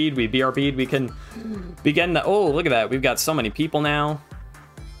 we've peed, we BRB'd, we can begin the... Oh, look at that, we've got so many people now.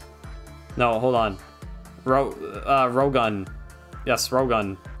 No, hold on. Rogun. Yes,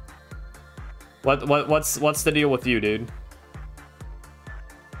 Rogun. What's the deal with you, dude?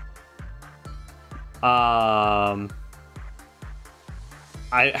 How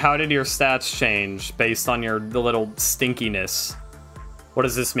did your stats change based on the little stinkiness? What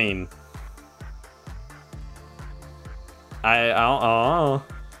does this mean? I don't know.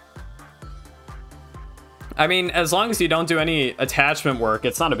 I mean, as long as you don't do any attachment work,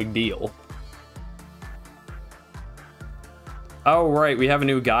 it's not a big deal. Oh, right, we have a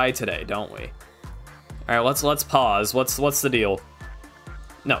new guy today, don't we? All right, let's pause. What's the deal?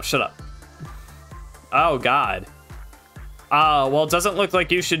 No, shut up. Oh God. Well, it doesn't look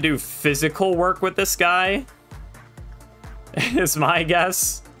like you should do physical work with this guy. Is my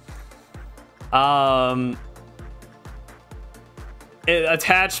guess.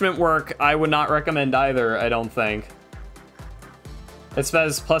 Attachment work, I would not recommend either, I don't think. It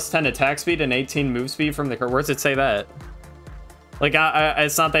says plus 10 attack speed and 18 move speed from the... Where does it say that? Like,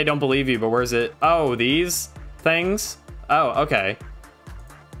 it's not they don't believe you, but where's it? Oh, these things? Oh, okay.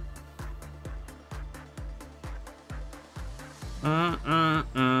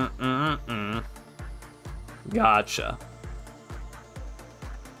 Gotcha.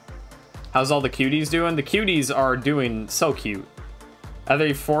 How's all the cuties doing? The cuties are doing so cute.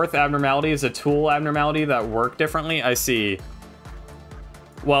 Every fourth abnormality is a tool abnormality that work differently. I see.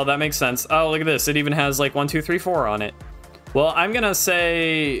 Well, that makes sense. Oh, look at this. It even has like 1, 2, 3, 4 on it. Well, I'm gonna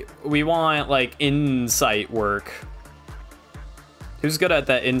say we want like insight work. Who's good at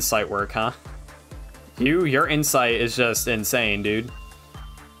that insight work, huh? Your insight is just insane, dude.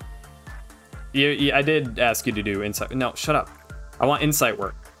 I did ask you to do insight. No, shut up. I want insight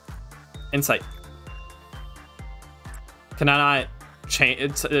work. Insight. Can I not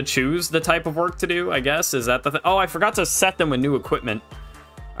choose the type of work to do, I guess? Is that the thing? Oh, I forgot to set them with new equipment.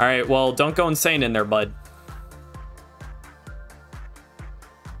 All right, well, don't go insane in there, bud.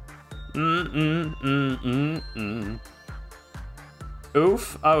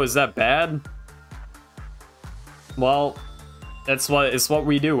 Oof. Oh, is that bad? Well, it's what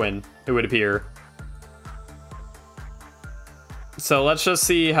we doing, it would appear. So let's just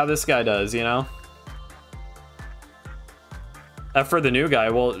see how this guy does, you know? For the new guy,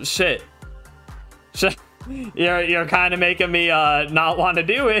 well, shit. You're kind of making me not want to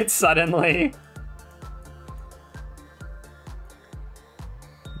do it suddenly.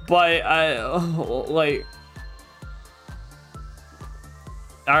 But like,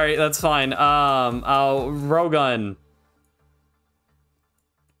 all right, that's fine. Rogun.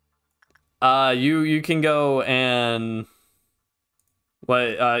 You can go and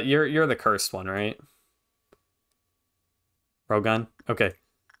what? You're the cursed one, right? Rogun. Okay.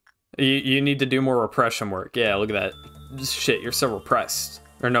 You need to do more repression work. Yeah, look at that. Shit, you're so repressed.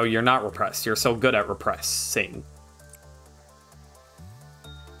 Or no, you're not repressed. You're so good at repressing.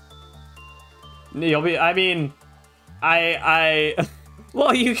 You'll be, I mean,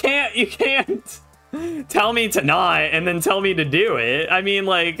 well, you can't tell me to not and then tell me to do it. I mean,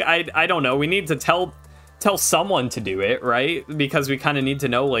 like, I don't know. We need to tell someone to do it, right? Because we kind of need to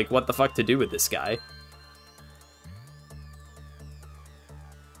know, like, what the fuck to do with this guy.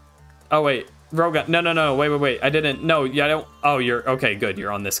 Oh, wait. Rogan. No. Wait. I didn't. No, yeah, I don't. Oh, you're okay. Good.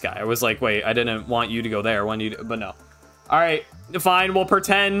 You're on this guy. I was like, wait, I didn't want you to go there. I want you to, but no. All right. Fine. We'll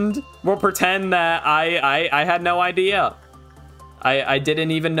pretend that I had no idea. I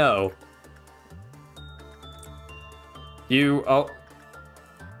didn't even know. Oh.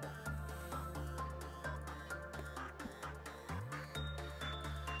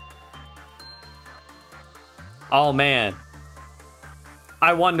 Oh, man.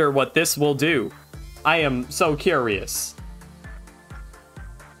 I wonder what this will do. I am so curious.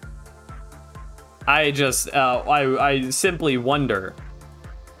 I just, I simply wonder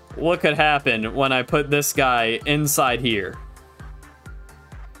what could happen when I put this guy inside here.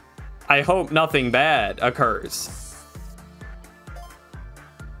 I hope nothing bad occurs.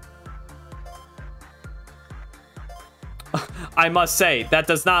 I must say, that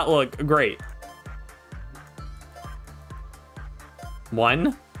does not look great.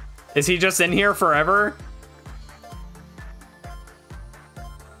 1? Is he just in here forever?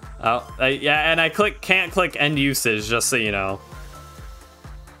 Oh, yeah, and I can't click end usage, just so you know.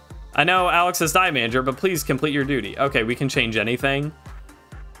 I know Alex is die manager, but please complete your duty. Okay, we can change anything.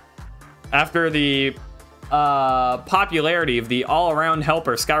 After the popularity of the all-around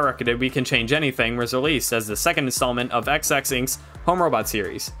helper skyrocketed, We Can Change Anything was released as the second installment of XX Inc.'s Home Robot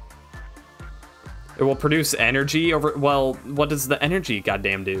series. It will produce energy over... Well, what does the energy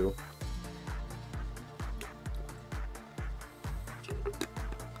goddamn do?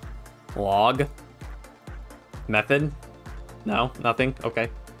 Log. Method? No, nothing? Okay.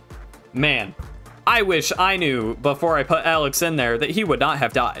 Man, I wish I knew before I put Alex in there that he would not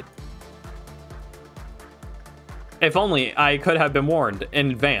have died. If only I could have been warned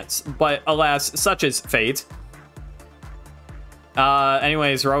in advance, but alas, such is fate.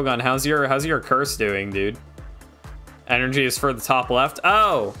 Anyways, Rogan, how's your curse doing, dude? Energy is for the top left.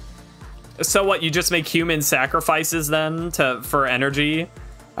 Oh, so what? You just make human sacrifices then for energy?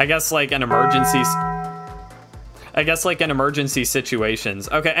 I guess like an emergency. I guess like in emergency situations.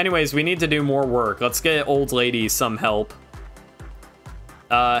 Okay. Anyways, we need to do more work. Let's get old lady some help.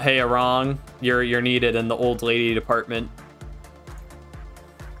 Hey, Arang, you're needed in the old lady department.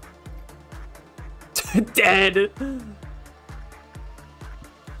 Dead.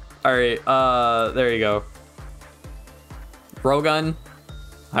 All right. There you go. Rogun.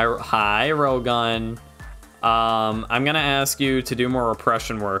 Hi, Rogun. I'm gonna ask you to do more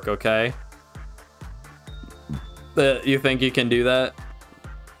repression work, okay? You think you can do that?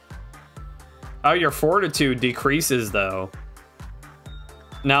 Oh, your fortitude decreases though.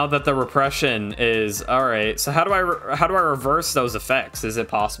 Now that the repression is all right. So how do I reverse those effects? Is it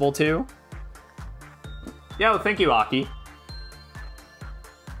possible to? Yo, thank you, Aki.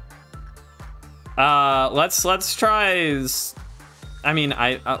 Let's try. I mean,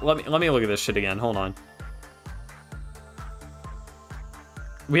 let me look at this shit again. Hold on.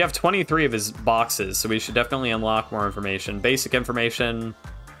 We have 23 of his boxes, so we should definitely unlock more information. Basic information.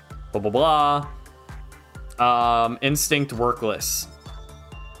 Blah blah blah. Instinct workless.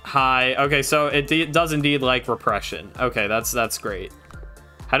 Hi. Okay, so it does indeed like repression. Okay, that's great.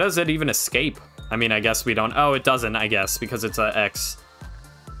 How does it even escape? I mean, I guess we don't. Oh, it doesn't, I guess, because it's a X.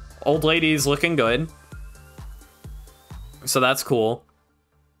 Old lady's looking good. So that's cool.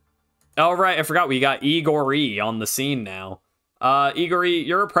 Oh, right, I forgot we got Igor-y on the scene now. Igor-y,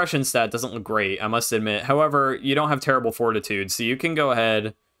 your repression stat doesn't look great, I must admit. However, you don't have terrible fortitude, so you can go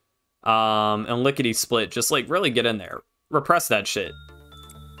ahead and lickety-split. Just, like, really get in there. Repress that shit.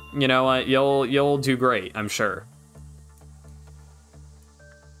 You know what? You'll do great, I'm sure.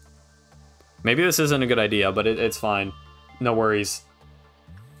 Maybe this isn't a good idea, but it's fine. No worries.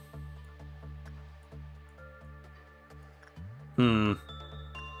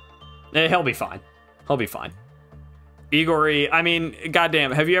 He'll be fine. He'll be fine. Igor-y, I mean,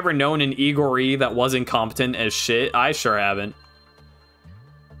 goddamn, have you ever known an Igor-y that was incompetent as shit? I sure haven't.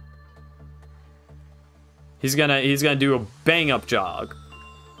 He's gonna do a bang-up job.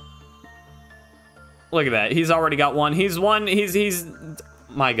 Look at that. He's already got one. He's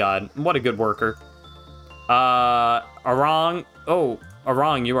my god, what a good worker. Arang. Oh,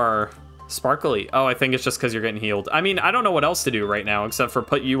 Arang, you are sparkly. Oh, I think it's just because you're getting healed. I mean, I don't know what else to do right now except for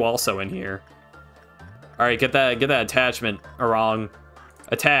put you also in here. All right, get that attachment, Arang.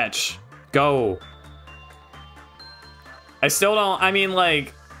 Attach. Go. I still don't. I mean,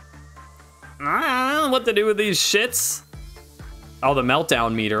 like, I don't know what to do with these shits. Oh, the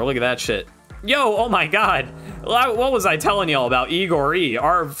meltdown meter. Look at that shit. Yo, oh my god. What was I telling y'all about Igor-y,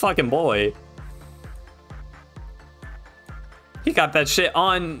 our fucking boy? He got that shit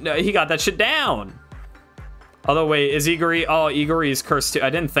on. He got that shit down. Although, wait, is Igor-y? Oh, Igor-y's cursed too. I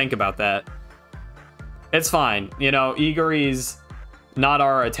didn't think about that. It's fine. You know, Igor-y's not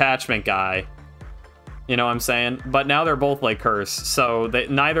our attachment guy. You know what I'm saying? But now they're both like cursed. So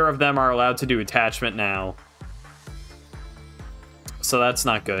neither of them are allowed to do attachment now. So that's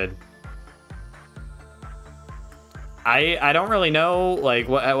not good. I don't really know like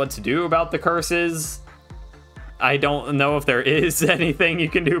what to do about the curses. I don't know if there is anything you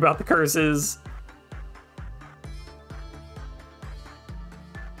can do about the curses.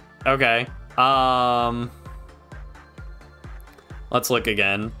 Okay. Let's look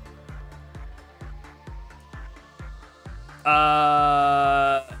again.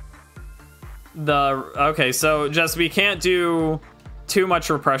 Okay, so just we can't do too much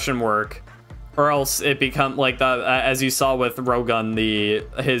repression work, or else it become like the as you saw with Rogun,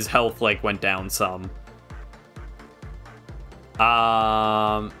 his health like went down some.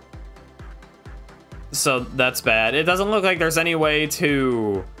 So that's bad. It doesn't look like there's any way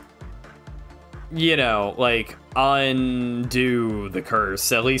to, you know, like, undo the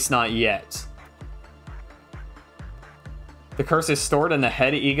curse. At least not yet. The curse is stored in the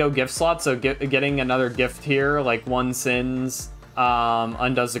head ego gift slot, so getting another gift here, like one sins,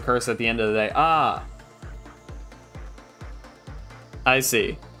 undoes the curse at the end of the day. Ah. I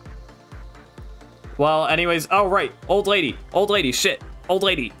see. Well, anyways, oh, right. Old lady, shit. Old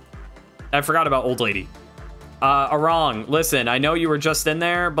lady. I forgot about old lady. Arang, listen, I know you were just in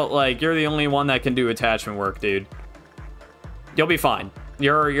there, but, like, you're the only one that can do attachment work, dude. You'll be fine.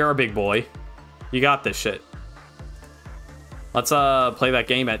 You're a big boy. You got this shit. Let's, play that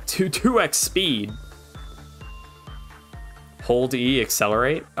game at 2x speed. Hold E,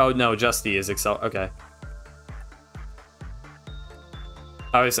 accelerate? Oh, no, just E is okay.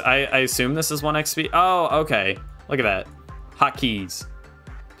 I assume this is 1x speed. Oh, okay. Look at that. Hotkeys.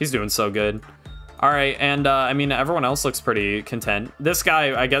 He's doing so good. All right, and I mean, everyone else looks pretty content. This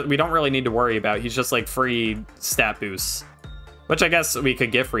guy, I guess we don't really need to worry about. He's just like free stat boosts, which I guess we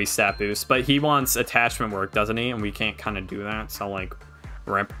could get free stat boosts, but he wants attachment work, doesn't he? And we can't kind of do that, so like,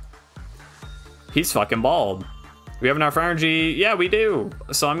 rip. He's fucking bald. We have enough energy. Yeah, we do.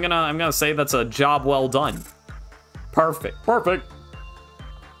 So I'm gonna say that's a job well done. Perfect.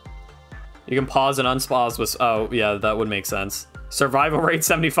 You can pause and unpause with, oh yeah, that would make sense. Survival rate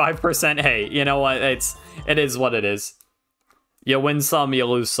 75%. Hey, you know what? It is what it is. You win some, you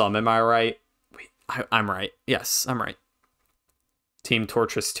lose some. Am I right? Wait, I'm right. Yes, I'm right. Team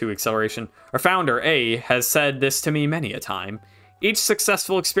Torturous 2 acceleration. Our founder, A, has said this to me many a time. Each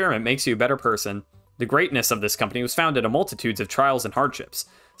successful experiment makes you a better person. The greatness of this company was founded on multitudes of trials and hardships.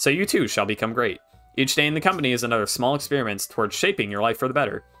 So you too shall become great. Each day in the company is another small experiment towards shaping your life for the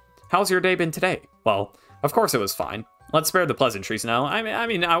better. How's your day been today? Well, of course it was fine. Let's spare the pleasantries now. I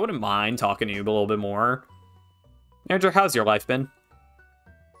mean, I wouldn't mind talking to you a little bit more. Andrew, how's your life been?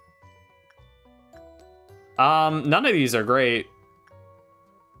 None of these are great.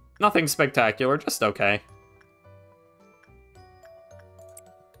 Nothing spectacular, just okay.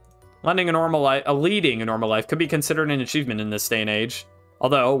 Leading a normal life could be considered an achievement in this day and age.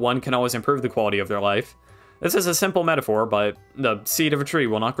 Although, one can always improve the quality of their life. This is a simple metaphor, but the seed of a tree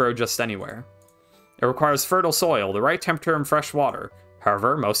will not grow just anywhere. It requires fertile soil, the right temperature, and fresh water.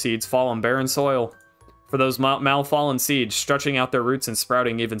 However, most seeds fall on barren soil. For those malfallen seeds, stretching out their roots and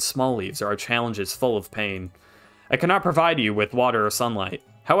sprouting even small leaves are challenges full of pain. I cannot provide you with water or sunlight.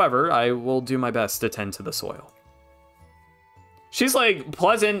 However, I will do my best to tend to the soil. She's, like,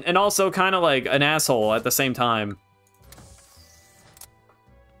 pleasant and also kind of like an asshole at the same time.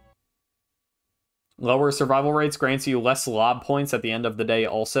 Lower survival rates grants you less lob points at the end of the day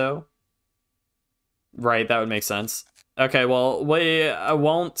also. Right, that would make sense. Okay, well, we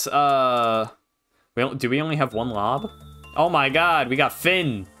won't, do we only have one lob? Oh my god, we got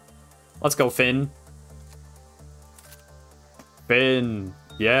Finn. Let's go, Finn. Finn.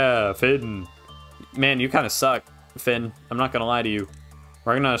 Yeah, Finn. Man, you kind of suck, Finn. I'm not gonna lie to you.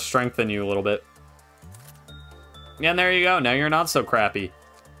 We're gonna strengthen you a little bit. Yeah, and there you go. Now you're not so crappy.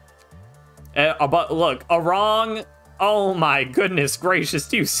 But look, Arang. Oh my goodness gracious.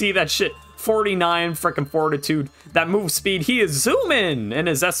 Do you see that shit? 49 freaking fortitude. That move speed. He is zooming. And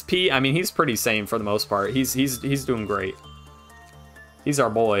his SP, I mean, he's pretty sane for the most part. He's doing great. He's our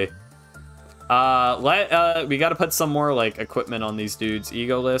boy. We gotta put some more, like, equipment on these dudes.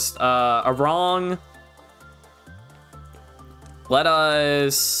 Ego list. Arang. Let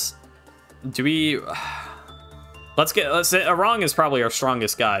us... Do we... Let's say Arang is probably our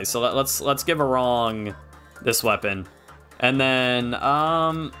strongest guy, so let's give Arang this weapon. And then,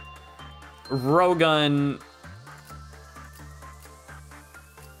 Rogun...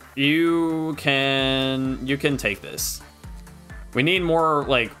 You can take this. We need more,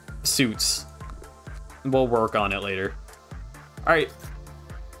 like, suits. We'll work on it later. Alright.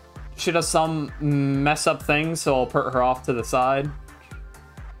 She does some mess up thing, so I'll put her off to the side.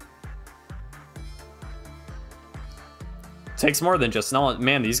 Takes more than just knowledge.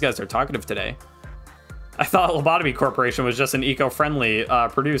 Man, these guys are talkative today. I thought Lobotomy Corporation was just an eco-friendly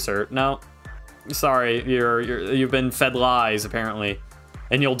producer. No. Sorry, you've been fed lies, apparently.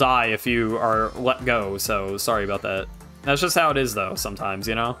 And you'll die if you are let go, so sorry about that. That's just how it is, though, sometimes,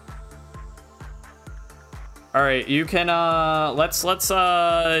 you know? Alright, you can,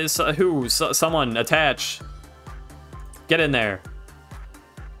 someone, attach. Get in there.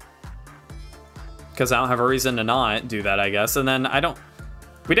 Because I don't have a reason to not do that, I guess. And then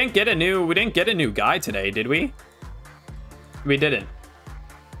we didn't get a new guy today, did we? We didn't.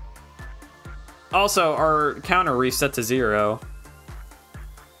 Also, our counter reset to 0.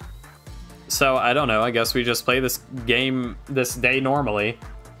 So, I don't know. I guess we just play this game this day normally.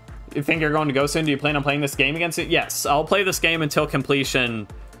 You think you're going to go soon? Do you plan on playing this game against it? Yes, I'll play this game until completion.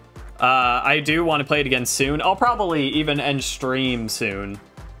 I do want to play it again soon. I'll probably even end stream soon.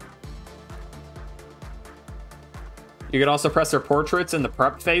 You could also press their portraits in the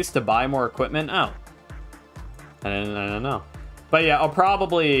prep phase to buy more equipment. Oh. I don't know. But yeah, I'll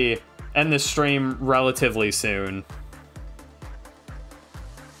probably end this stream relatively soon.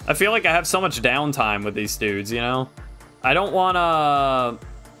 I feel like I have so much downtime with these dudes, you know? I don't want to...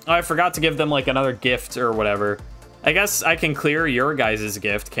 Oh, I forgot to give them, like, another gift or whatever. I guess I can clear your guys'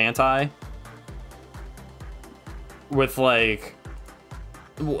 gift, can't I? With, like,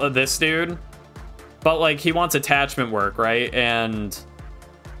 this dude. But, like, he wants attachment work, right? And,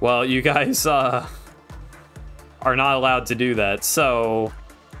 well, you guys, are not allowed to do that. So,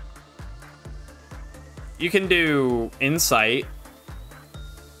 you can do insight,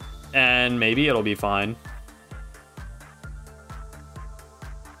 and maybe it'll be fine.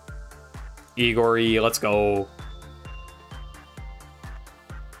 Igory, let's go.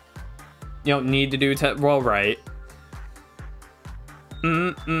 You don't need to do well, right.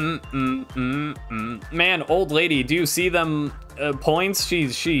 Man, old lady, do you see them points?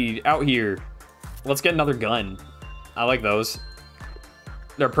 She out here. Let's get another gun. I like those.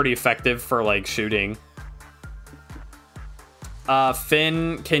 They're pretty effective for, like, shooting.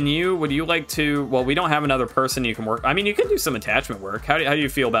 Finn, would you like to, well, we don't have another person you can work. I mean, you can do some attachment work. How do you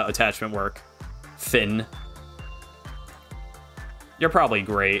feel about attachment work, Finn? You're probably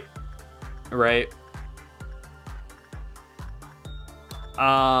great, right?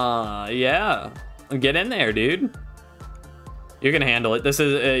 Yeah. Get in there, dude. You can handle it. This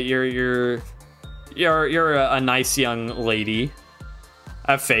is, you're a nice young lady.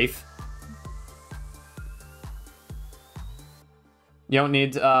 Have faith. You don't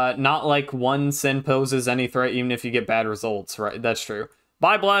need, not like one sin poses any threat even if you get bad results, right? That's true.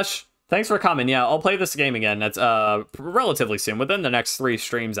 Bye, Blush. Thanks for coming. Yeah, I'll play this game again. That's, relatively soon. Within the next 3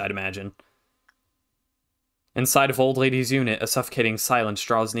 streams, I'd imagine. Inside of Old Lady's unit, a suffocating silence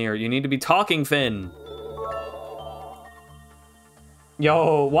draws near. You need to be talking, Finn.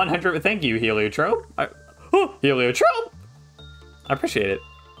 Yo, 100, thank you, Heliotrope. Heliotrope! I appreciate it.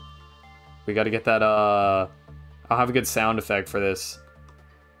 We gotta get that, I'll have a good sound effect for this.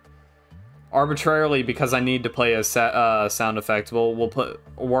 Arbitrarily, because I need to play a sound effect, we'll put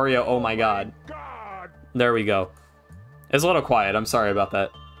Wario, oh my god. There we go. It's a little quiet, I'm sorry about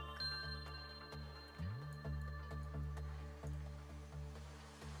that.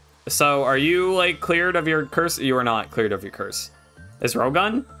 So, are you, like, cleared of your curse? You are not cleared of your curse. Is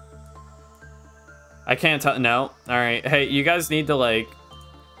Rogun? I can't tell, no. Alright, hey, you guys need to, like,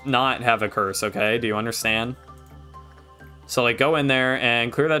 not have a curse, okay? Do you understand? So, like, go in there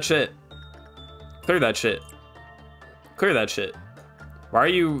and clear that shit. Clear that shit. Clear that shit. Why are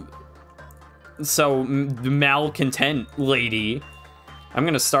you so malcontent, lady? I'm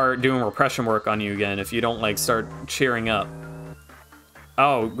gonna start doing repression work on you again if you don't, like, start cheering up.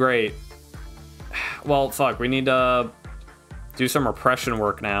 Oh, great. Well, fuck, we need to do some repression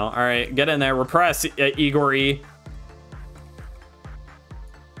work now. Alright, get in there. Repress, Igory.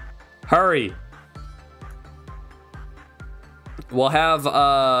 Hurry. We'll have,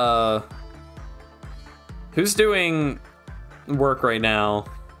 who's doing work right now?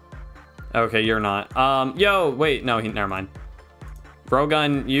 Okay, you're not. Yo, wait, no, never mind.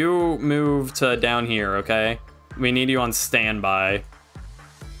 Rogun, you move to down here, okay? We need you on standby.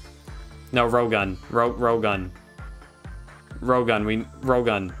 No, Rogun. Rogun.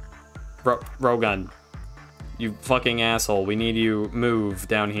 Rogun. You fucking asshole. We need you move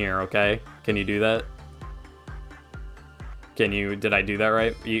down here, okay? Can you do that? Can you, did I do that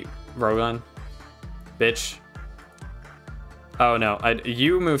right? Rogun? Bitch. Oh no,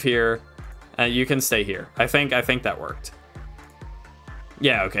 you move here, and you can stay here. I think that worked.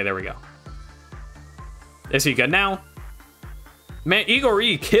 Yeah, okay, there we go. Is he good now? Man, Igor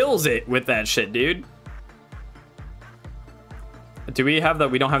kills it with that shit, dude. Do we have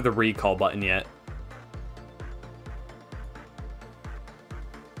we don't have the recall button yet.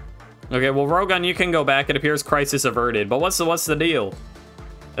 Okay, well, Rogun, you can go back. It appears crisis averted. But what's the deal?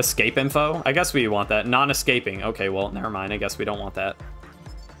 Escape info? I guess we want that. Non-escaping. Okay, well, never mind. I guess we don't want that.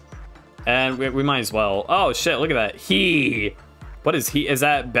 And we might as well. Oh, shit, look at that. What is he? Is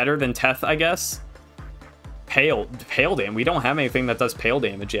that better than Teth, I guess? Pale damage. We don't have anything that does pale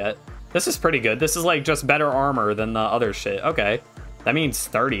damage yet. This is pretty good. This is, like, just better armor than the other shit. Okay. That means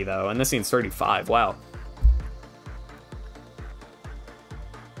 30, though. And this means 35. Wow.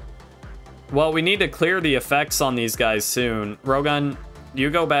 Well, we need to clear the effects on these guys soon. Rogun, You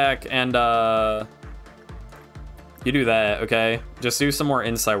go back and you do that, okay? Just do some more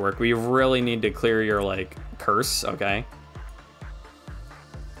insight work. We really need to clear your, like, curse, okay?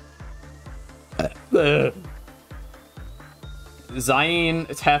 Zayn,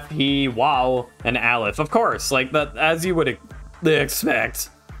 Tefhi, Wow, and Aleph. Of course, like, that, as you would expect.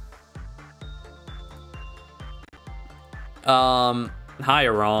 Hi,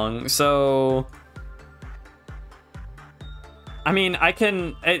 wrong. So... I mean,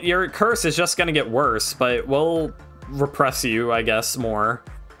 your curse is just gonna get worse, but we'll repress you, I guess, more.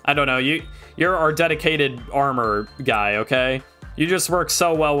 I don't know, you're our dedicated armor guy, okay? You just work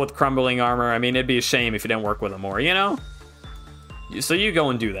so well with crumbling armor. I mean, it'd be a shame if you didn't work with it more, you know? So you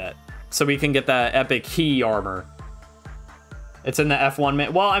go and do that, so we can get that epic key armor. It's in the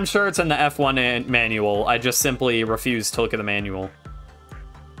F1 well, I'm sure it's in the F1 manual. I just simply refuse to look at the manual.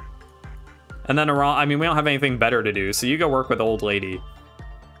 And then I mean, we don't have anything better to do, so you go work with old lady.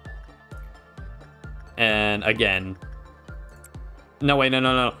 And again. No, wait,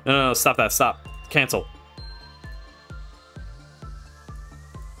 no, stop that, stop. Cancel.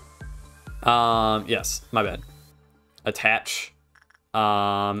 Yes, my bad. Attach.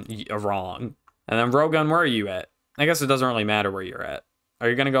 Wrong. And then Rogun, where are you at? I guess it doesn't really matter where you're at. Are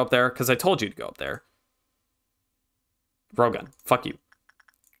you gonna go up there? Because I told you to go up there. Rogun, fuck you.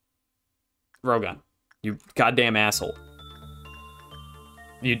 Rogun, you goddamn asshole.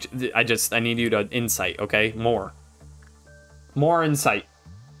 I need you to insight, okay? More insight.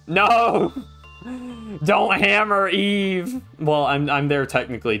 No! Don't hammer Eve. Well, I'm there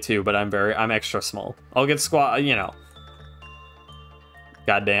technically too, but I'm extra small. I'll get you know.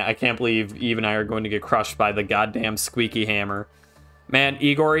 Goddamn, I can't believe Eve and I are going to get crushed by the goddamn squeaky hammer. Man,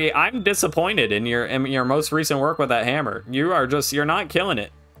 Igori, I'm disappointed in your most recent work with that hammer. You're not killing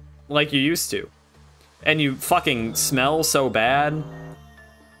it like you used to. And you fucking smell so bad.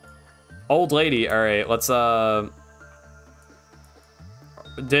 Old lady, alright, let's where's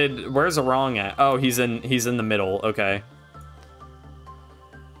the wrong at? Oh, he's in the middle, okay.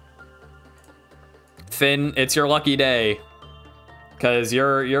 Finn, it's your lucky day. Cause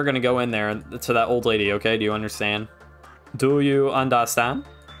you're gonna go in there to that old lady, okay? Do you understand? Do you understand?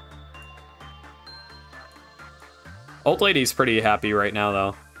 Old lady's pretty happy right now,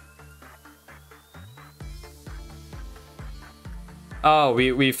 though. Oh,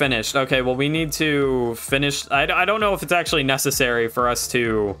 we finished. Okay, well, we need to finish. I don't know if it's actually necessary for us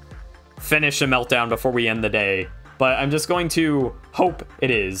to finish a meltdown before we end the day, but I'm just going to hope it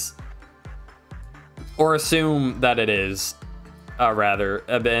is. Or assume that it is, rather,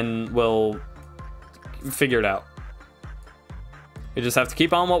 and we'll figure it out. We just have to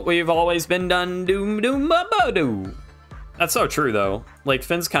keep on what we've always been done. Doom, doom, ba, doo. That's so true, though. Like,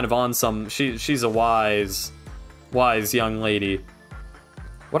 Finn's kind of on some... She's a wise young lady.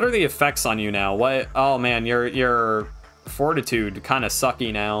 What are the effects on you now? What? Oh, man, your fortitude kind of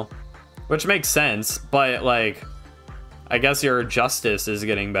sucky now. Which makes sense, but, like... I guess your justice is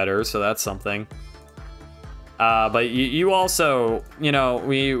getting better, so that's something. But you also, you know,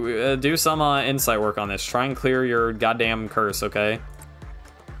 we do some insight work on this. Try and clear your goddamn curse, okay?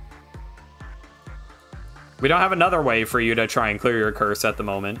 We don't have another way for you to try and clear your curse at the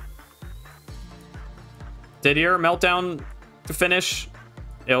moment. Did your meltdown finish?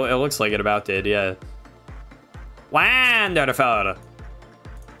 It looks like it about did, yeah. Wonderful.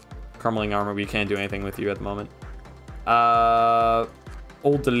 Crumbling armor, we can't do anything with you at the moment.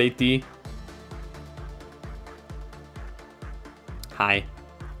 Old lady. Hi.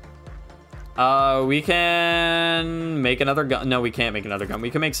 We can make another gun. No, we can't make another gun.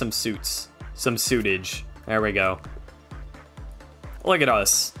 We can make some suits. Some suitage. There we go. Look at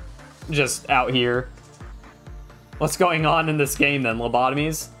us. Just out here. What's going on in this game then?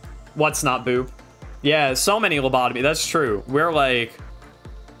 Lobotomies? What's not boop? Yeah, so many lobotomy. That's true. We're like,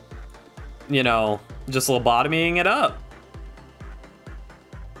 you know, just lobotomying it up.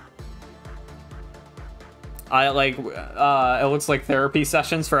 It looks like therapy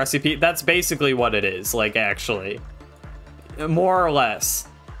sessions for SCP. That's basically what it is, like, actually. More or less.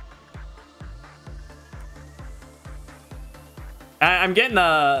 I'm getting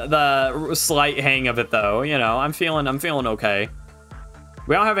the slight hang of it, though, you know. I'm feeling okay.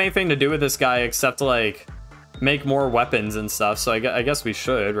 We don't have anything to do with this guy except, like, make more weapons and stuff, so I guess we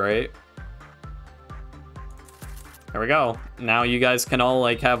should, right? There we go. Now you guys can all,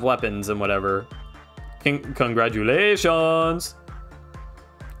 like, have weapons and whatever. Congratulations!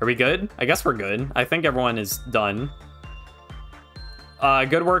 Are we good? I guess we're good. I think everyone is done.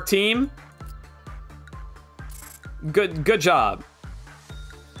 Good work, team. Good job.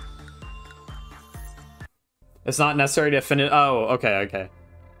 It's not necessary to finish. Oh, okay.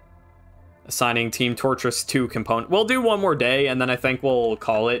 Assigning Team Torturous 2 component. We'll do one more day, and then I think we'll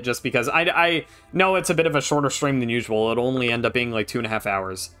call it, just because I know it's a bit of a shorter stream than usual. It'll only end up being like 2.5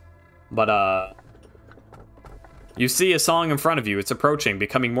 hours. But, you see a song in front of you. It's approaching,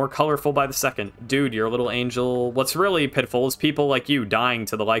 becoming more colorful by the second. Dude, you're a little angel. What's really pitiful is people like you dying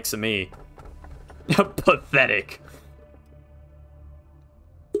to the likes of me. Pathetic.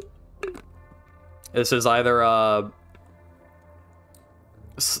 This is either,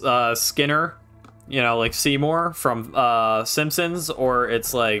 Skinner, you know, like Seymour from Simpsons, or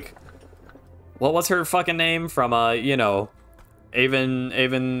it's like, what was her fucking name from you know,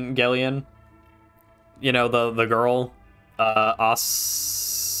 Evangelion, you know, the girl,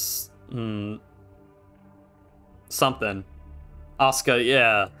 something, Asuka,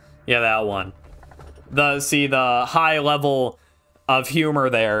 yeah, that one. The high level of humor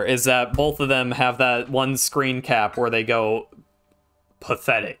there is that both of them have that one screen cap where they go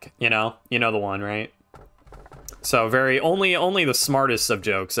pathetic, you know the one, right? So very only the smartest of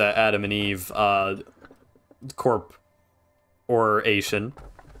jokes at Adam and Eve Corp or Asian.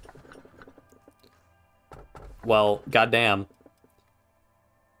 Well, goddamn.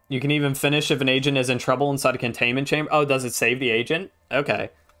 You can even finish if an agent is in trouble inside a containment chamber. Oh, does it save the agent? Okay.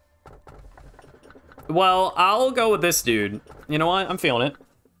 Well, I'll go with this dude. You know what? I'm feeling it.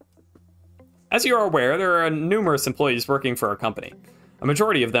 As you are aware, there are numerous employees working for our company. A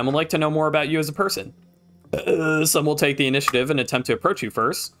majority of them would like to know more about you as a person. Some will take the initiative and attempt to approach you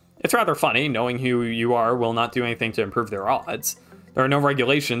first. It's rather funny, knowing who you are will not do anything to improve their odds. There are no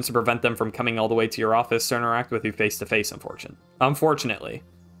regulations to prevent them from coming all the way to your office to interact with you face to face, unfortunately.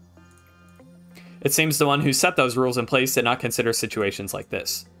 It seems the one who set those rules in place did not consider situations like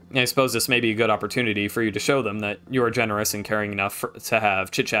this. I suppose this may be a good opportunity for you to show them that you are generous and caring enough to have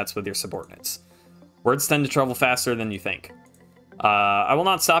chit-chats with your subordinates. Words tend to travel faster than you think. I will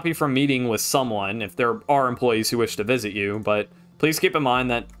not stop you from meeting with someone if there are employees who wish to visit you, but please keep in mind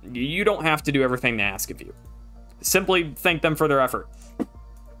that you don't have to do everything they ask of you. Simply thank them for their effort.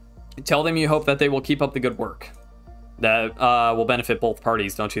 Tell them you hope that they will keep up the good work. That will benefit both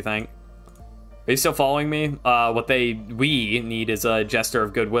parties, don't you think? Are you still following me? We need is a gesture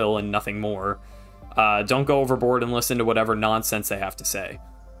of goodwill and nothing more. Don't go overboard and listen to whatever nonsense they have to say.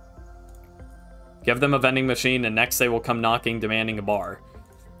 Give them a vending machine, and next they will come knocking, demanding a bar.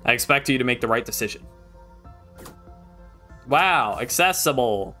 I expect you to make the right decision. Wow,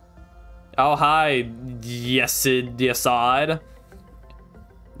 accessible. Oh, hi, Yesid.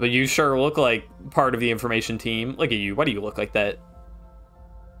 But you sure look like part of the information team. Look at you. Why do you look like that?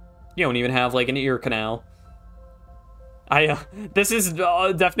 You don't even have, like, an ear canal. This is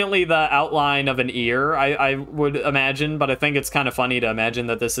definitely the outline of an ear, I would imagine, but I think it's kind of funny to imagine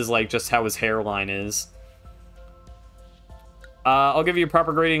that this is, like, just how his hairline is. I'll give you a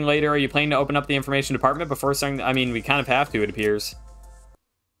proper grading later. Are you planning to open up the information department before starting? I mean, we kind of have to, it appears.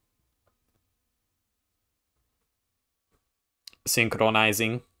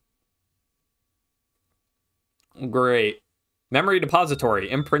 Synchronizing. Great. Memory depository,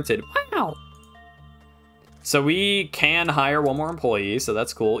 imprinted. Wow! So we can hire one more employee, so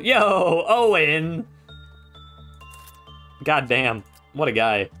that's cool. Yo, Owen! God damn, what a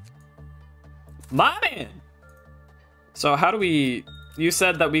guy. My man! So how do we... You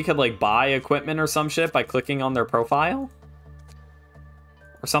said that we could, like, buy equipment or some shit by clicking on their profile?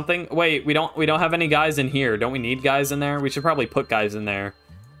 Or something? Wait, we don't have any guys in here. Don't we need guys in there? We should probably put guys in there.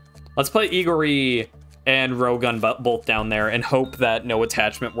 Let's put Igor and Rowgun both down there and hope that no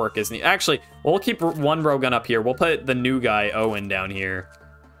attachment work is needed. Actually, we'll keep one Rowgun up here. We'll put the new guy, Owen, down here.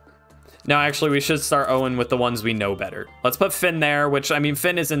 No, actually, we should start Owen with the ones we know better. Let's put Finn there, which, I mean,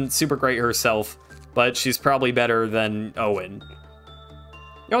 Finn isn't super great herself, but she's probably better than Owen.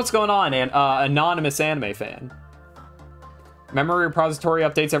 Yo, what's going on, anonymous anime fan? Memory repository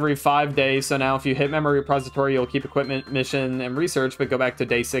updates every 5 days, so now if you hit memory repository, you'll keep equipment, mission, and research, but go back to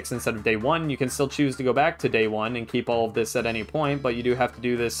day 6 instead of day 1. You can still choose to go back to day 1 and keep all of this at any point, but you do have to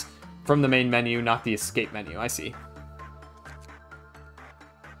do this from the main menu, not the escape menu. I see.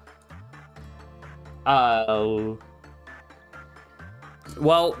 Well,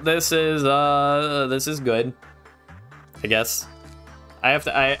 this is good, I guess.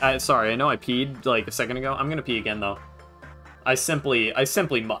 Sorry, I know I peed like a second ago. I'm gonna pee again though. I simply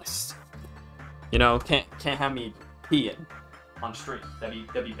must. You know, can't have me peeing on stream.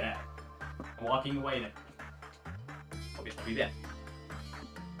 That'd be bad. I'm walking away now. Okay, I'll be back.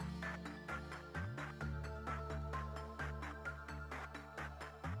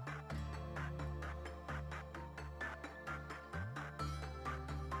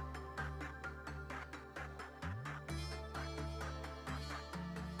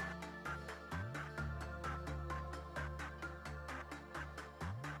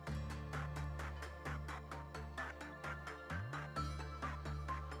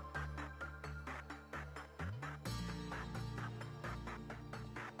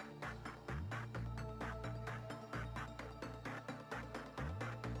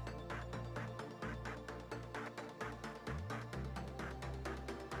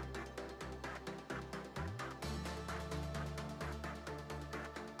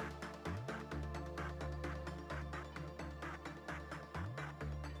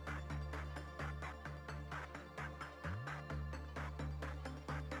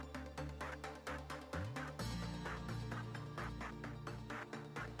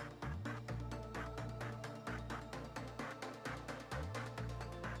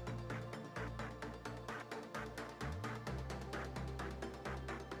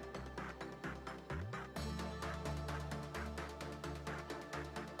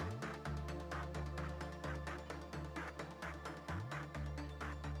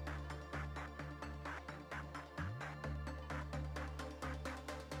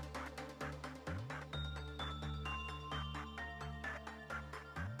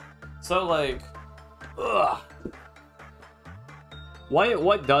 So, like, ugh.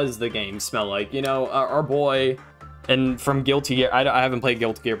 What does the game smell like? You know, our boy, and from Guilty Gear, I haven't played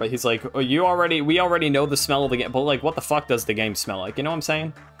Guilty Gear, but he's like, oh, we already know the smell of the game, but like, what the fuck does the game smell like? You know what I'm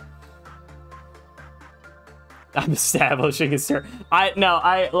saying? I'm establishing a stare.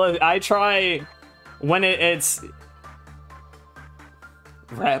 I try when it's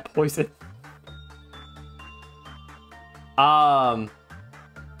rat poison.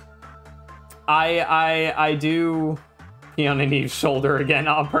 I do pee on Aneve's shoulder again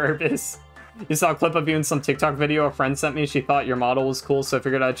on purpose. You saw a clip of you in some TikTok video a friend sent me. She thought your model was cool, so I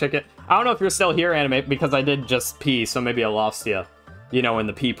figured I'd check it. I don't know if you're still here, Anime, because I did just pee, so maybe I lost you, you know, in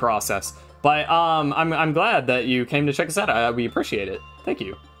the pee process. But I'm glad that you came to check us out. We appreciate it. Thank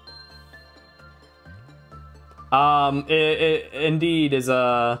you. It indeed is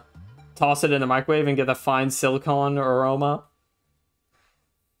toss it in the microwave and get the fine silicone aroma.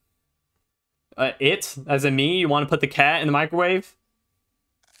 As in me, you want to put the cat in the microwave?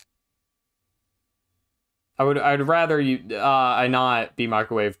 I'd rather you I not be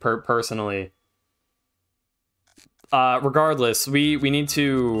microwave personally. Regardless, we need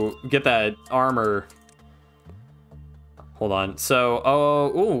to get that armor. Hold on.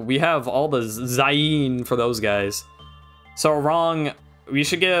 So, we have all the Zayn for those guys. So wrong. We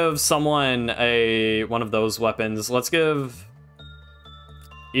should give someone one of those weapons. Let's give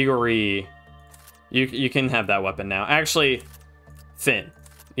Igori. You can have that weapon now. Actually, Finn.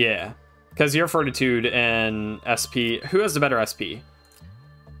 Yeah. Because your Fortitude and SP... Who has the better SP?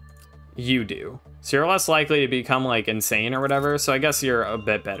 You do. So you're less likely to become, like, insane or whatever. So I guess you're a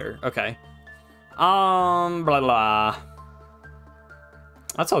bit better. Okay. Blah, blah.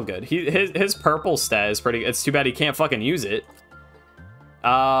 That's all good. His purple stat is pretty... It's too bad he can't fucking use it.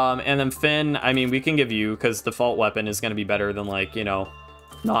 And then Finn, I mean, we can give you... Because default weapon is going to be better than, like, you know...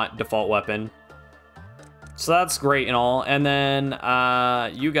 Not default weapon. So that's great and all. And then,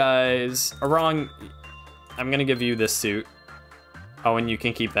 you guys are wrong. I'm gonna give you this suit. Oh, and you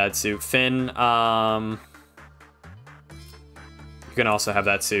can keep that suit. Finn, you can also have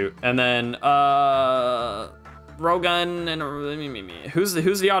that suit. And then, Rogun and who's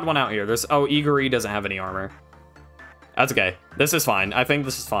the odd one out here? There's Igori doesn't have any armor. That's okay. This is fine. I think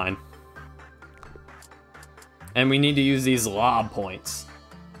this is fine. And we need to use these lob points.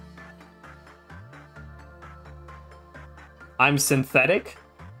 I'm synthetic?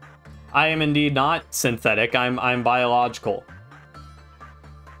 I am indeed not synthetic. I'm biological.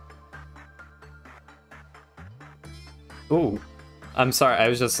 Ooh. I'm sorry, I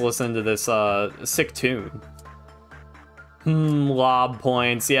was just listening to this sick tune. Lob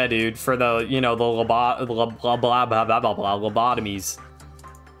points. Yeah, dude, for the, you know, the lobotomies.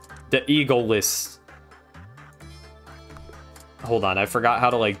 The eagle list. Hold on, I forgot how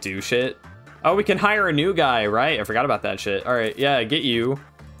to, like, do shit. Oh, we can hire a new guy, right? I forgot about that shit. All right, yeah, get you.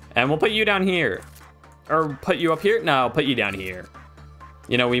 And we'll put you down here. Or put you up here? No, I'll put you down here.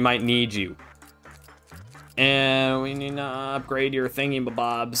 You know, we might need you. And we need to upgrade your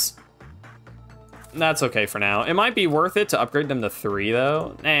thingy-bobs. That's okay for now. It might be worth it to upgrade them to 3,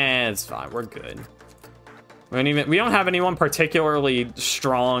 though. Nah, it's fine. We're good. We don't have anyone particularly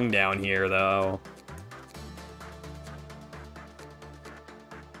strong down here, though.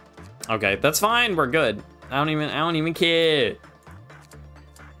 Okay, that's fine. We're good. I don't even care.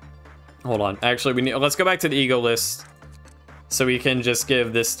 Hold on. Actually, let's go back to the ego list so we can just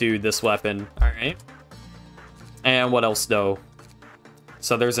give this dude this weapon. All right. And what else, though?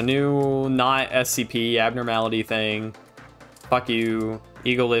 So there's a new not SCP abnormality thing. Fuck you.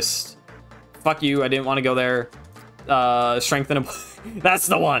 Ego list. Fuck you. I didn't want to go there. Strengthen. That's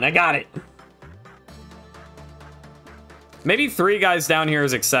the one. I got it. Maybe 3 guys down here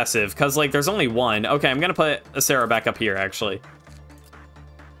is excessive, because, like, there's only 1. Okay, I'm going to put Sarah back up here, actually.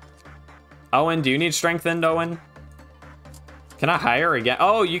 Owen, do you need strengthened, Owen? Can I hire again?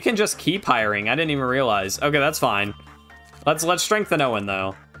 Oh, you can just keep hiring. I didn't even realize. Okay, that's fine. Let's strengthen Owen,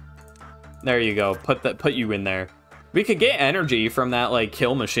 though. There you go. Put you in there. We could get energy from that, like,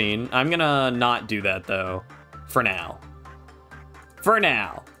 kill machine. I'm going to not do that, though. For now. For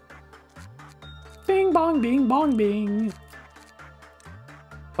now. Bing, bong, bing, bong, bing.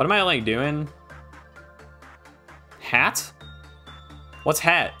 What am I, like, doing? Hat? What's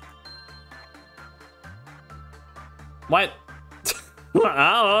hat? What?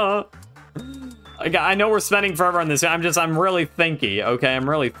 I know we're spending forever on this. I'm really thinky, okay? I'm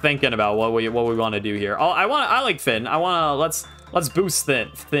really thinking about what we want to do here. I like Finn. Let's boost Finn.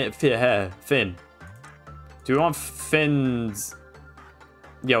 Finn. Do we want Finn's...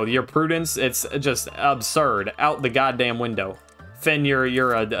 Yo, your prudence, it's just absurd. Out the goddamn window. Finn,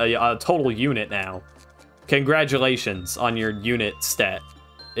 you're a total unit now. Congratulations on your unit stat.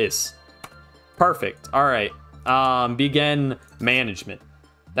 Perfect. All right. Begin management.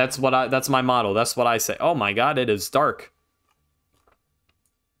 That's my motto. That's what I say. Oh my god, it is dark.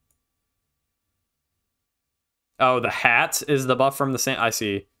 Oh, the hat is the buff from the sand. I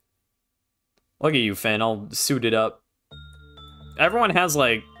see. Look at you, Finn. All suited up. Everyone has,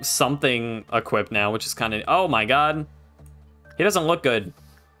 like, something equipped now, which is kind of... Oh, my God. He doesn't look good.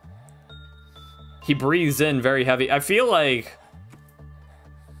 He breathes in very heavy. I feel like...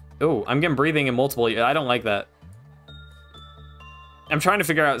 Oh, I'm getting breathing in multiple... I don't like that. I'm trying to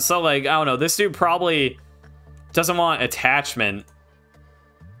figure out... So, like, I don't know. This dude probably doesn't want attachment.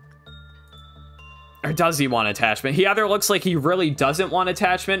 Or does he want attachment? He either looks like he really doesn't want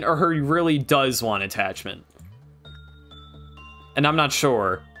attachment or he really does want attachment. And I'm not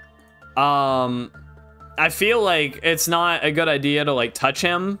sure. I feel like it's not a good idea to, like, touch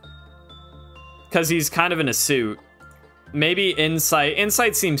him. Because he's kind of in a suit. Maybe Insight.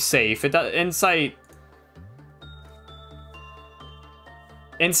 Insight seems safe. Insight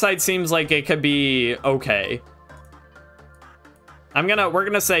seems like it could be okay. We're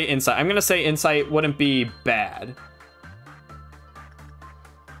gonna say Insight. I'm gonna say Insight wouldn't be bad.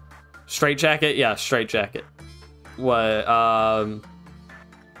 Straight jacket? Yeah, straight jacket. What, I'm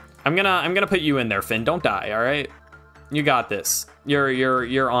gonna put you in there, Finn. Don't die, alright? You got this.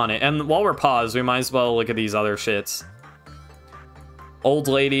 You're on it. And while we're paused, we might as well look at these other shits. Old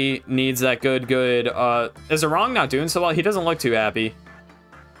lady needs that good, is Arong not doing so well? He doesn't look too happy.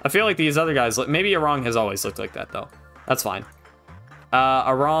 I feel like these other guys, maybe Arong has always looked like that, though. That's fine.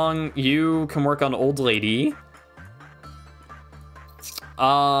 Arong, you can work on old lady.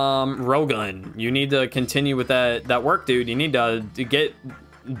 Rogun, you need to continue with that work, dude. You need to get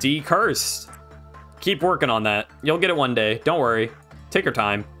decursed. Keep working on that. You'll get it one day. Don't worry. Take your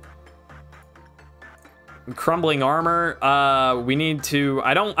time. Crumbling armor. We need to...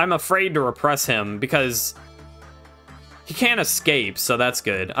 I'm afraid to repress him because he can't escape, so that's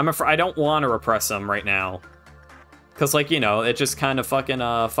good. I don't want to repress him right now. Because, like, you know, it just kind of fucking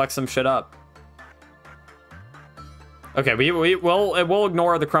fucks some shit up. Okay, we'll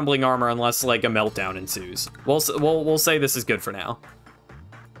ignore the crumbling armor unless, like, a meltdown ensues. We'll say this is good for now.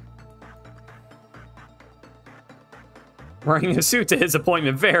 Wearing a suit to his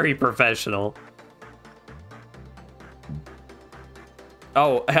appointment, very professional.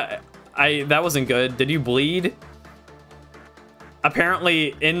 Oh, that wasn't good. Did you bleed? Apparently,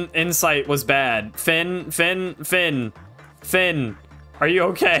 Insight was bad. Finn, are you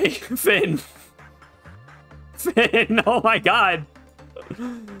okay? Finn, oh my god.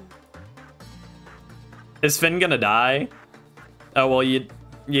 Is Finn gonna die? Oh, well, you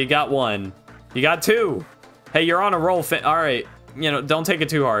got one. You got two. Hey, you're on a roll, Finn. All right, you know, don't take it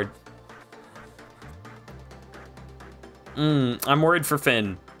too hard. I'm worried for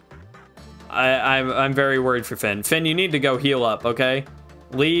Finn. I'm very worried for Finn. Finn, you need to go heal up, okay?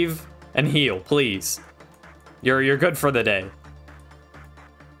 Leave and heal, please. You're good for the day.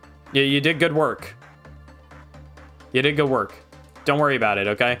 You did good work. You did good work. Don't worry about it,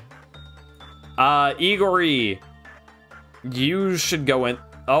 okay? Igor, you should go in.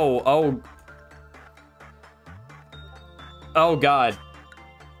 Oh god.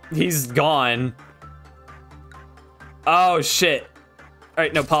 He's gone. Oh shit. All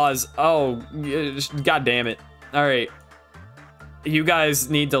right, no, pause. Oh, god damn it. All right. You guys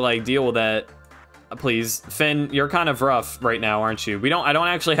need to, like, deal with that, please. Finn, you're kind of rough right now, aren't you? I don't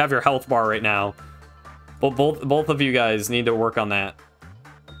actually have your health bar right now. But both of you guys need to work on that.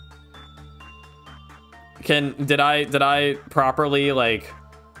 Did I properly, like,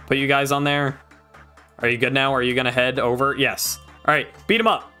 put you guys on there? Are you good now? Are you gonna head over? Yes. All right, beat him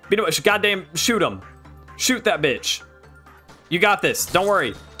up. Beat him up. Goddamn, shoot him. Shoot that bitch. You got this. Don't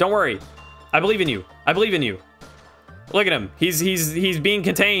worry. Don't worry. I believe in you. I believe in you. Look at him. He's being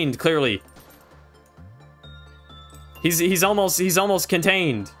contained, clearly. He's almost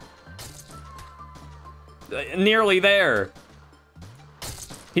contained. Nearly there.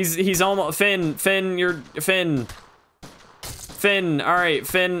 He's almost Finn, you're Finn. All right,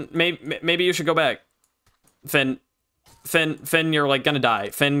 Finn, maybe you should go back. Finn, you're, like, gonna die.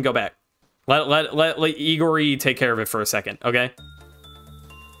 Finn, go back. Let Igor take care of it for a second, okay?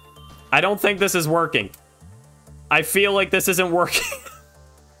 I don't think this is working. I feel like this isn't working.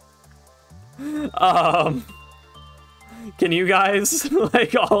 Can you guys,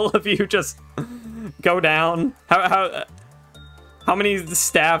 like, all of you just go down? How many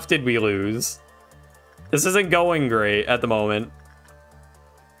staff did we lose? This isn't going great at the moment.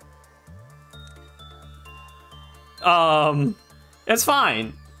 It's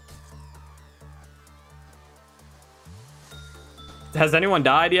fine. Has anyone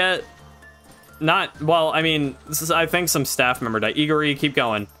died yet? Not, well, I mean, I think some staff member died. Igor, keep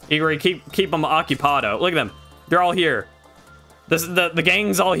going. Igor, keep them occupado. Look at them. They're all here. The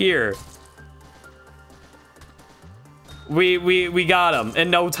gang's all here. We got him in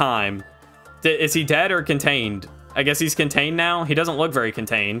no time. Is he dead or contained? I guess he's contained now. He doesn't look very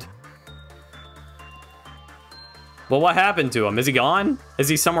contained. Well, what happened to him? Is he gone? Is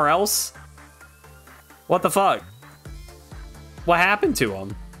he somewhere else? What the fuck? What happened to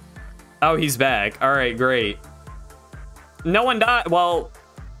him? Oh, he's back. All right, great. No one died. Well,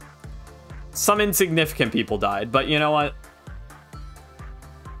 some insignificant people died, but you know what?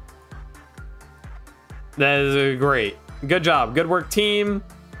 That is great. Good job. Good work, team.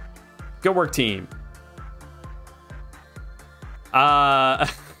 Good work, team. I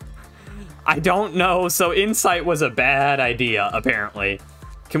don't know. So insight was a bad idea, apparently.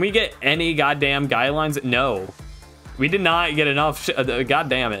 Can we get any goddamn guidelines? No. We did not get enough. God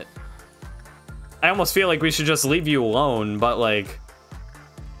damn it. I almost feel like we should just leave you alone, but like...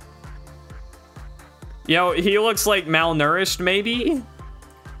 You know, he looks like malnourished, maybe?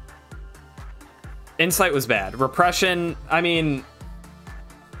 Insight was bad. Repression, I mean...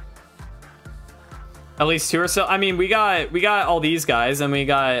 At least 2 or so. I mean, we got all these guys, and we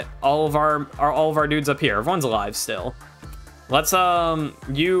got all of our dudes up here. Everyone's alive still. Let's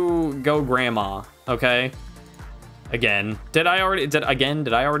you go grandma, okay? Again. Did I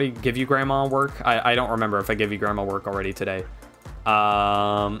already give you grandma work? I don't remember if I gave you grandma work already today.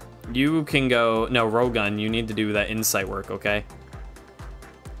 You can go, no, Rogun, you need to do that insight work, okay?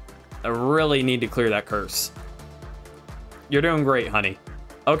 I really need to clear that curse. You're doing great, honey.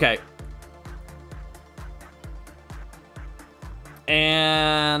 Okay.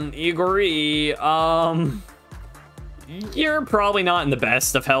 And Igori, you're probably not in the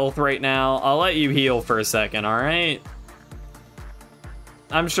best of health right now. I'll let you heal for a second, all right?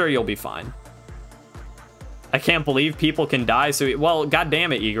 I'm sure you'll be fine. I can't believe people can die, so... Well,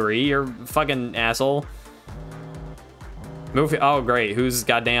 goddamn it, Igori, you're a fucking asshole. Move... Oh, great. Who's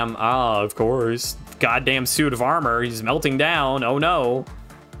goddamn... Ah, of course. Goddamn suit of armor. He's melting down. Oh, no.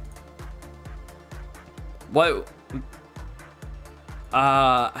 What...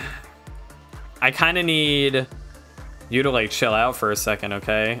 I kind of need you to, like, chill out for a second,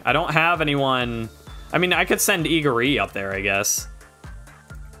 okay? I don't have anyone... I mean, I could send Igori up there, I guess.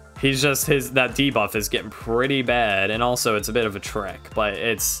 He's just... that debuff is getting pretty bad, and also it's a bit of a trek, but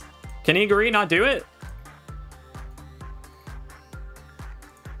it's... Can Igori not do it?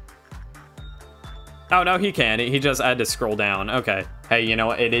 Oh, no, he can. He just had to scroll down. Okay. Hey, you know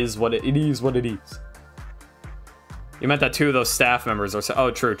what? It is what it is. What it is. You meant that 2 of those staff members are...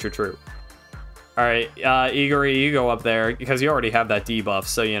 Oh, true. All right, Igori, you go up there, because you already have that debuff,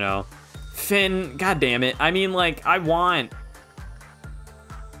 so, you know. Finn, god damn it. I mean, like, I want...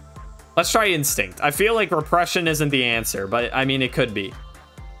 Let's try instinct. I feel like repression isn't the answer, but, I mean, it could be.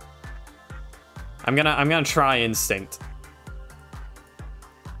 I'm gonna try instinct.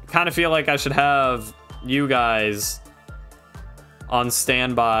 Kind of feel like I should have you guys on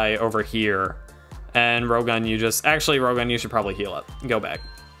standby over here. And Rogun, you just... Actually, Rogun, you should probably heal up. Go back.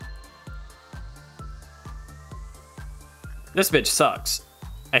 This bitch sucks.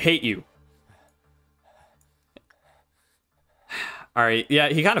 I hate you. Alright, yeah,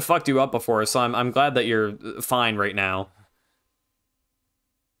 he kind of fucked you up before, so I'm glad that you're fine right now.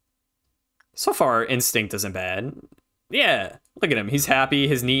 So far, instinct isn't bad. Yeah, look at him. He's happy.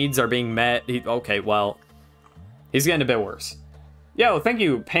 His needs are being met. Okay, well, he's getting a bit worse. Yo, thank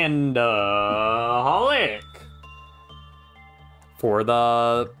you, Pandaholic, for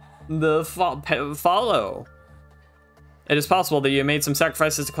the follow. It is possible that you made some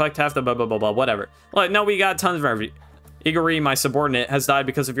sacrifices to collect half the blah, blah, blah, blah, whatever. Well, no, we got tons of every... Igori, my subordinate, has died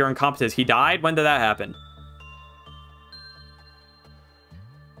because of your incompetence. He died? When did that happen?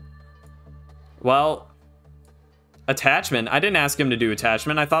 Well, attachment. I didn't ask him to do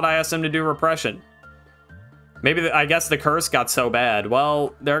attachment. I thought I asked him to do repression. Maybe, I guess the curse got so bad.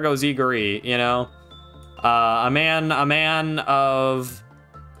 Well, there goes Igori, you know? A man of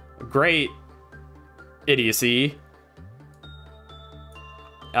great idiocy.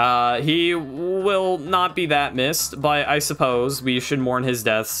 He will not be that missed, but I suppose we should mourn his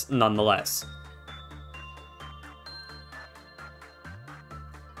deaths nonetheless.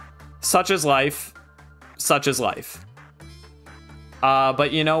 Such is life. Such is life.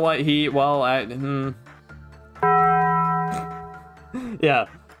 But you know what? Yeah.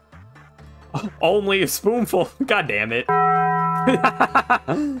 Only a spoonful. God damn it.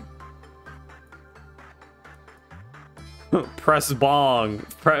 Press bong.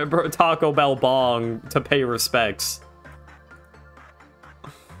 Taco Bell bong to pay respects.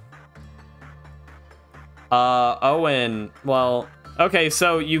 Owen, well, okay,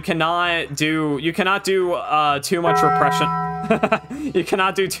 so you cannot do too much repression. You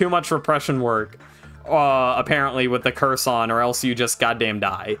cannot do too much repression work, apparently, with the curse on, or else you just goddamn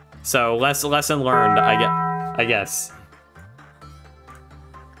die. So, lesson learned, I guess.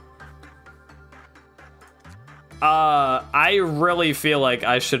 I really feel like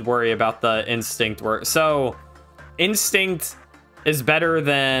I should worry about the instinct work. So, instinct is better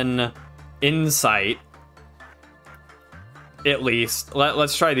than insight. At least.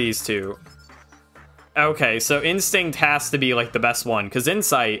 Let's try these two. Okay, so instinct has to be, like, the best one, because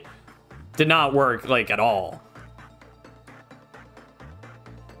insight did not work, like, at all.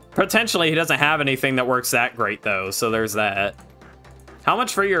 Potentially, he doesn't have anything that works that great, though, so there's that. How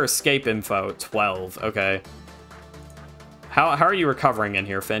much for your escape info? 12, okay. How are you recovering in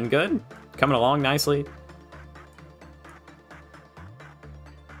here, Finn? Good? Coming along nicely?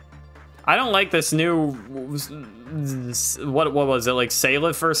 I don't like this new... What was it, like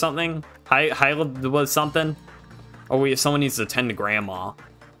Salif or something? Hylif was something? Oh, someone needs to tend to Grandma.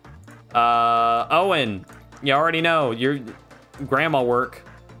 Owen, you already know. Your grandma work.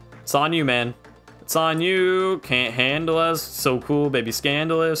 It's on you, man. It's on you. Can't handle us. So cool, baby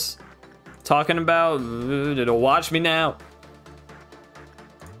scandalous. Talking about... It'll watch me now.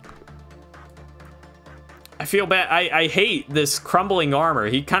 I feel bad. I hate this crumbling armor.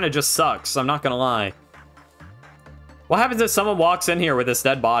 He kind of just sucks. I'm not gonna lie. What happens if someone walks in here with this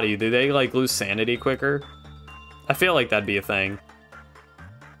dead body? Do they, like, lose sanity quicker? I feel like that'd be a thing.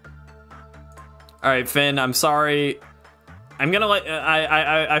 Alright, Finn, I'm sorry. I'm gonna let...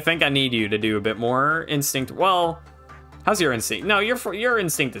 I think I need you to do a bit more instinct. Well, how's your instinct? No, your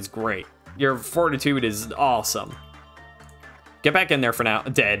instinct is great. Your fortitude is awesome. Get back in there for now.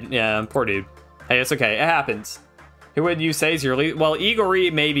 Dead. Yeah, poor dude. Hey, it's okay. It happens. Who would you say is your lead? Well, Igor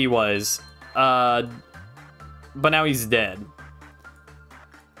maybe was. But now he's dead.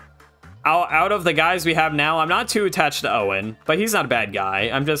 Out of the guys we have now, I'm not too attached to Owen, but he's not a bad guy.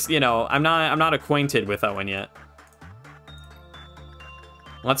 I'm just, you know, I'm not acquainted with Owen yet.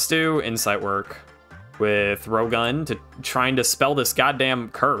 Let's do insight work with Rogun to trying to spell this goddamn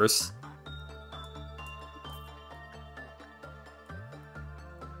curse.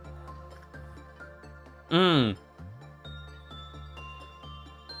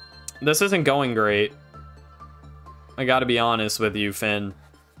 This isn't going great. I gotta be honest with you, Finn.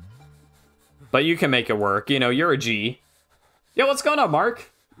 But you can make it work. You know, you're a G. Yo, what's going on,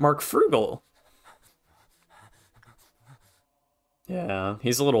 Mark? Mark Frugal. Yeah,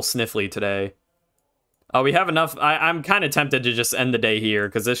 he's a little sniffly today. Oh, we have enough. I'm kind of tempted to just end the day here,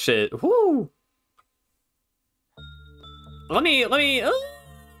 because this shit... Whoo! Let me... A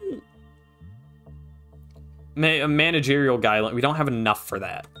managerial guy. We don't have enough for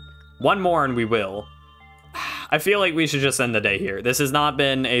that. One more and we will. I feel like we should just end the day here. This has not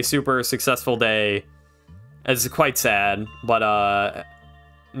been a super successful day. It's quite sad, but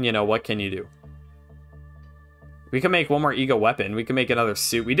you know, what can you do? We can make one more ego weapon. We can make another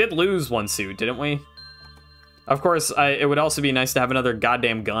suit. We did lose one suit, didn't we? Of course, it would also be nice to have another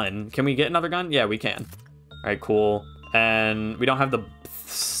goddamn gun. Can we get another gun? Yeah, we can. All right, cool. And we don't have the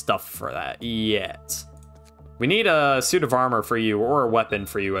stuff for that yet. We need a suit of armor for you, or a weapon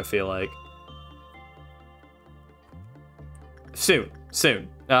for you, I feel like. Soon.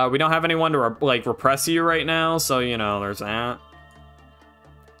 We don't have anyone to, repress you right now, so, you know, there's that.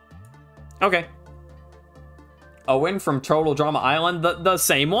 Okay. A win from Total Drama Island? The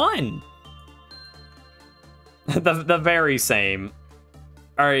same one! the very same.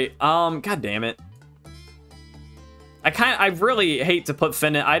 Alright, god damn it. I really hate to put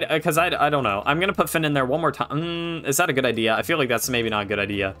Finn in, because I don't know. I'm gonna put Finn in there one more time. Is that a good idea? I feel like that's maybe not a good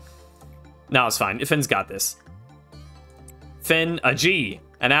idea. No, it's fine. Finn's got this. Finn, a G.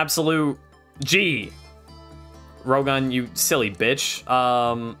 An absolute G. Rogun, you silly bitch.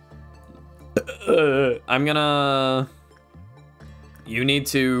 I'm gonna... You need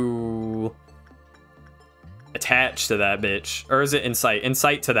to... attach to that bitch. Or is it incite?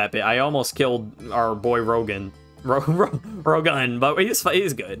 Incite to that bit. I almost killed our boy Rogan. Rogun, but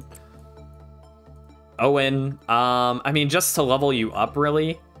he's good. Owen, I mean, just to level you up,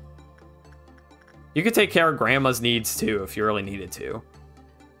 really. You could take care of Grandma's needs, too, if you really needed to.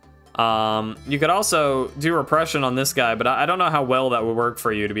 You could also do repression on this guy, but I don't know how well that would work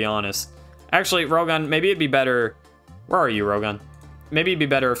for you, to be honest. Actually, Rogun, maybe it'd be better... Where are you, Rogun? Maybe it'd be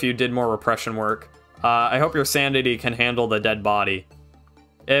better if you did more repression work. I hope your sanity can handle the dead body.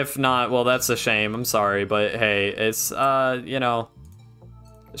 If not, well, that's a shame. I'm sorry, but hey, it's you know,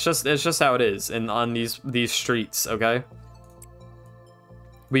 it's just how it is on these streets, okay?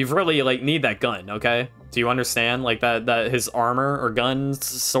 We really like need that gun, okay? Do you understand? Like that his armor or gun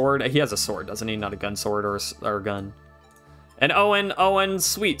sword. He has a sword, doesn't he? Not a gun sword or a gun. And Owen,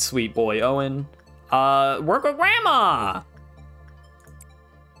 sweet boy, Owen. Work with grandma.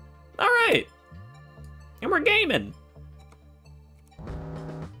 All right, and we're gaming.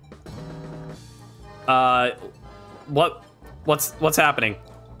 What's happening?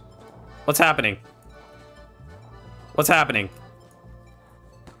 What's happening? What's happening?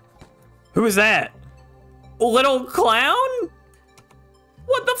 Who is that? Little clown?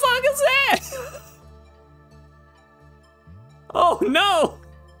 What the fuck is that? Oh no!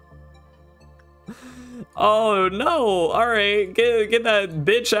 Oh no! All right, get that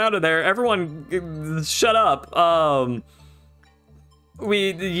bitch out of there. Everyone, shut up.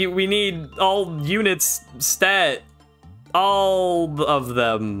 We need all units stat, all of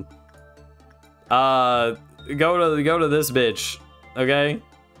them. Go to this bitch, okay?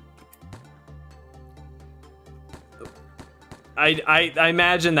 I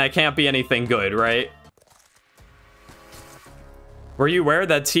imagine that can't be anything good, right? Were you aware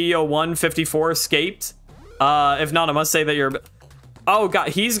that T0154 escaped? If not, I must say that you're... Oh, God,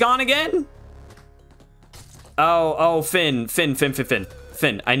 he's gone again? Oh, Finn,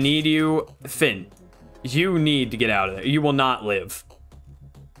 I need you. Finn, you need to get out of there. You will not live.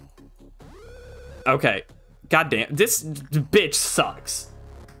 Okay. Goddamn, this bitch sucks.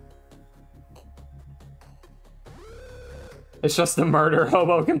 It's just a murder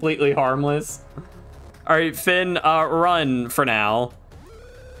hobo, completely harmless. All right, Finn, run for now.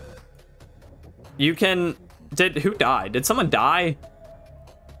 You can... Who died? Did someone die?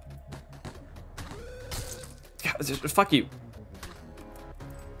 God, fuck you.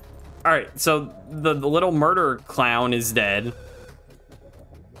 All right, so the little murder clown is dead.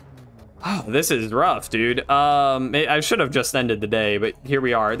 Oh, this is rough, dude. I should have just ended the day, but here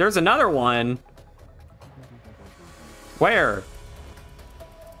we are. There's another one. Where?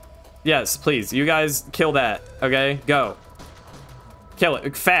 Yes, please. You guys kill that, okay? Go. Kill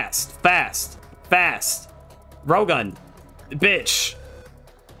it. Fast. Rogun. Bitch.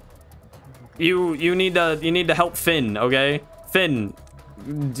 You need to help Finn, okay? Finn,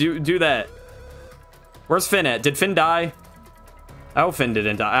 do that. Where's Finn at? Did Finn die? Oh, Finn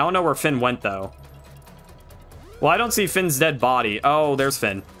didn't die. I don't know where Finn went though. Well, I don't see Finn's dead body. Oh, there's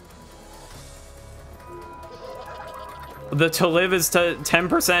Finn. The to live is to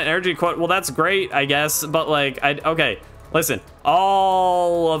 10% energy quote. Well, that's great, I guess. But like, okay, listen.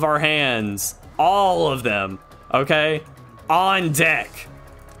 All of our hands, all of them, okay, on deck.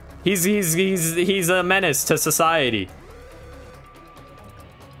 He's a menace to society.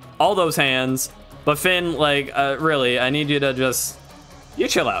 All those hands. But Finn, like, really, I need you to just, you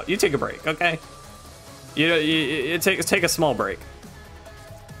chill out. You take a break, okay? You take a small break.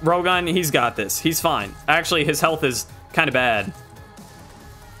 Rogan, he's got this. He's fine. Actually, his health is kind of bad.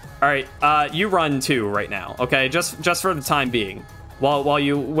 All right, you run too right now, okay? Just for the time being, while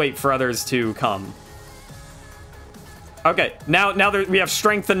you wait for others to come. Okay, now we have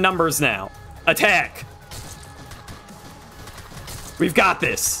strength in numbers now. Attack! We've got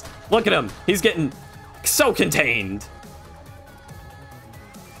this. Look at him. He's getting so contained.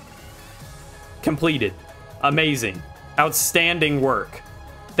 Completed. Amazing. Outstanding work.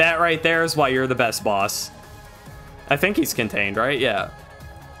 That right there is why you're the best, boss. I think he's contained, right? Yeah.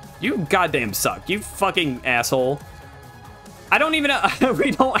 You goddamn suck. You fucking asshole. I don't even know.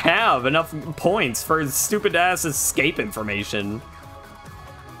 We don't have enough points for stupid ass escape information.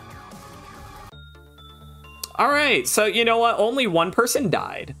 All right. So, you know what? Only one person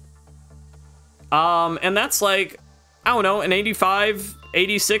died. And that's like, I don't know, an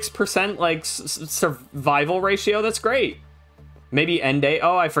 86% like survival ratio. That's great. Maybe end day.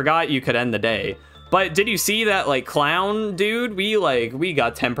 Oh, I forgot you could end the day. But did you see that like clown dude? We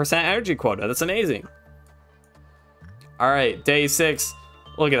got 10% energy quota. That's amazing. All right, day 6.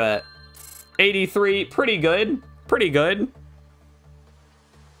 Look at that. 83, pretty good. Pretty good.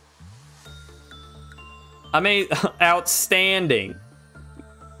 Outstanding.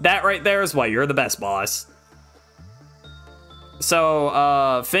 That right there is why you're the best, boss.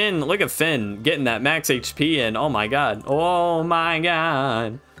 So, Finn, look at Finn getting that max HP in. Oh my god. Oh my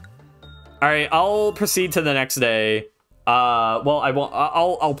god. All right, I'll proceed to the next day. Well, I won't.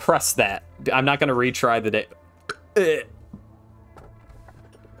 I'll press that. I'm not gonna retry the day.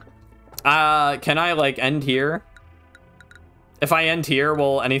 Can I like end here? If I end here,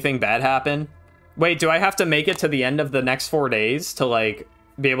 will anything bad happen? Wait, do I have to make it to the end of the next 4 days to like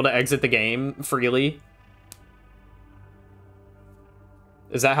be able to exit the game freely?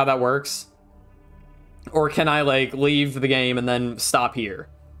 Is that how that works? Or can I, like, leave the game and then stop here?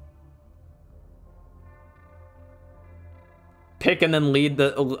 Pick and then read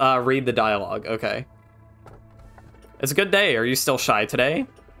the dialogue. Okay. It's a good day. Are you still shy today?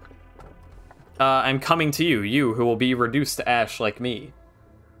 I'm coming to you, you who will be reduced to ash like me.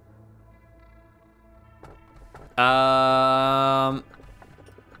 Yeah,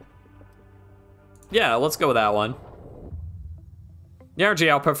 let's go with that one. The energy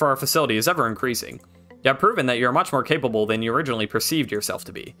output for our facility is ever increasing. You have proven that you're much more capable than you originally perceived yourself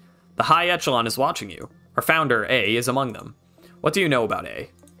to be. The high echelon is watching you. Our founder, A, is among them. What do you know about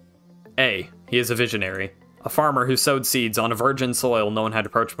A? A, he is a visionary. A farmer who sowed seeds on a virgin soil no one had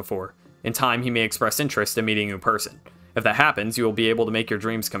approached before. In time, he may express interest in meeting you in person. If that happens, you will be able to make your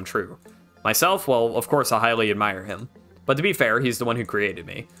dreams come true. Myself, well, of course I highly admire him. But to be fair, he's the one who created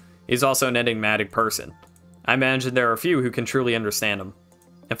me. He's also an enigmatic person. I imagine there are few who can truly understand him.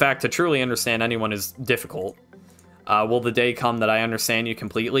 In fact, to truly understand anyone is difficult. Will the day come that I understand you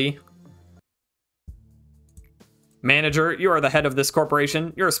completely? Manager, you are the head of this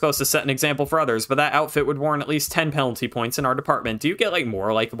corporation. You're supposed to set an example for others, but that outfit would warrant at least 10 penalty points in our department. Do you get, like,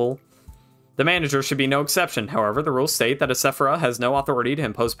 more likable? The manager should be no exception. However, the rules state that a Sephira has no authority to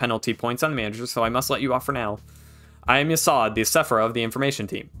impose penalty points on the manager, so I must let you off for now. I am Yasad, the Sephira of the information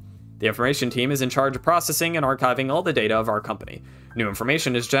team. The information team is in charge of processing and archiving all the data of our company. New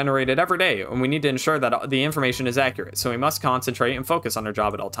information is generated every day, and we need to ensure that the information is accurate, so we must concentrate and focus on our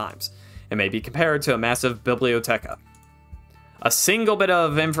job at all times. It may be compared to a massive biblioteca. A single bit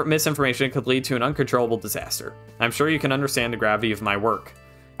of misinformation could lead to an uncontrollable disaster. I'm sure you can understand the gravity of my work.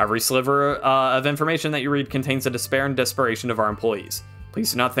 Every sliver of information that you read contains the despair and desperation of our employees.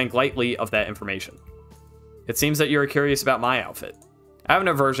 Please do not think lightly of that information. It seems that you are curious about my outfit. I have an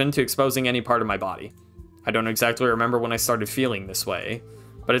aversion to exposing any part of my body. I don't exactly remember when I started feeling this way,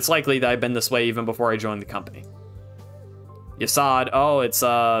 but it's likely that I've been this way even before I joined the company. Yasad, oh, it's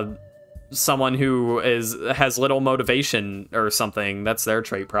someone who has little motivation or something. That's their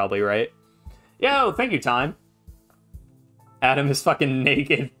trait probably, right? Yo, thank you, Time. Adam is fucking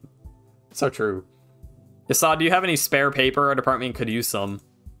naked. So true. Yasad, do you have any spare paper? Our department could use some.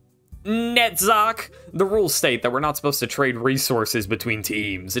 Netzach! The rules state that we're not supposed to trade resources between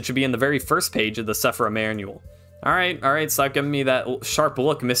teams. It should be in the very first page of the Sephira manual. Alright, stop giving me that sharp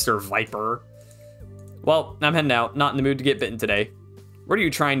look, Mr. Viper. Well, I'm heading out. Not in the mood to get bitten today. What are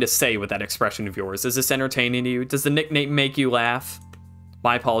you trying to say with that expression of yours? Is this entertaining to you? Does the nickname make you laugh?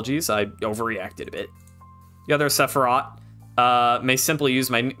 My apologies, I overreacted a bit. The other Sephirat may simply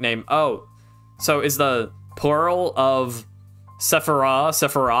use my nickname. Oh, so is the plural of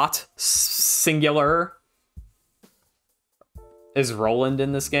Sephirat, singular? Is Roland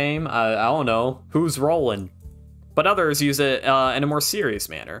in this game? I don't know. Who's Roland? But others use it in a more serious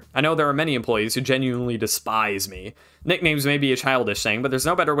manner. I know there are many employees who genuinely despise me. Nicknames may be a childish thing, but there's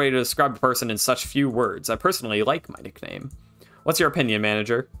no better way to describe a person in such few words. I personally like my nickname. What's your opinion,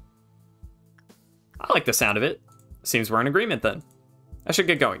 manager? I like the sound of it. Seems we're in agreement then. I should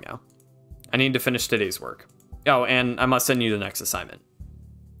get going now. I need to finish today's work. Oh, and I must send you the next assignment.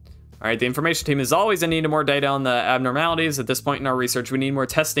 Alright, the information team is always in need of more data on the abnormalities. At this point in our research, we need more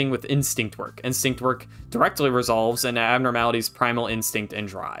testing with instinct work. Instinct work directly resolves an abnormality's primal instinct and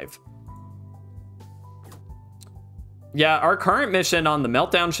drive. Yeah, our current mission on the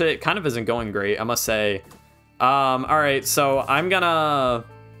meltdown shit kind of isn't going great, I must say. Alright, so I'm gonna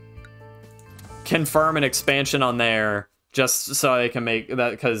confirm an expansion on there just so I can make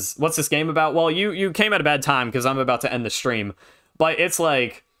that, because what's this game about? Well, you came at a bad time because I'm about to end the stream, but it's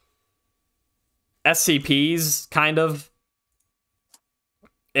like SCPs, kind of.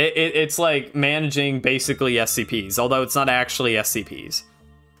 It's like managing basically SCPs, although it's not actually SCPs.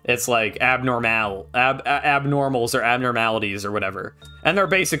 It's like abnormals or abnormalities or whatever. And they're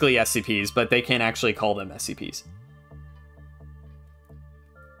basically SCPs, but they can't actually call them SCPs.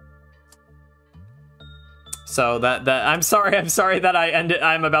 So that I'm sorry that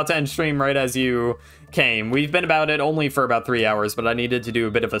I'm about to end stream right as you came. We've been about it only for about 3 hours, but I needed to do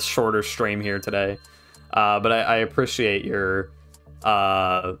a bit of a shorter stream here today. But I appreciate your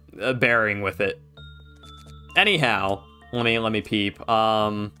bearing with it. Anyhow, let me peep.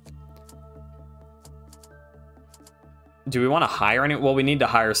 Do we want to hire any? Well, we need to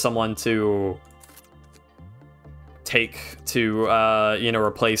hire someone to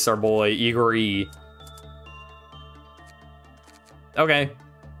replace our boy Igor. Okay,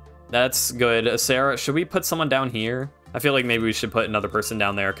 that's good. Sarah, should we put someone down here? I feel like maybe we should put another person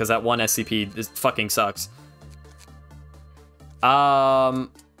down there, because that one SCP fucking sucks.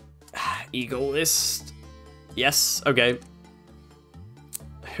 Egoist. Yes, okay.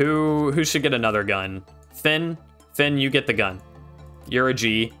 Who should get another gun? Finn? Finn, you get the gun. You're a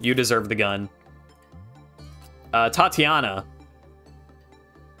G. You deserve the gun. Tatiana.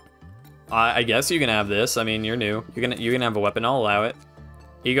 I guess you can have this. I mean, you're new. You can have a weapon. I'll allow it.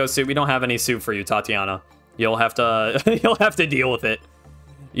 Ego suit. We don't have any suit for you, Tatiana. You'll have to you'll have to deal with it.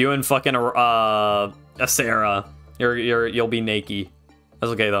 You and fucking Sarah. You'll be naked.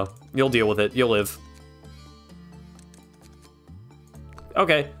 That's okay though. You'll deal with it. You'll live.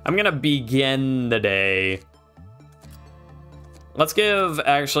 Okay, I'm gonna begin the day. Let's give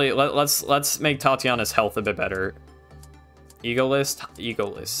let's make Tatiana's health a bit better. Ego list.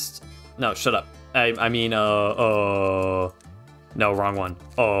 No, shut up. I mean no, wrong one.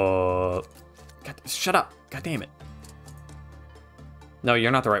 God, shut up. God damn it. No,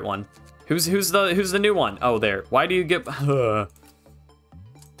 you're not the right one. Who's the new one? Oh, there. Why do you get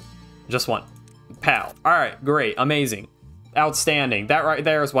just one? Pow. All right, great, amazing, outstanding. That right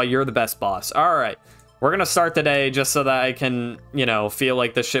there is why you're the best boss. All right, we're gonna start the day just so that I can, you know, feel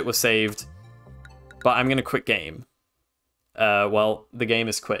like the shit was saved. But I'm gonna quit game. Well, the game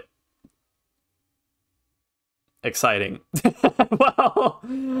is quit. Exciting. Well,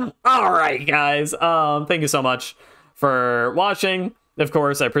 all right, guys. Thank you so much for watching. Of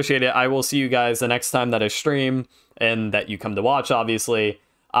course, I appreciate it. I will see you guys the next time that I stream and that you come to watch, obviously.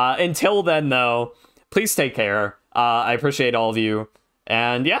 Until then, though, please take care. I appreciate all of you.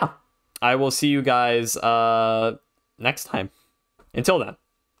 And yeah, I will see you guys next time. Until then.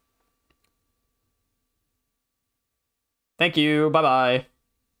 Thank you. Bye-bye.